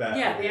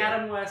 The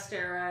Adam West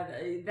era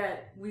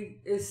that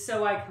is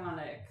so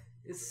iconic.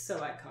 It's so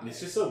iconic. It's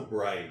just so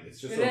bright. It's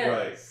just so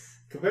bright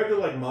compared to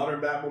like modern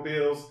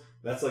Batmobiles.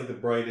 That's like the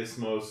brightest,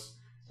 most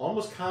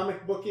almost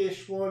comic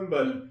bookish one,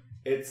 but.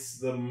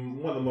 It's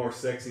one of the more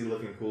sexy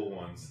looking cool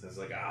ones. It's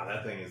like,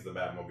 that thing is the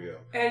Batmobile.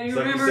 And you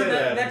remember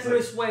that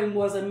Bruce Wayne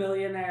was a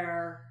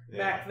millionaire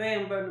back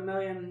then, but a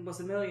million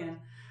was a million.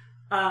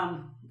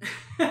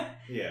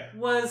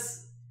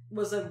 Was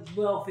a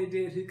wealthy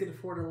dude who could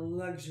afford a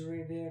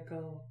luxury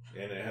vehicle.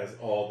 And it has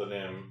all the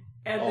things.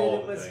 And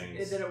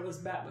then it was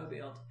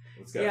Batmobile.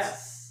 It's got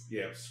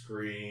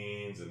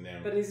screens and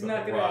them. But he's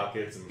not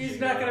rockets and he's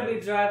not gonna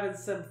be driving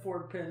some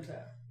Ford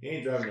Pinto. He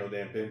ain't driving no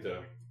damn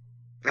Pinto.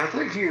 I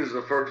think he was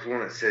the first one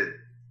that said,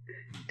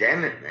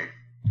 "Damn it, man."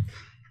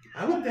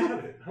 I wouldn't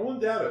doubt it. I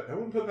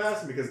wouldn't put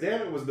past him because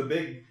 "damn it" was the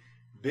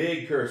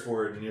big curse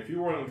word. And if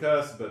you weren't to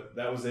cuss, but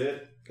that was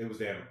it, it was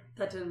 "damn it."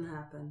 That didn't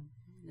happen.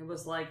 It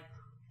was like,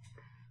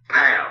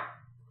 "Pow!"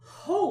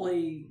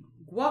 Holy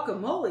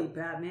guacamole,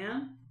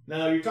 Batman.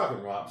 No, you're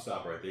talking Rob.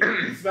 Stop right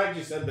there. The fact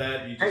you said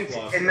that, you just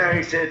lost. And now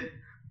he said,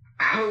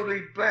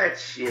 "Holy bad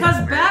shit."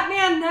 Because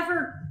Batman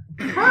never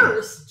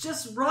cursed,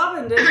 just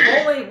Robin did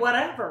holy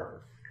whatever.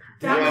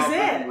 That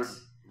was it.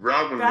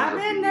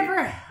 Batman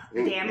never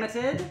damn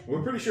it.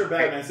 We're pretty sure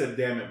Batman said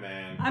 "damn it,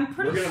 man." I'm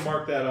pretty We're gonna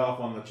mark that off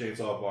on the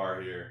chainsaw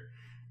bar here.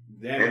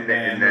 Damn it,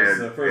 man. This is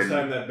the first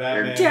time that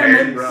Batman...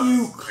 Damn it,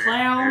 you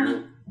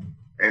clown.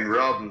 And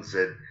Robin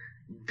said,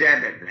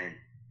 damn it, man.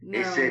 No.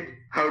 He said,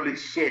 holy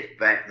shit,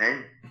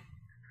 Batman.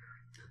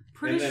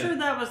 Pretty sure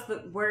that was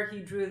where he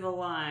drew the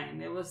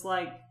line. It was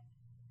like,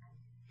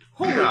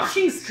 holy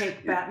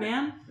cheesecake,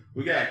 Batman.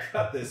 We gotta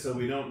cut this so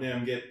we don't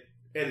get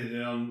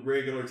edited on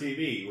regular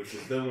TV, which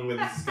is the only way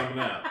this is coming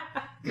out.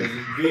 Because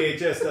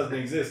VHS doesn't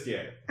exist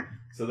yet.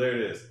 So there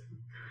it is.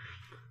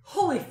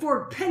 Holy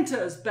Ford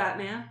Pintos,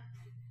 Batman.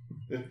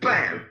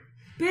 Bam!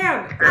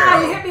 Bam!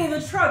 Ah, you hit me in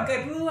the trunk.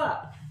 I blew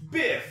up.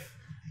 Biff!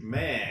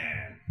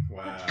 Man.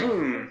 Wow.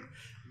 Boom.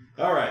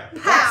 All right.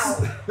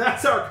 Pow!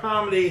 That's our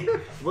comedy.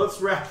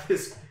 Let's wrap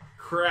this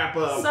crap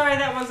up. Sorry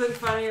that wasn't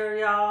funnier,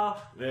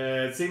 y'all.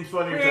 Yeah, it seems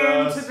funnier to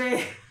Claim us. to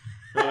be.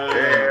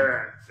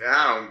 Yeah,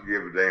 I don't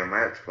give a damn.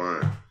 That's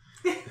fun.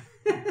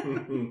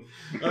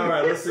 All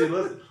right, let's see.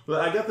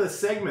 I got the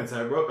segments.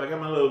 I got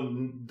my little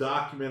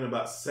document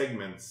about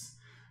segments.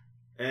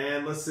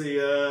 And let's see.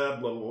 Blah,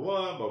 blah,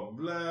 blah, blah,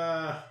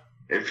 blah.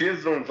 If you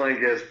don't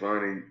think that's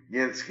funny,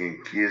 you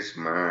can kiss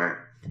my...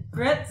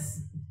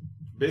 Grits?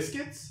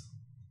 Biscuits?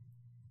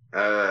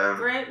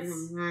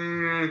 Grits?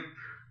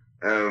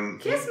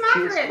 Kiss my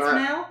grits,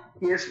 Mel.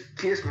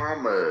 Kiss my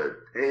mud.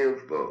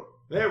 Elbow.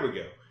 There we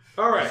go.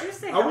 All right. Did you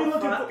say are we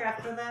looking fuck for...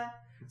 after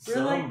that?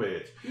 Some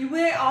bitch. You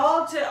went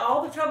all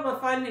the trouble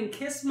of finding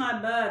 "Kiss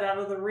My Bud" out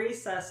of the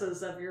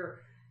recesses of your,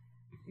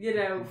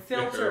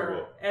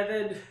 filter, and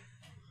then.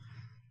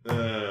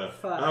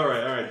 Fuck. All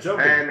right,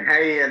 jump in. And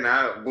hey, and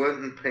I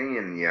wasn't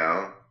peeing,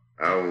 y'all.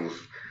 I was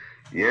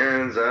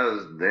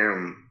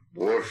damn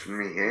washing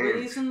me hands.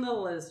 Squeezing the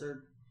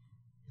lizard.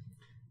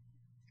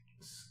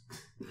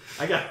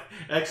 I got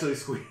actually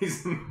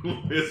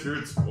squeezing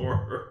lizards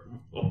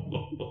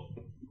horrible.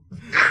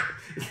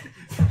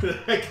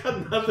 I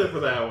got nothing for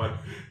that one.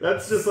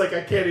 That's just like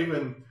I can't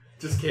even.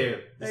 Just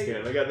can't.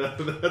 I got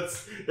nothing. I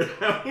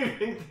don't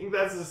even think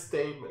that's a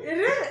statement. It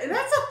is.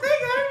 That's a thing.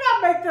 I did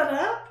not make that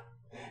up.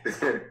 I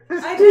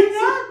did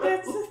not.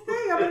 That's the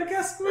thing. I'm gonna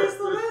go squeeze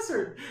the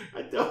lizard.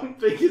 I don't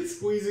think it's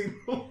squeezing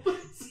the lizard.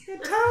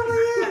 It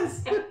totally is.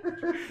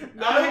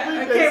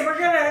 Okay, we're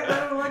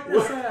gonna look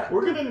this up.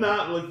 We're gonna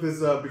not look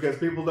this up because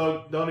people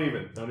don't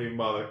even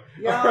bother.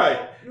 Y'all, all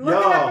right, look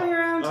it up in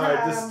your own time. All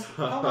right, just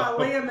stop. Hold on,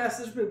 Leah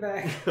messaged me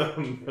back. Oh,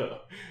 no.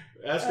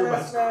 Ask her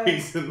about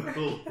squeezing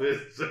the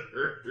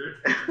lizard.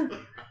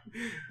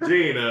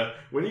 Gina,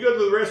 when you go to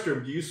the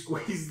restroom, do you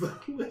squeeze the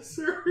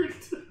lizard?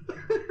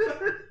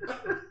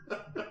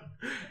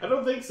 I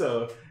don't think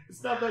so.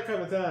 It's not that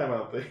kind of time, I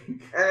don't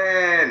think.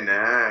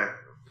 Nah.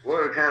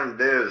 What it kind of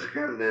does,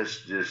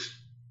 just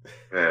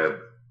throw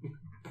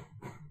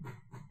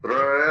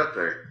it out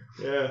there.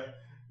 Yeah.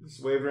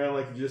 Just wave around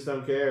like you just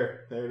don't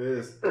care. There it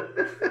is.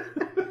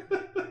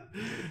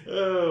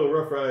 Oh,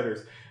 Rough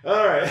Riders.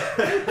 All right.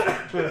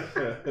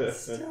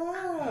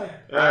 Stop.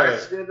 I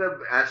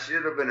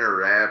should have been a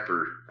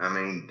rapper. I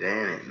mean,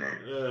 damn it, man.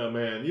 Oh,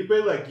 man. You'd be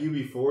like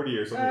UB40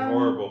 or something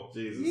horrible.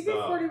 Jesus,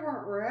 stop. UB40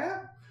 weren't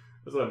rap.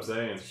 That's what I'm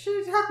saying. What are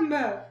you talking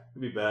about?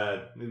 It'd be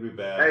bad. It'd be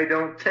bad. Hey,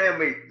 don't tell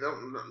me.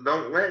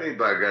 Don't let me,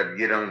 by God,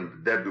 get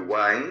on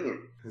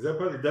WYN. Is that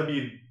part of the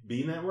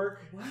WB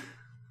network? What?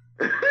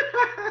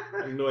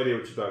 I have no idea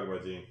what you're talking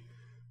about, Gene.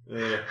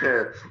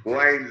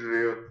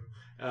 Waynesville.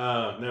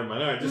 Never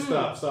mind. All right, just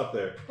stop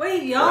there.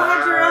 Wait, y'all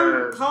had your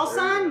own call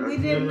sign? We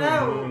didn't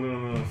know.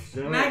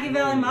 No. Maggie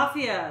Valley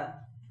Mafia.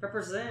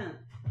 Represent.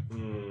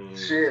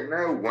 Shit,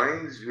 no,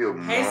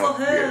 Waynesville. Hazel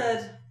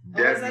Hood.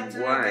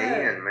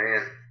 WYN,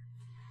 man.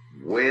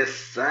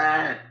 West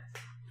Side.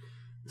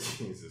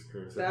 Jesus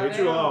Christ. I hate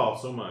you all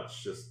so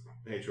much. Just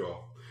hate you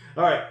all.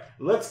 All right,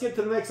 let's get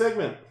to the next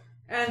segment.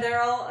 And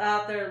they're all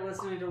out there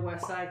listening to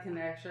West Side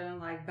Connection,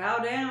 like, bow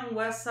down,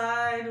 West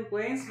Side,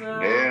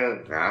 Waynesville.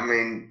 Yeah, I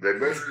mean, they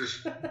better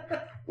just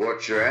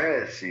watch your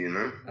ass, you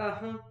know?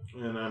 Uh-huh.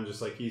 And I'm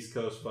just like, East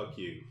Coast, fuck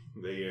you.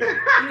 There you go.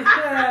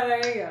 Yeah,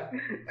 there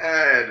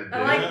you go.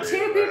 Like,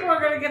 two people are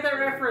going to get that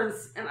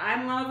reference, and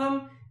I'm one of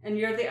them, and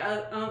you're the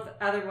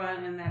other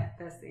one, and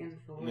that's the end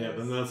of the list. Yeah,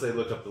 but then they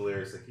look up the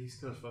lyrics, like, East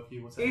Coast, fuck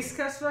you, what's that? East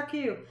Coast, fuck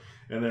you.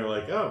 And they're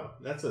like, oh,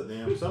 that's a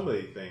damn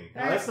somebody thing.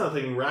 No, that's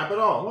nothing rap at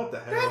all. What the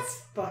hell?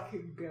 That's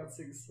fucking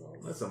bouncing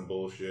souls. That's some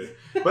bullshit.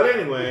 But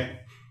anyway,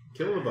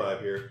 killing the vibe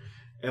here.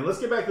 And let's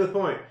get back to the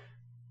point.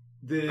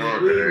 Did we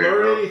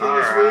learn anything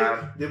this week?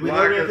 Did we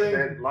learn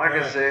anything?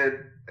 I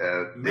said,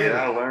 did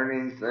I learn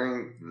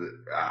anything?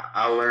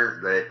 I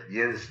learned that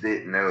you just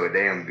didn't know a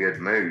damn good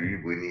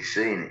movie when you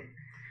seen it.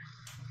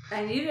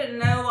 And you didn't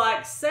know,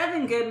 like,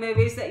 7 good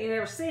movies that you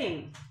never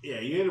seen. Yeah,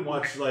 you didn't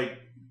watch, like,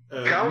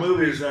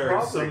 movies that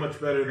are so much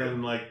better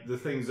than, like, the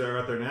things that are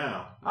out there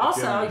now.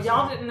 Also,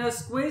 y'all didn't know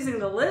squeezing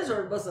the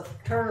lizard was a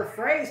turn of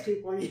phrase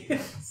people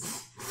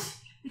use.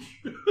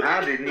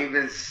 I didn't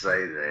even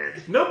say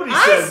that. Nobody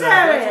says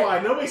that. It. That's why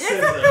nobody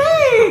says that. It's a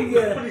thing.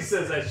 Nobody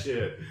says that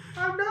shit.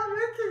 I'm not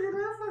making it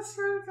up. I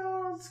swear to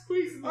God.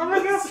 Squeeze the I'm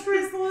going to go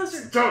squeeze the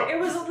lizard. It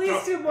was at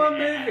least in one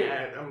movie.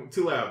 I'm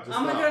too loud.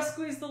 I'm going to go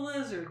squeeze the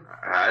lizard.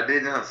 I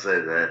did not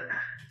say that.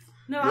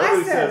 No, Nobody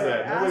I said says it.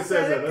 that. Nobody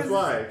says that. That's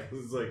why.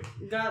 It's like.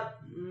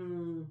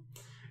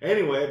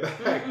 Anyway,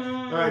 back.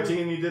 All right,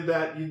 Gene, you did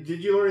that.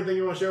 Did you learn anything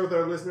you want to share with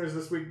our listeners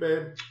this week,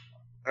 babe?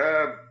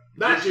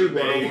 Not you,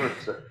 babe.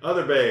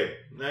 Other babe.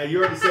 Now,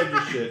 you already said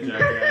your shit,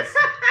 jackass.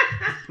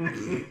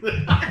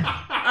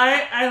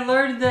 I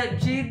learned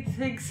that Gene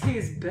thinks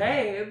he's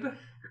babe.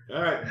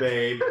 All right,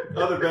 babe.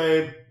 Other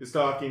babe is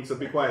talking, so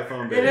be quiet,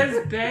 phone babe. It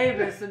is babe,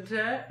 isn't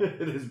it?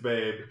 It is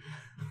babe.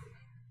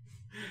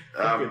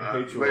 Listen,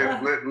 I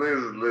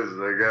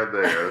got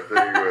that. I'll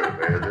tell you what,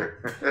 man.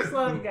 Just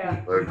let him go.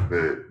 Fuck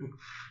that.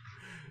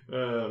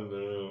 Oh,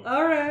 no.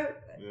 All right.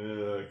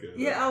 Okay.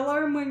 Yeah, I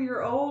learned when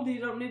you're old, you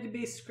don't need to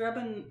be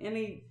scrubbing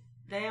any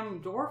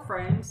damn door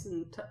frames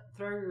and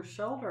throw your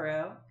shoulder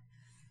out.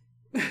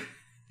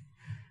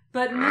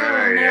 But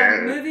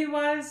no,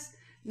 movie-wise,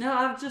 no,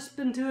 I've just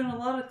been doing a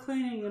lot of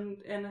cleaning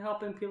and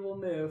helping people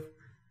move.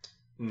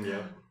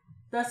 Yeah.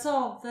 That's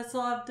all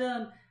I've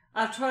done.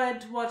 I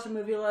tried to watch a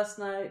movie last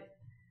night,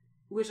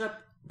 which I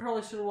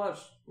probably should have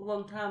watched a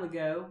long time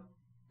ago,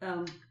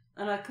 and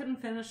I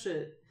couldn't finish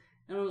it.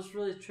 And it was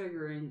really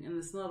triggering, and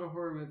it's not a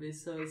horror movie,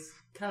 so it's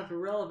kind of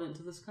irrelevant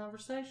to this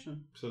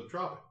conversation. So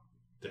drop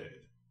it,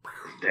 David.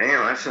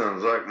 Damn, that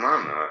sounds like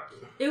my night.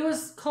 It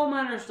was Coal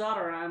Miner's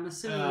Daughter, and I'm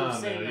assuming you've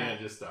seen that. Yeah,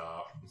 just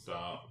stop.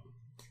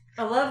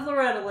 I love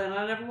Loretta Lynn.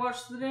 I never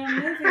watched the damn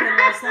movie, and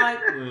I was like,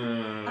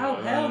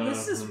 oh, hell,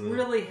 this is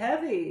really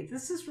heavy.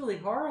 This is really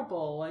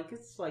horrible. Like,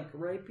 it's like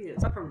rapey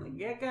as from the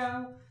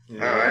get-go.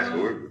 Yeah. Oh, that's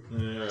horrible. All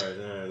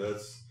right,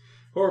 that's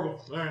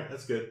horrible. All right,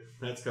 that's good.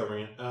 That's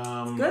covering it.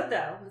 It's good,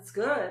 though. It's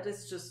good.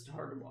 It's just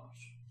hard to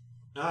watch.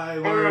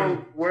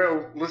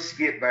 Well, let's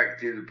get back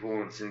to the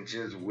point since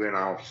this went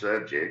off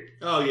subject.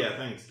 Oh, yeah,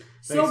 thanks.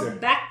 So, sir.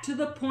 Back to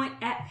the point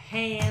at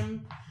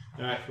hand.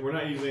 All right, we're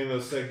not using any of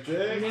those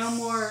subjects.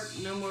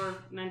 No more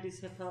 90s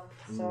hip hop.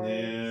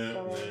 Sorry.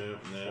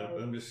 No.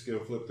 I'm just going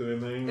to flip through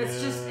everything.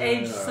 It's just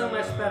aged so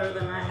much better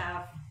than I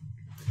have.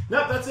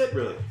 No, that's it,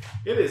 really.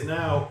 It is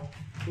now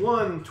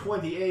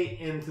 1:28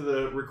 into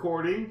the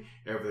recording.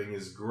 Everything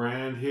is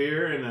grand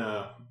here in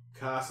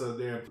Casa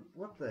damn.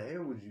 What the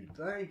hell was you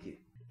thinking?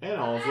 And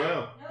all's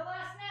well. No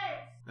last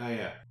names. Oh,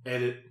 yeah.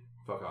 Edit.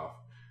 Fuck off.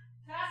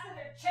 Casa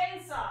de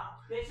Chainsaw,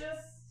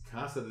 bitches.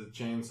 Casa de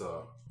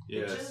Chainsaw.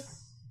 Yes.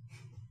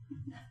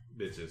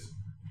 Bitches.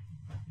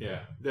 Yeah,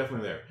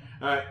 definitely there.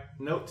 Alright,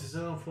 note to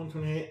self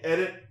 128.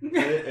 Edit.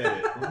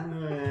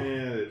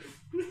 Edit.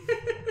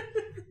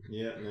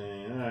 Yeah,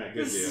 man. Alright,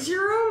 good This deal. is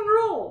your own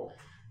rule.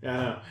 Yeah,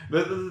 I know.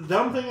 The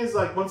dumb thing is,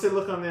 like, once they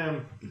look on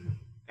them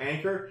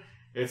Anchor,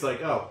 it's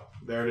like, oh,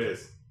 there it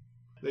is.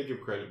 They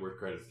give credit where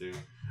credit's due.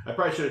 I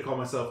probably should have called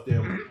myself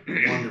damn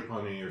Wonder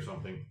Pony or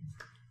something.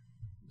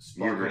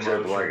 You were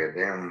just like a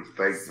damn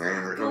fake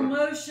name or something.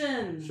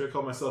 Promotion. Should have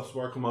called myself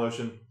Sparkle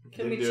Motion.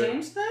 Can we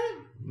change that?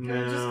 Can No.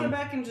 we just go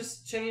back and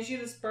just change you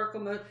to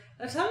Sparkle Motion?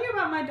 I'll tell you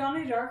about my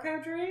Donnie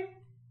Darko dream.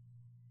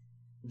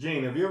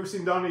 Gene, have you ever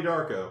seen Donnie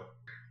Darko?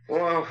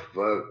 Well,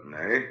 fuck,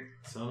 no.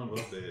 Son of a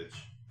bitch.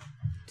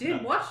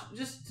 Dude,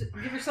 just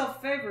give yourself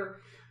a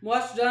favor.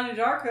 Watch Donnie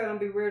Darko and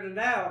be weirded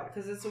out,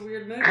 because it's a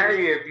weird movie.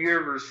 Hey, have you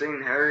ever seen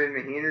Harry and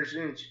the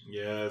Hendersons?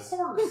 Yes. Of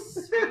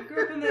course. We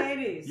grew up in the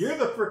 80s. You're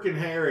the freaking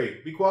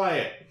Harry. Be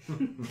quiet.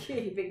 Yeah,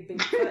 you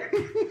big foot.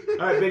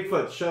 Alright,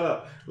 Bigfoot, shut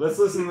up. Let's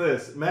listen to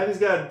this. Maddie's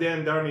got a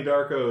damn Donnie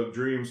Darko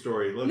dream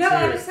story. Let's hear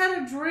I it. just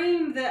had a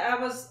dream that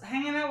I was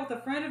hanging out with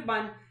a friend of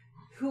mine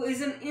who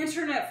is an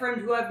internet friend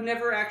who I've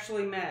never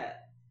actually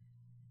met,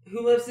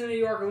 who lives in New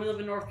York and we live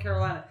in North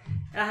Carolina.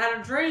 And I had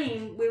a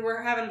dream, we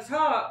were having a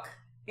talk,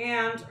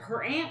 and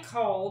her aunt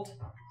called.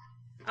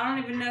 I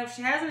don't even know if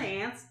she has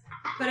any aunts,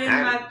 but in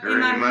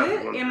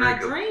my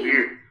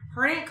dream,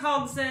 her aunt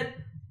called and said,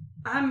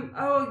 I'm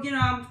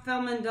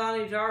filming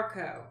Donnie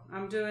Darko.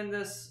 I'm doing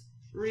this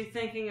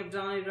rethinking of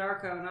Donnie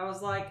Darko. And I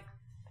was like,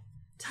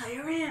 tell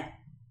your aunt,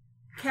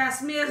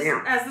 cast me as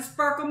the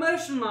Sparkle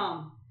Motion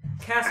mom.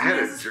 Cast me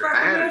as the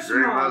Sparkle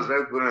Motion mom. I was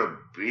opening a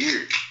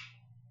beer.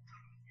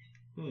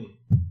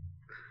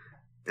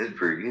 It's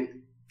pretty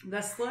good.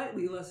 That's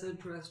slightly less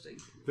interesting.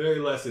 Very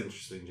less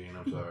interesting, Gene.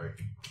 I'm sorry.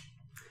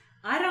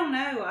 I don't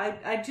know.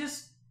 I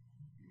just...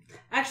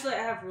 Actually,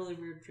 I have really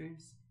weird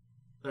dreams.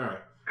 Alright.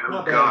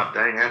 Oh, God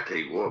dang, I tell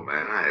you what,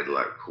 man. I had,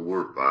 like,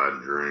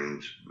 horrifying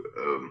dreams.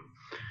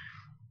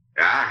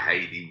 I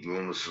hate even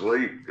going to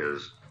sleep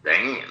because,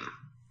 damn,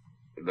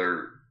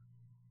 they're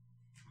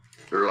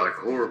like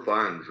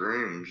horrifying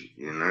dreams,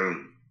 you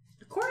know.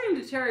 According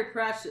to Terry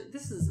Pratchett,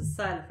 this is a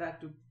side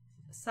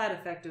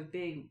effect of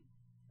being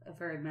a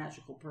very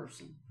magical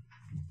person.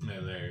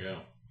 Yeah, there you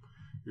go.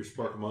 Your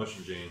Sparkle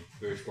Motion, Gene.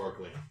 Very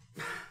sparkly.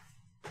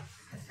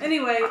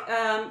 Anyway,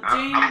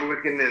 Gene... I'm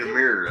looking in the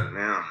mirror right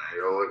now.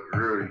 You look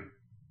really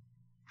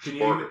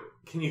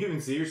Can you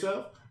even see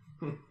yourself?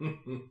 Oh,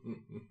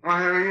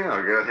 hell yeah.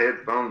 I got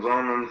headphones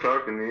on and I'm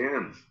talking the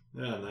ends.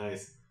 Oh,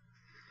 nice.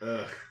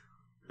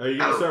 Are you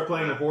going to start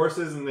playing the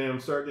horses and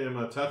then start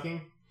them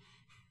tucking?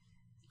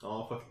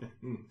 All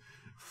fucking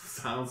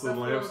Silence of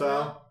the Lamb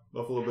style?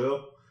 Buffalo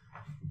Bill?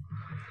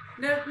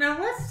 Now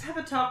let's have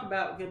a talk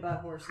about Goodbye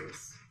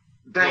Horses.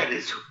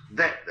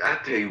 I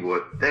tell you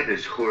what, that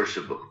is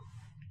horseable.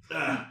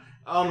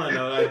 On that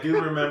note, I do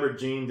remember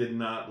Gene did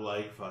not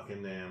like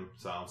fucking damn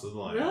Silence of the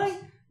Lambs. Really?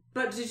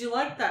 But did you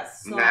like that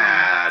song?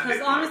 Nah,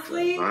 Because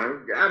honestly,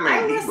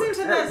 I listen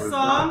to that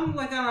song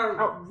like on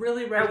a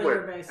really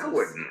regular basis. I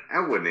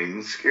wasn't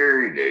even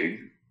scary,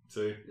 dude.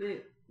 See,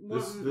 It this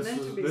wasn't was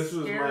meant to be this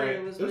was scary. my.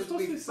 It was It was meant to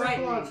supposed to be be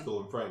frightening.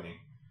 psychological and frightening.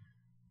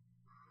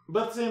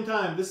 But at the same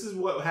time, this is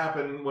what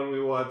happened when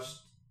we watched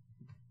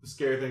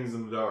Scare Things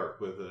in the Dark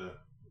with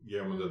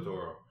Guillermo del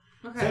Toro.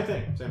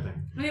 Okay. Same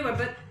thing. Anyway,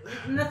 but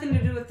nothing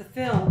to do with the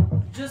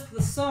film. Just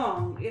the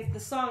song. If the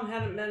song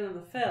hadn't been in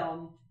the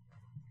film,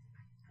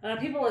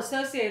 people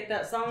associate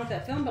that song with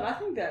that film, but I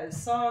think that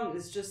song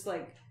is just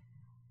like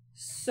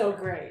so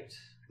great.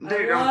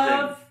 Dude, I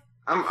love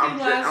her.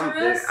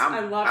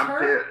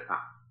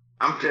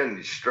 I'm telling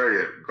you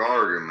straight up,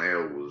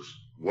 Gargamel was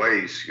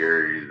way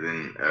scarier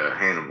than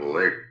Hannibal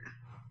Lecter.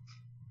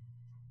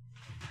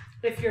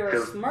 If you're a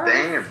Smurf.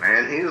 Damn,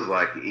 man, he was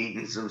like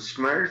eating some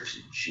Smurfs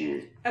and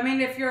shit. I mean,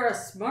 if you're a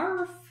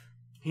Smurf.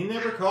 He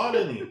never caught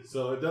any,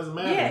 so it doesn't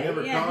matter.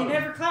 Yeah, He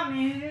never caught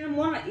me. He didn't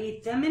want to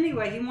eat them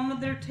anyway. He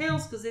wanted their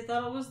tails because he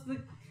thought it was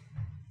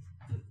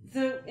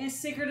the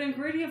secret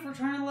ingredient for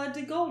turning lead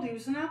to gold. He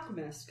was an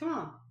alchemist. Come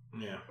on.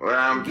 Yeah.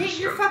 Well, Get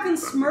your fucking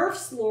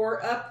Smurfs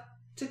lore up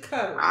to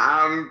code.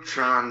 I'm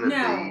trying to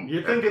No. be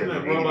You're thinking a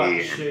of Robot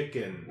comedian.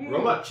 Chicken. Mm.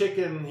 Robot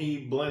Chicken, he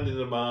blended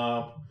them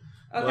up.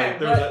 Okay, Like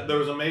but there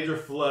was a major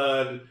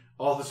flood.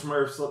 All the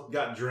Smurfs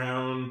got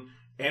drowned.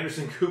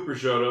 Anderson Cooper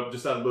showed up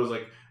just out of the blue. Was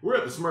like, we're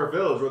at the Smurf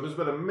Village where there's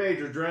been a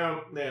major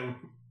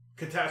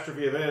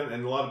catastrophe event,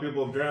 and a lot of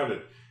people have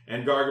drowned.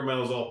 And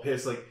Gargamel's all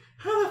pissed, like,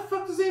 how the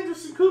fuck does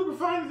Anderson Cooper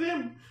find the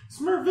damn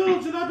Smurf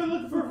Village, and I've been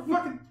looking for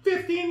fucking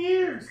 15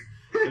 years?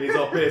 And he's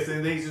all pissed,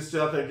 and he's just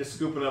out there just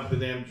scooping up the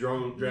damn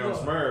drowned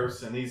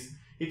Smurfs, and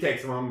he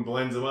takes them home and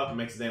blends them up and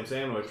makes a damn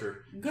sandwich,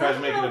 or tries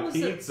making a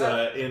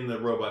pizza in the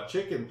Robot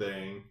Chicken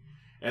thing.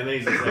 And then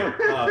he's just like,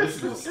 oh, this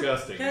is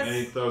disgusting. And then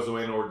he throws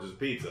away and orders a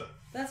pizza.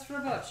 that's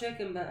Robot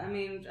Chicken, but I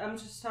mean, I'm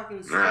just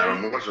talking Nah,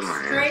 I'm washing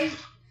my straight.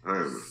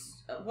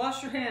 hands.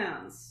 Wash your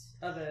hands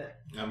of it.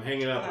 I'm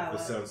hanging up if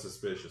this sounds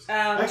suspicious.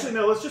 Actually,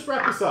 no, let's just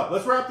wrap this up.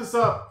 Let's wrap this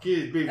up.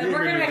 And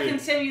we're going to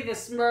continue the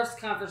Smurfs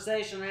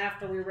conversation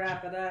after we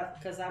wrap it up,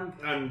 because I'm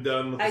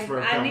done with the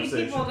Smurf I need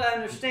conversation. people to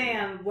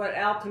understand what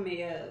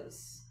alchemy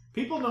is.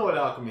 People know what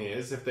alchemy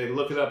is. If they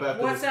look it up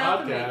after What's this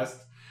alchemy? podcast,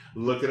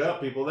 look it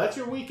up, people. That's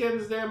your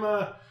weekend's damn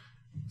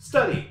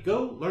study.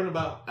 Go learn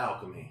about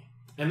alchemy.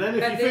 And then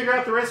if you figure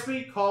out the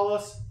recipe, call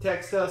us,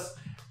 text us,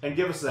 and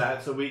give us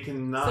that so we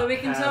can not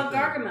tell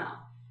Gargamel.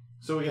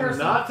 So we can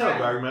not tell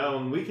Gargamel,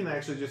 and we can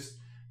actually just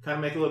kind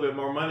of make a little bit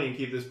more money and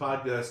keep this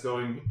podcast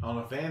going on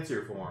a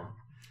fancier form.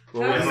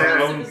 Where we have our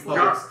own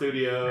public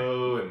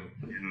studio and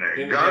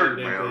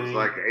Gargamel was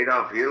like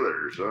Adolf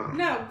Hitler or something.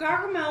 No,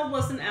 Gargamel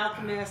was an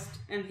alchemist,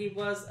 and he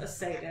was a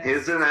sadist.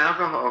 He's an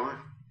alcoholic.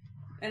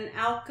 An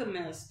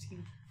alchemist.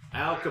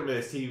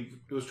 He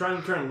was trying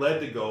to turn lead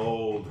to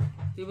gold.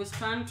 He was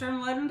trying to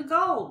turn lead into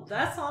gold.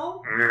 That's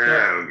all. Oh,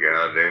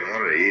 goddamn,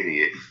 what an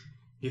idiot.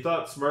 He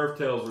thought Smurf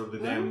tails were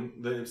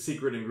the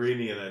secret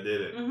ingredient that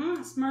did it.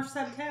 Mm-hmm. Smurfs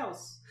had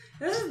tails.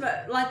 This is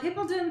like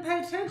people didn't pay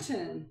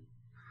attention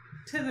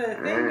to the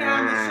thing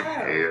down the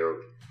show. Hell.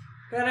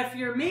 But if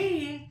you're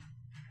me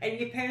and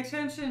you pay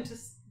attention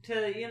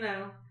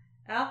to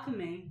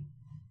alchemy,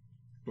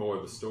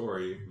 Or the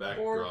story,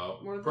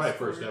 backdrop. Or the Probably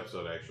story. first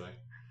episode, actually.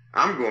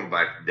 I'm going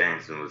back to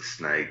dancing with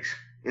snakes.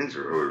 It's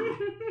horrible.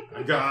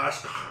 Gosh.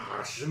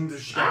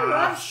 I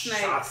love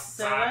snakes,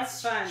 so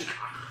that's fine.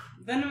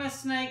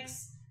 Venomous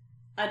snakes,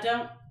 I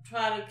don't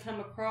try to come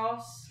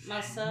across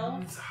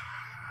myself.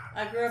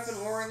 I grew up in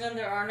Oregon.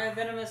 There are no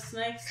venomous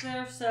snakes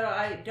there, so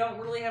I don't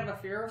really have a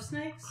fear of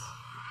snakes.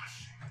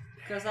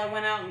 Because I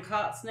went out and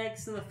caught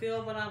snakes in the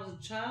field when I was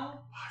a child.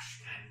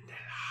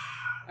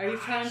 Are you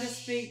trying to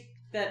speak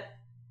that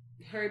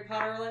Harry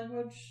Potter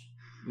language?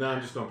 No,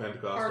 I'm just going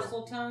Pentecostal.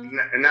 Parcel tongue?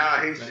 No,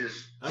 he's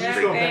just... I'm just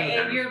going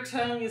And Pentecostal. your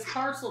tongue is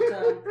parcel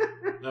tongue.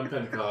 I'm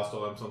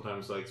Pentecostal. I'm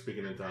sometimes like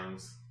speaking in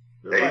tongues.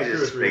 They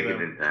just speaking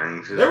in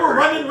tongues. They were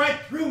running right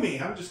through me.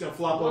 I'm just going to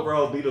flop over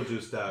all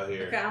Beetlejuice out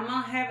here. Okay, I'm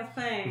going to have a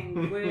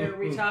thing where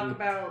we talk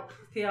about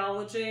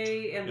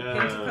theology and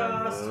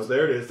Pentecost.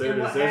 There it is.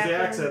 and what There's the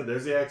happened. accent.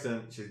 There's the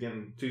accent. She's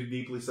getting too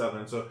deeply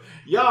Southern. So,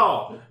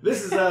 y'all,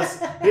 this is us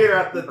here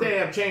at the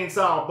damn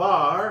Chainsaw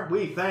Bar.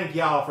 We thank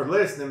y'all for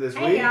listening this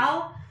Hey, week.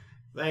 y'all.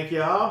 Thank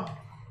y'all.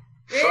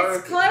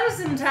 It's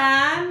closing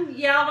time.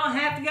 Y'all don't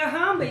have to go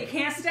home, but you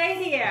can't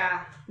stay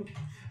here.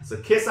 So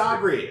kiss our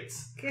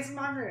grits. Kiss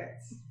my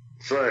grits.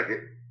 Suck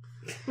it.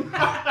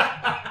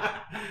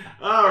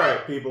 All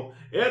right, people.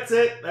 That's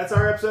it. That's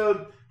our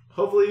episode.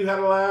 Hopefully you had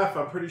a laugh.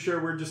 I'm pretty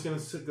sure we're just going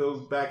to go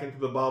back into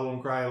the bottle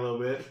and cry a little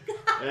bit.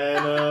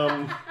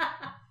 And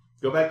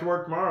go back to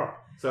work tomorrow.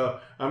 So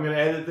I'm going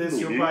to edit this.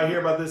 You'll probably hear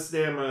about this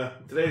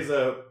today's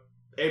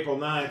April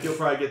 9th. You'll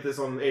probably get this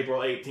on April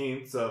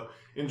 18th. So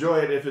enjoy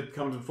it if it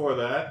comes before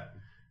that.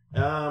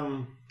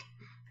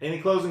 Any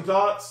closing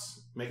thoughts?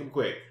 Make them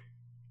quick.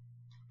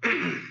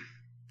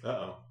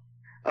 Uh-oh.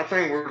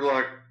 think we're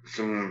like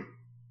some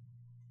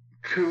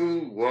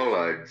cool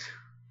walleyes.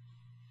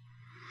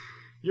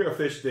 You're a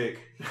fish stick.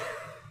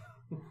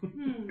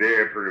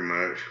 Yeah, pretty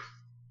much.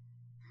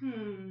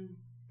 Hmm.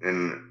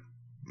 And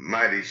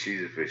Mighty,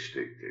 she's a fish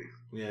stick too.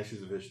 Yeah,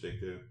 she's a fish stick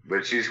too.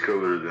 But she's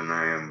cooler than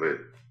I am, but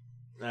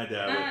I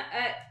doubt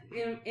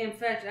it. In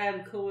fact,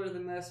 I'm cooler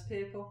than most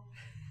people.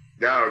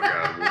 oh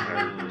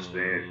God,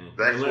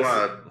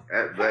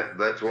 100%.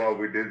 That's why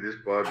we do this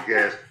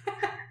podcast.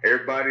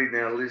 Everybody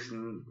now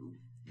listen,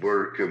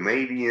 we're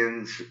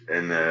comedians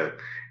and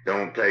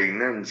don't take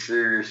nothing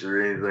serious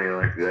or anything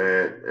like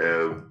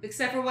that.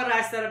 Except for what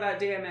I said about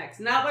DMX.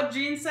 Not what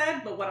Gene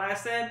said, but what I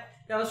said.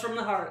 That was from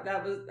the heart.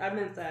 I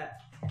meant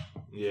that.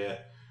 Yeah.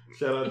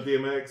 Shout out to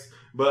DMX.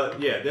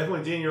 But yeah,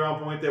 definitely, Gene, you're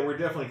on point there. We're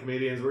definitely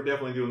comedians. We're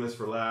definitely doing this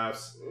for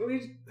laughs.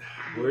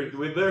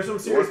 There's some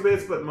serious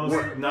bits, but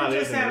most not we're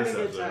just in having this a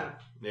good episode. time.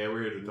 Yeah,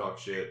 we're here to talk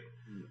shit.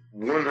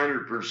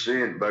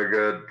 100%, by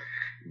God,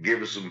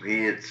 give us some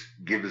hits,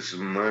 give us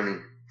some money,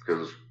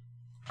 because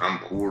I'm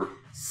poor.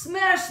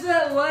 Smash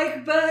that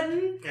like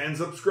button. And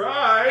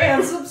subscribe.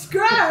 And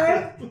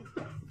subscribe.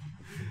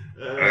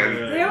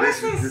 They always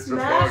say This is a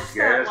smash that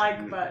podcast,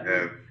 like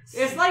button.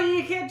 It's like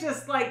you can't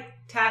just like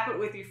tap it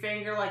with your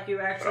finger like you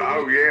actually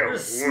Oh, yeah.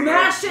 Just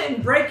smash it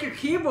and break your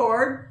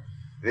keyboard.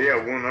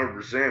 Yeah,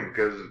 100%,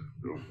 because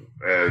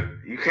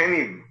you can't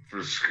even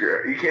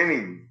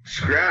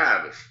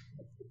subscribe us.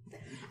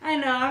 I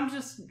know. I'm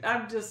just.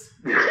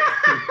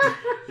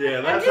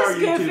 Yeah, that's just our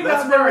YouTube. goofing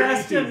That's on for the our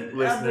rest YouTube of-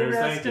 listeners. of the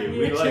Thank rest you. of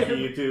We like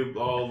YouTube. YouTube.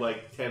 All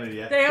like 10 of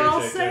you. They all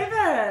Appreciate say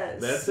that.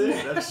 this. That's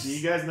it. That's,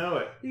 you guys know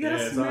it. You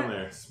gotta it's on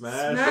there.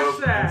 Smash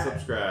that. and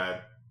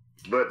subscribe.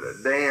 But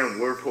damn,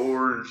 we're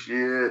poor and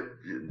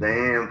shit.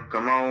 Damn,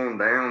 come on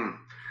down.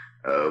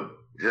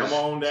 Come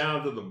on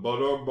down to the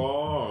butter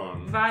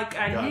barn. Like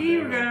I knew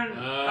you were gonna.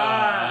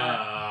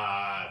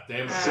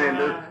 Damn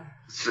it.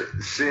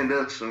 Send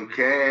us some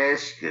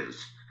cash,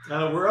 cause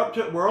we're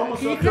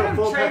almost You up could to a have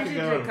full pack changed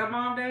of it to gum. come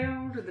on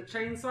down to the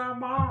chainsaw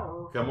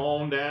bar. Come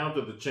on down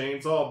to the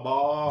chainsaw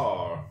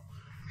bar.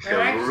 It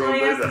actually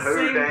we're has gonna the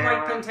do the same like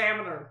hoedown.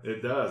 pentameter.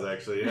 It does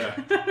actually, yeah.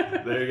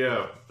 There you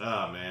go.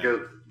 Oh man.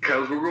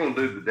 Cause we're gonna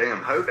do the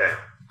damn hoedown.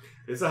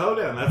 It's a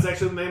hoedown. That's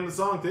actually the name of the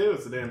song too.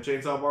 It's the damn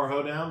chainsaw bar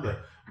hoedown, the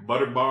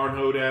butter barn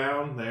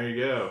hoedown. There you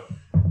go.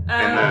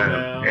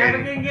 Now we're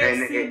gonna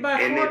get sued by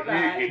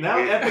Fortnite. Now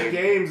Epic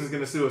Games is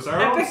gonna sue us.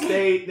 Our own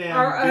state damn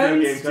our video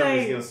own game company's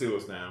state. gonna sue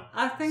us now.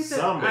 I think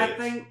Some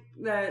bitch.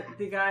 that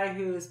the guy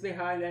who is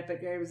behind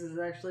Epic Games is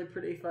actually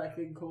pretty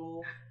fucking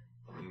cool.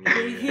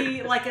 Yeah.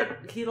 He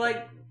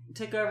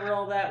took over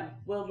all that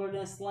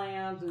wilderness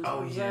land and is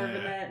Oh,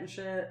 preserving yeah. it and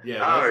shit. Yeah,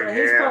 Oh that's-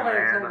 he's yeah, probably a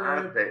man. cool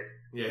I dude. think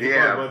yeah, he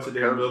Yeah, bought a bunch of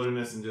damn because-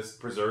 wilderness and just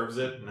preserves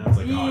it, and that's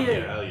like, oh Yeah.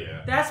 yeah, hell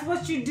yeah. That's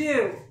what you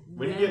do.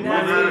 When you And get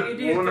that's money, what you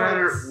do,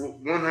 folks.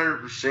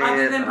 100%.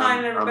 Other than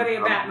buying everybody a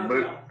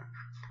Batmobile.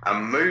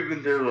 I'm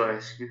moving to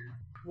Alaska.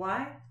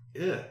 Why?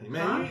 Yeah,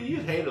 man, you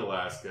hate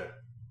Alaska.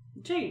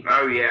 Gee.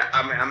 Oh yeah,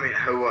 I mean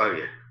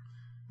Hawaii.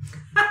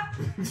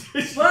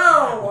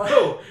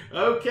 Whoa!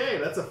 Oh, okay,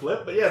 that's a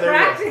flip, but yeah, there you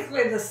go.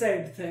 Practically the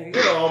same thing.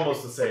 They're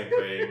almost the same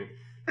thing.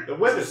 The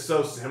weather's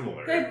so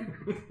similar.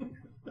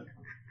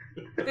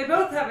 They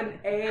both have an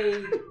A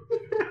in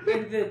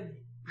the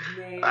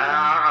name.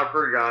 I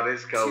forgot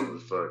it's cold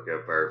as fuck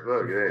up there.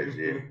 Fuck that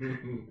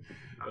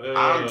shit.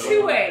 I'm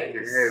Two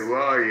A's. Hey,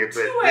 well, you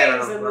Two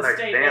A's in the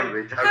statement. Damn,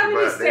 they talk How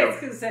many about states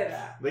them. can say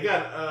that? They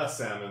got a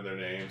sound in their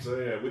name, so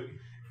yeah,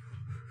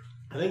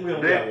 I think we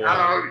only They-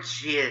 got one. oh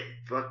shit!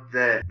 Fuck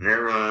that.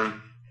 Never mind.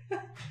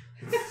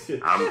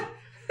 I'm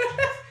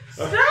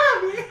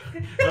Stop!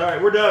 All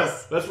right, we're done.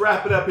 Let's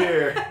wrap it up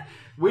here.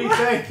 We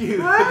thank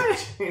you, What?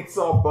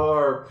 Chainsaw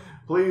Bar.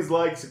 Please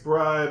like,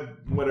 subscribe,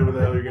 whatever the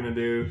hell you're gonna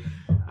do.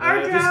 Our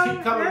Just job,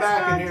 keep coming that's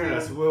back and not hearing true.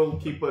 us. We'll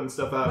keep putting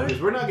stuff out What?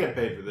 because we're not getting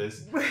paid for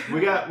this.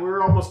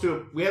 We're almost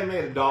to. We haven't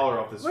made $1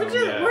 off this We're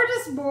film yet.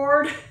 just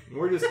bored.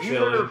 We're just you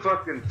better chilling.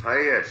 fucking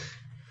pay us.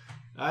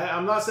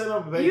 I'm not setting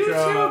up a Patreon. You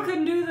two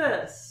can do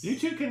this. You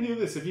two can do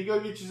this. If you go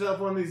get yourself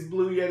one of these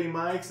Blue Yeti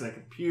mics and a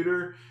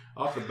computer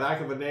off the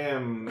back of a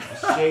damn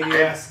shady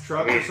ass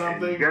truck or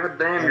something. God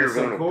damn, and you're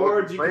some gonna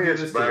cords, you fucking can do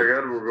pay this us. By too.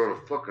 God, we're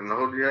gonna fucking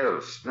hold you out.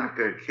 It's not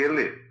gonna kill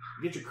you.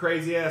 Get your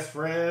crazy ass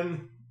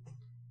friend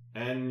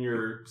and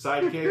your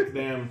sidekick.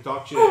 Damn,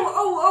 talk shit.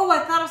 Oh! I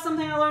thought of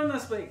something I learned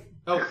this week.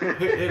 Oh,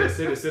 hit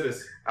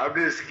us. I'm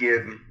just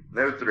kidding.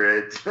 No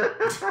threats.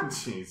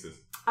 Jesus.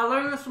 I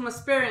learned this from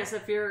experience.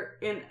 If you're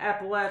in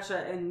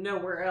Appalachia and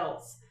nowhere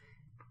else,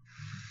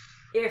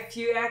 if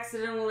you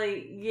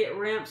accidentally get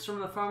ramps from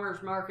the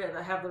farmer's market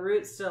that have the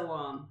roots still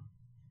on,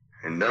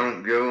 And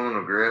don't go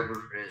on a gravel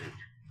road.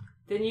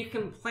 then you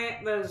can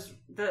plant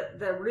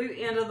the root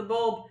end of the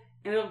bulb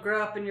and it'll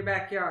grow up in your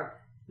backyard,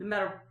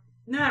 no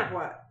matter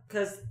what.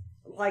 Because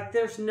like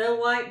there's no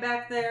light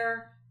back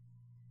there.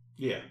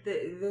 Yeah.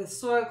 The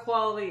soil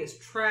quality is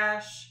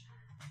trash.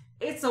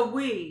 It's a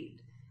weed.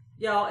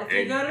 Y'all, if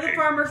you go to the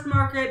farmer's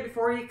market,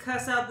 before you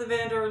cuss out the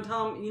vendor and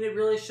tell him you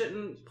really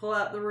shouldn't pull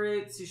out the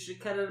roots, you should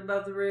cut it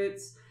above the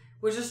roots.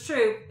 which is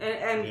true,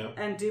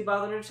 and do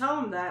bother to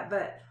tell them that.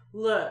 But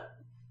look,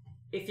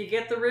 if you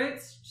get the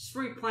roots, just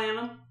replant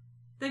them.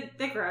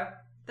 They grow,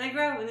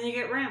 and then you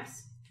get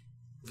ramps.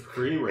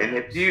 Free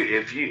ramps.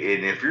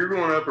 And if you're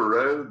going up a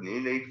road and you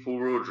need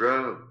 4-wheel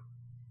drive,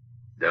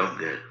 don't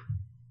go.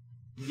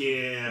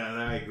 Yeah,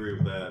 I agree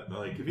with that.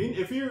 Like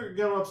if you're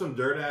going up some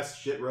dirt ass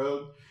shit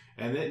road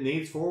and it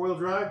needs 4-wheel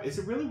drive, is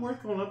it really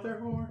worth going up there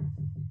for?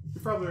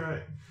 You're probably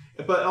right.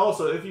 But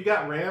also, if you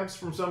got ramps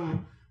from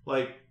some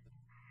like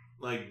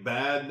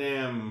bad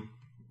damn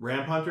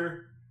ramp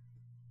hunter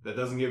that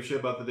doesn't give a shit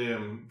about the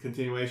damn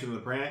continuation of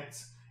the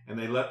pranks, and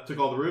they took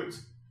all the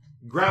roots,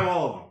 grab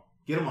all of them,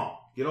 get them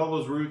all, get all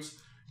those roots,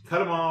 cut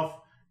them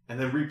off, and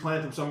then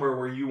replant them somewhere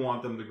where you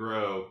want them to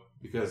grow.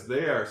 Because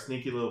they are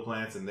sneaky little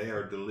plants and they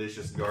are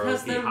delicious,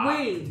 garlicky, hot,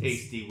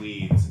 tasty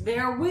weeds. They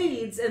are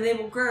weeds and they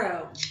will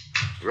grow.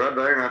 God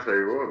dang, I tell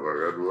you what,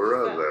 I got where I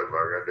was at,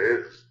 I got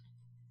this.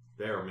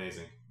 They're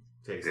amazing.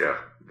 Tasty. Yeah,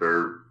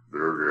 they're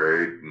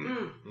great.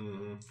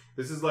 Mm-hmm.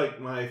 This is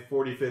like my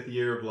 45th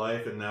year of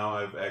life, and now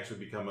I've actually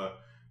become a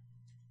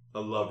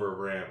lover of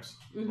ramps.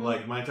 Mm-hmm.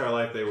 Like my entire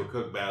life, they were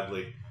cooked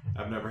badly.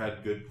 I've never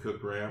had good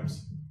cooked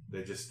ramps.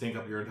 They just stink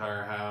up your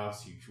entire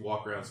house. You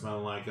walk around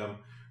smelling like them.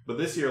 But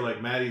this year,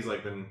 like, Maddie's,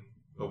 like, been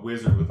a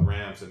wizard with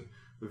ramps, and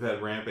we've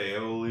had ramp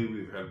aioli,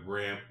 we've had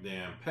ramp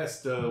damn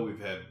pesto,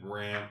 we've had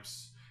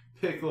ramps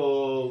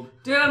pickled.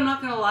 Dude, I'm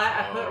not gonna lie,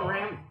 I put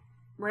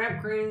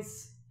ramp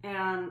greens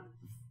and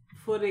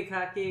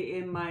furikake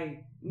in my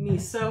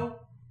miso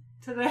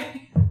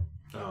today.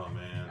 Oh,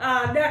 man.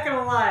 Not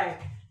gonna lie.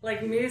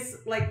 Like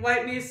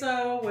white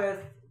miso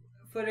with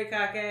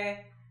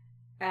furikake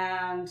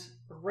and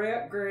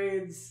ramp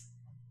greens.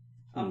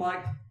 I'm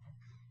like...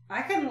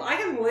 I can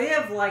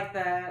live like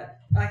that.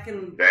 I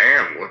can.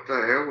 Damn, what the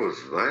hell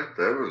was that?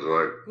 That was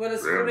like. What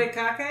is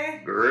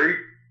furikake? Great.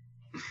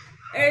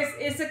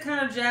 It's a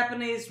kind of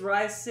Japanese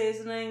rice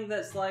seasoning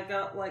that's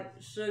got like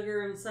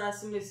sugar and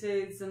sesame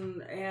seeds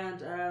and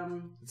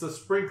it's a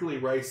sprinkly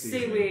rice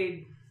seasoning.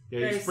 Seaweed.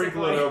 Yeah, you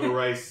sprinkle it over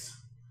rice.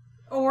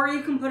 Or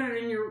you can put it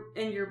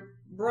in your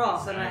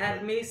broth, exactly. And I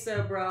had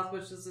miso broth,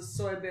 which is a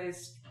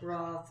soy-based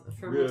broth,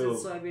 fermented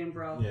soybean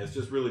broth. Yeah, it's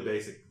just really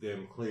basic,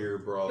 damn clear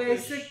broth.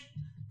 Basic.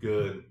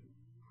 Good.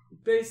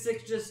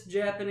 Basic, just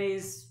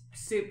Japanese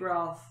soup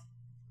broth.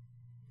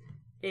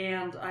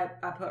 And I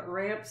put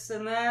ramps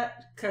in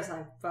that because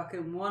I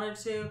fucking wanted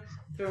to.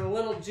 Threw a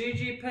little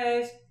Gigi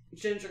paste,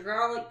 ginger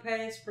garlic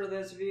paste, for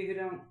those of you who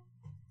don't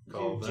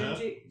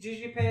do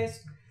Gigi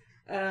paste.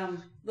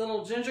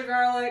 Little ginger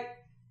garlic.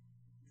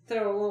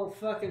 Throw a little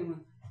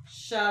fucking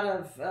shot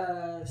of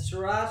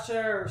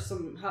sriracha or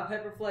some hot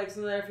pepper flakes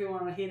in there if you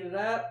want to heat it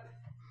up.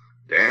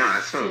 Damn,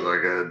 that sounds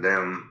like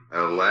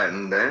a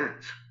Latin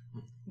dance.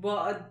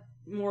 Well,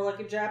 more like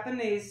a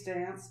Japanese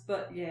dance,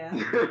 but yeah.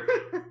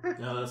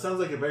 No, that sounds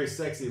like a very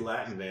sexy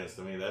Latin dance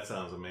to me. That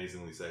sounds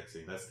amazingly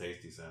sexy. That's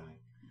tasty sounding.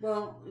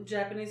 Well,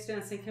 Japanese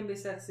dancing can be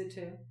sexy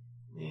too.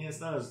 Yeah, it's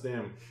not as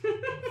damn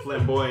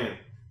flamboyant.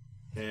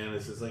 And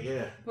it's just like,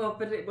 yeah. Well,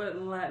 but it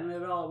wasn't Latin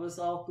at all. It was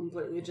all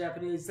completely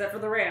Japanese, except for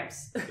the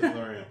ramps.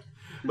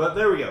 But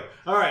there we go.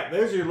 All right,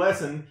 there's your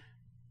lesson.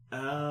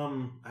 I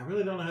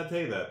really don't know how to tell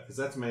you that, because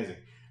that's amazing.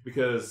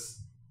 Because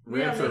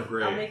ramps are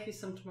great. I'll make you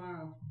some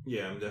tomorrow.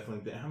 Yeah, I'm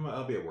definitely.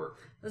 I'll be at work.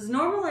 Because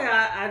normally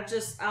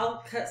I'll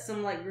cut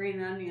some like green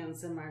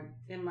onions in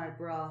my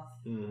broth.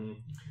 Mm-hmm.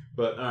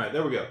 But all right,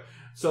 there we go.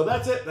 So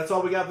that's it. That's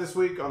all we got this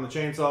week on the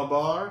Chainsaw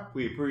Bar.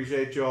 We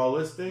appreciate you all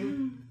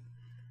listening.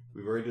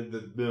 We've already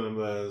did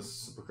the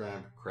super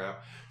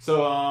crap.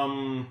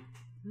 So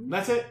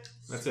that's it.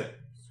 That's it.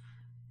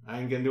 I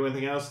ain't gonna do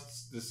anything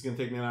else. This is gonna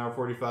take me an hour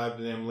 45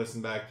 to then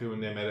listen back to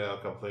and then edit out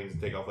a couple things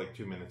and take off like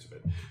 2 minutes of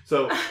it.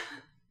 So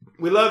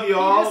we love you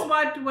all. You just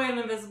wiped away an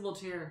invisible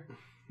tear.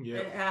 Yeah,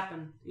 it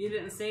happened. You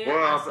didn't see it.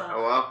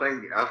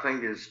 I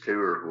think his two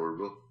are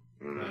horrible.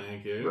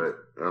 Thank you.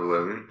 But I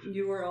love him.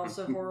 You were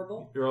also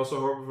horrible. You're also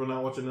horrible for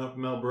not watching enough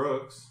Mel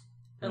Brooks.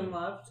 And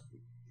loved.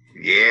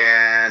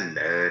 Yeah,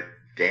 no.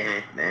 Damn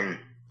it, man.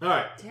 All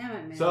right. Damn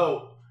it, man.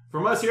 So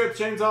from us here at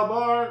the Chainsaw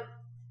Bar,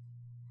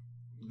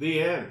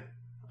 the end.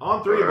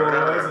 On three,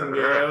 boys and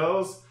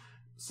girls.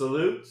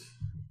 Salute.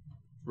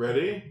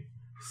 Ready.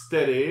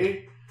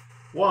 Steady.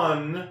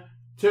 1,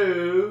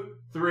 2,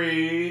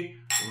 3.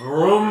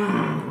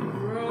 Vroom.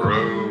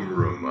 Vroom,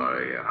 vroom,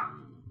 yeah.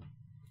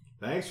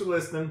 Thanks for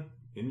listening.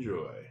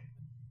 Enjoy.